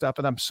appearances and stuff,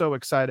 and I'm so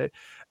excited.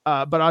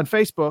 But on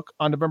Facebook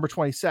on November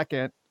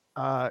 22nd,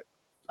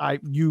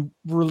 you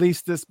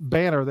released this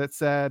banner that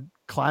said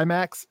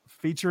Climax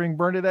featuring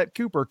Bernadette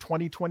Cooper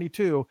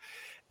 2022,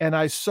 and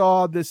I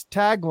saw this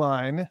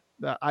tagline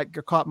that I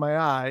caught my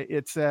eye.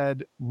 It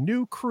said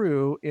 "New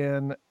Crew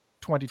in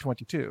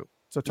 2022."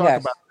 So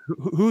talk about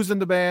who's in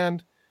the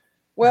band.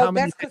 Well,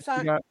 that's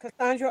Cassandra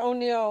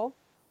O'Neill,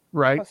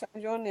 right?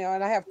 Cassandra O'Neill,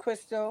 and I have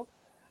Crystal.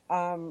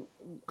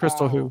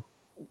 Crystal who?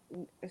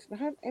 It's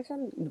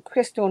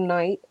Crystal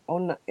Knight.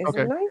 Is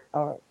it Knight?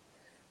 Or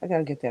I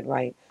gotta get that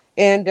right.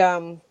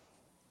 And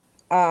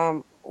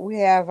we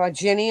have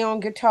Jenny on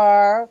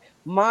guitar.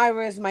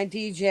 Myra is my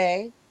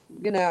DJ.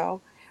 We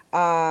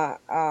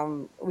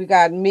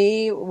got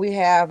me. We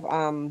have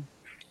oh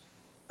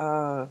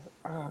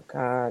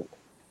God.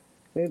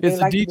 Is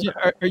the DJ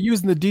are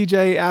using the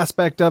DJ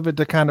aspect of it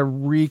to kind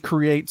of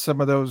recreate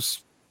some of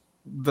those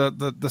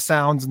the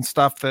sounds and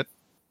stuff that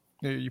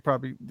you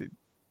probably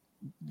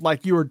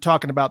like you were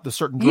talking about the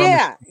certain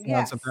drum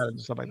and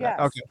stuff like that.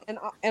 Okay.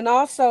 And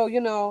also,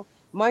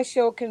 my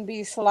show can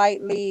be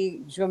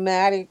slightly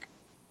dramatic,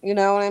 you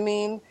know what I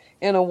mean,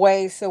 in a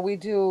way. So we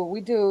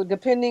do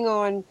depending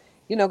on,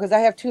 because I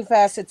have two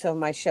facets of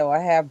my show. I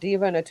have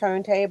Diva and a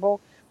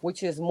Turntable,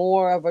 which is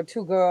more of a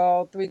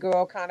 2-girl,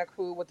 3-girl kind of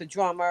crew with a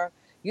drummer,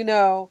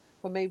 for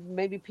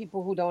maybe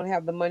people who don't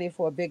have the money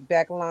for a big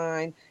back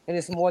line, and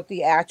it's more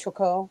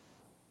theatrical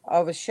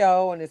of a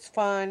show, and it's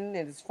fun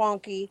and it's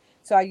funky.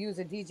 So I use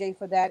a DJ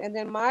for that. And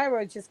then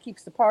Myra just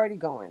keeps the party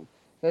going.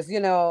 Because,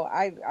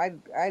 I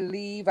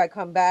leave, I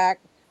come back.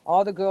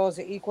 All the girls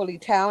are equally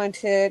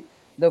talented.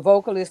 The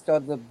vocalists are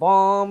the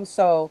bomb.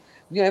 So,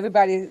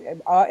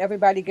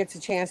 everybody gets a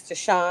chance to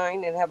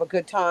shine and have a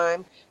good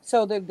time.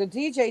 So the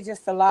DJ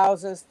just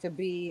allows us to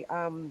be,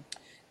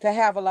 to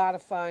have a lot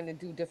of fun and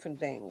do different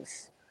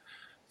things.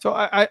 So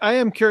I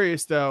am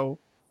curious though,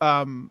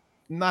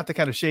 not to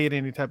kind of shade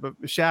any type of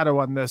shadow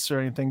on this or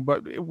anything,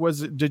 but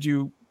did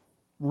you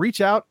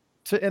reach out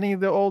to any of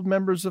the old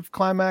members of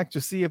Climax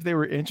to see if they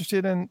were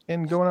interested in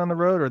going on the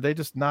road, or are they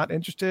just not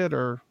interested?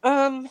 Or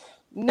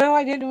no,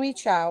 I didn't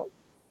reach out.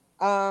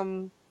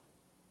 Lorena's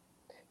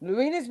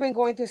been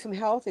going through some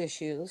health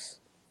issues.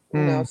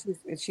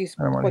 She's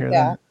put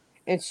that.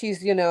 And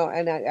she's,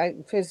 and I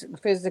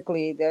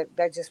physically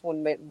that just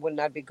would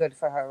not be good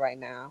for her right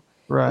now.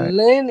 Right.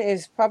 Lynn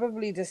is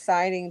probably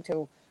deciding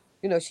to,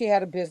 she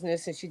had a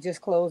business and she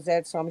just closed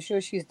that, so I'm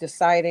sure she's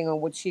deciding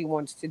on what she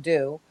wants to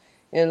do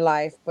in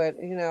life. But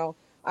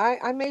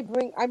I may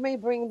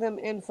bring them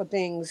in for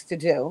things to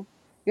do.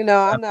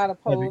 I'm not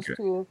opposed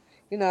to.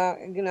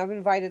 I've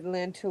invited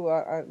Lynn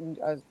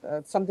to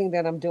something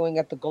that I'm doing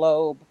at the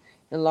Globe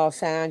in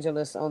Los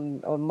Angeles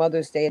on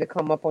Mother's Day to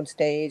come up on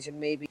stage and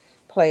maybe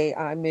play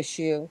I Miss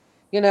You.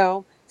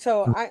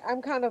 So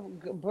I'm kind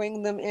of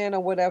bring them in or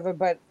whatever.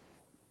 But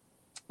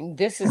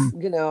this is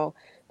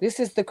this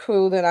is the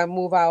crew that I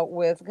move out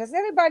with, because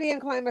everybody in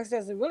Climax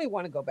doesn't really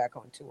want to go back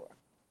on tour.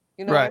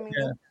 You know right, what I mean?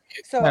 Yeah.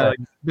 So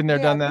been there,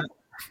 done that.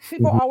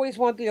 People always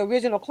want the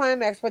original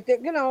Climax, but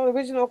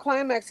original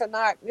Climax are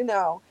not,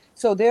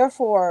 So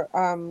therefore,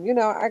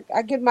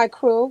 I get my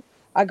crew.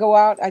 I go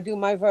out, I do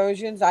my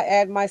versions, I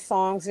add my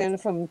songs in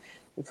from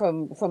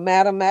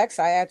Madam X.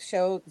 I add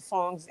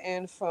songs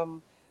in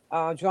from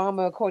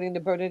drama according to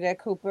Bernadette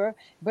Cooper,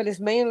 but it's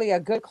mainly a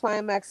good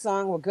climax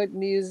song with good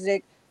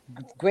music,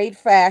 great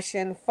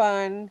fashion,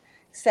 fun,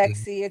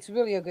 sexy. It's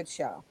really a good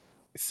show.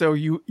 So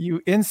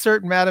you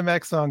insert Madam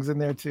X songs in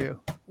there too.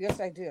 Yes,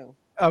 I do.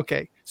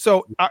 Okay.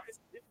 So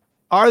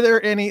are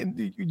there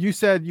any? You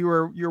said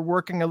you're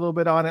working a little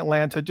bit on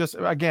Atlanta. Just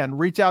again,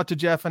 reach out to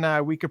Jeff and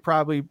I. We could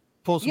probably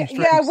pull some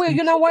strings. Yeah, well,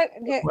 you know what?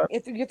 Yeah,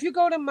 if you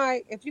go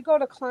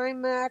to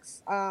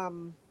Climax, I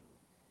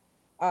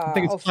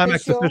think it's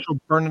Climax Official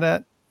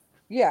Bernadette.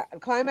 Yeah,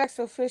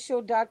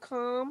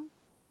 climaxofficial.com.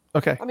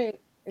 Okay. I mean,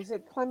 is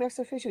it Climax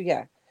Official?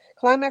 Yeah.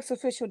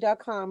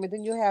 Climaxofficial.com. And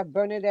then you have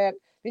Bernadette,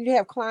 then you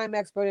have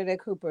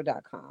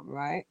climaxbernadettekooper.com,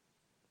 right?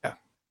 Yeah.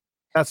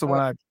 That's the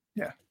one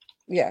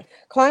Yeah.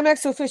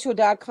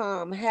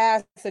 Climaxofficial.com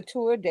has the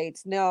tour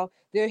dates. Now,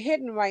 they're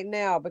hidden right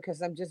now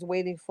because I'm just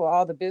waiting for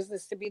all the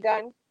business to be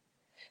done.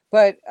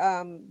 But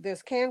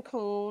there's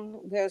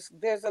Cancun,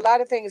 there's a lot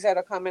of things that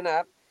are coming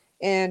up.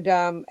 And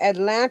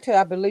Atlanta,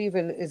 I believe,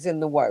 is in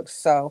the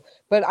works. So,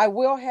 but I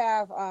will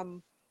have,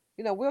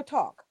 we'll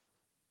talk.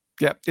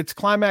 Yeah, it's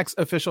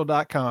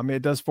climaxofficial.com.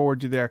 It does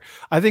forward you there.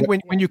 I think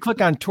when you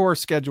click on tour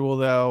schedule,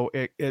 though,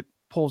 it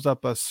pulls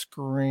up a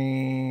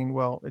screen.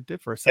 Well, it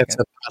did for a second. It's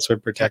a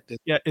password protected.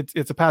 Yeah,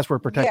 it's a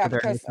password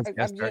protected.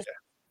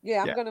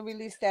 Yeah, I'm going to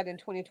release that in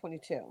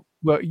 2022.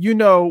 Well, you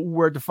know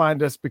where to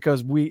find us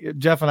because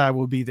Jeff and I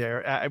will be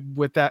there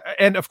with that.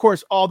 And of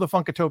course, all the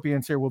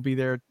Funkatopians here will be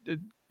there,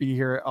 be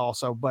here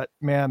also. But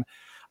man,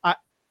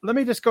 let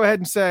me just go ahead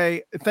and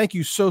say thank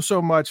you so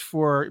much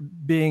for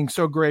being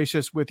so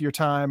gracious with your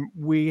time.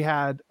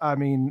 I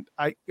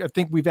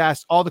think we've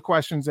asked all the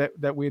questions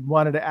that we had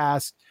wanted to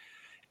ask.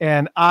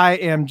 And I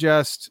am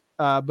just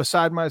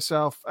beside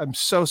myself. I'm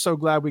so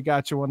glad we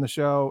got you on the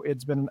show.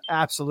 It's been an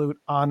absolute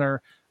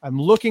honor. I'm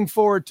looking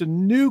forward to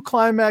new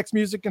Climax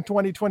music in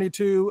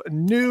 2022,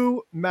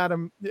 new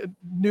Madam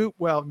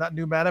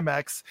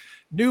X,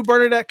 new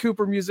Bernadette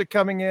Cooper music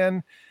coming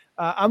in.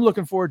 I'm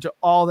looking forward to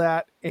all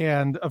that.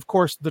 And of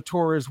course, the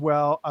tour as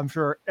well. I'm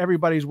sure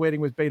everybody's waiting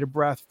with bated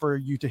breath for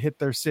you to hit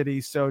their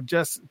city. So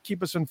just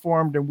keep us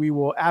informed and we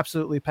will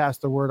absolutely pass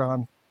the word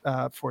on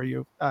for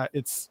you.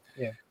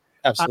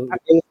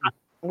 Absolutely.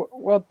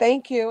 Well,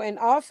 thank you. And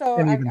also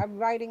I've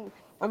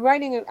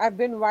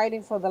been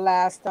writing for the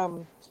last,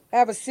 I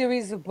have a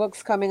series of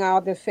books coming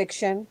out. They're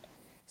fiction.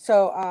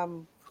 So,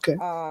 okay.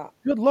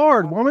 Good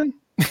Lord, woman.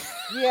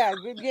 Yeah.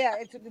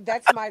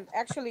 That's my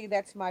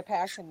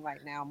passion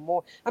right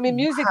now.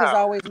 Music is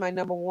always my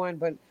number one,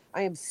 but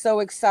I am so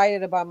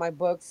excited about my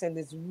books and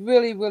it's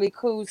really, really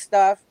cool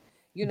stuff.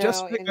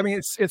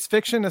 It's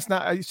fiction. It's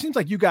not. It seems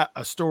like you got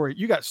a story.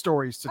 You got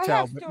stories to tell. I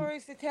have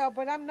stories to tell,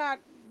 but I'm not.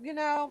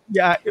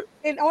 Yeah.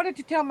 In order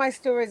to tell my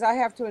stories, I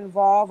have to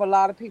involve a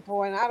lot of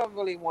people, and I don't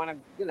really want to,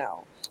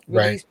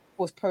 release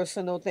people's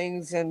personal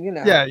things, and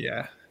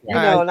Yeah.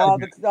 And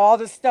all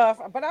the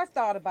stuff. But I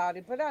thought about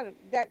it, but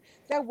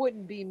that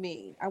wouldn't be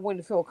me. I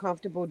wouldn't feel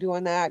comfortable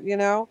doing that,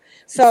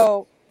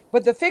 So,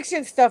 but the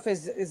fiction stuff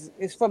is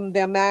from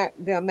the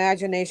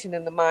imagination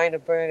and the mind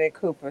of Bernadette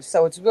Cooper.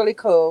 So it's really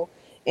cool,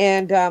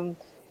 and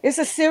it's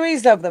a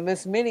series of them.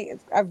 It's many.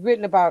 I've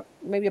written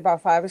maybe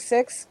about 5 or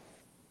 6,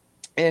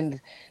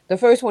 and the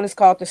first one is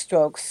called The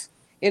Strokes.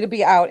 It'll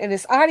be out, and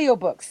it's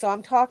audiobooks. So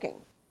I'm talking.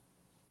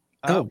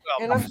 Oh,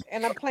 well.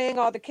 And I'm playing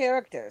all the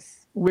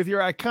characters with your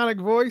iconic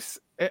voice.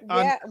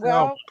 Yeah,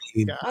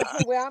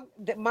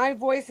 my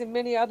voice and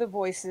many other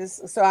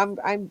voices. So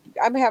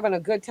I'm having a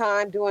good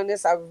time doing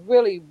this. I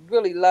really,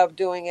 really love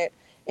doing it,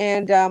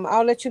 and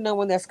I'll let you know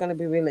when that's going to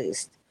be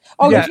released.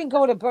 Oh, yeah. You can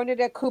go to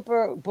Bernadette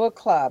Cooper Book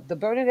Club. The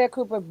Bernadette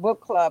Cooper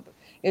Book Club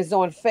is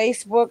on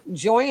Facebook.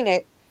 Join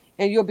it,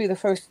 and you'll be the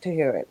first to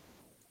hear it.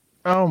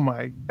 Oh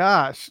my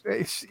gosh,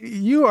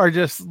 you are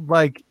just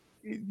like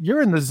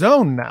you're in the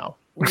zone now.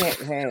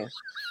 Yeah.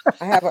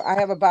 I have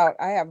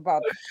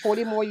about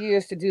 40 more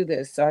years to do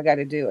this, so I got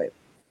to do it.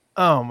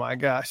 Oh my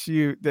gosh,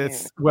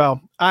 well,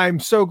 I'm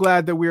so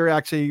glad that we're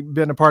actually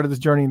been a part of this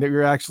journey, that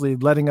you're actually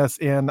letting us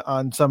in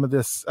on some of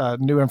this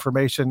new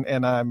information.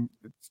 And I'm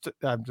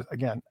just,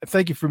 again,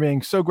 thank you for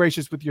being so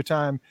gracious with your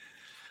time.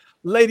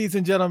 Ladies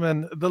and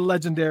gentlemen, the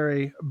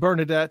legendary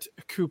Bernadette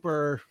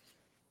Cooper.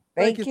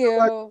 Thank you.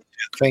 So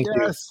Thank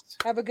you.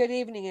 Have a good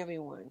evening,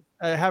 everyone.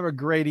 Have a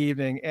great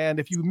evening. And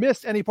if you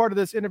missed any part of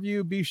this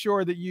interview, be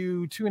sure that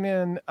you tune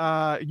in.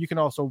 You can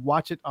also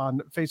watch it on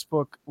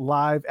Facebook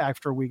Live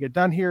after we get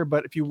done here.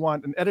 But if you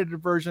want an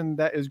edited version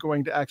that is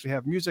going to actually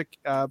have music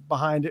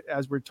behind it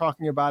as we're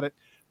talking about it,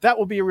 that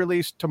will be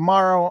released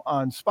tomorrow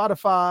on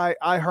Spotify,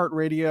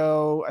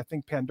 iHeartRadio, I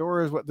think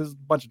Pandora there's a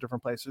bunch of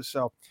different places.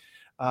 So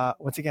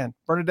once again,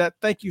 Bernadette,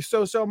 thank you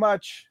so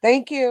much.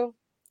 Thank you.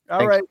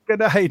 All right. Good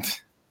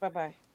night. Bye-bye.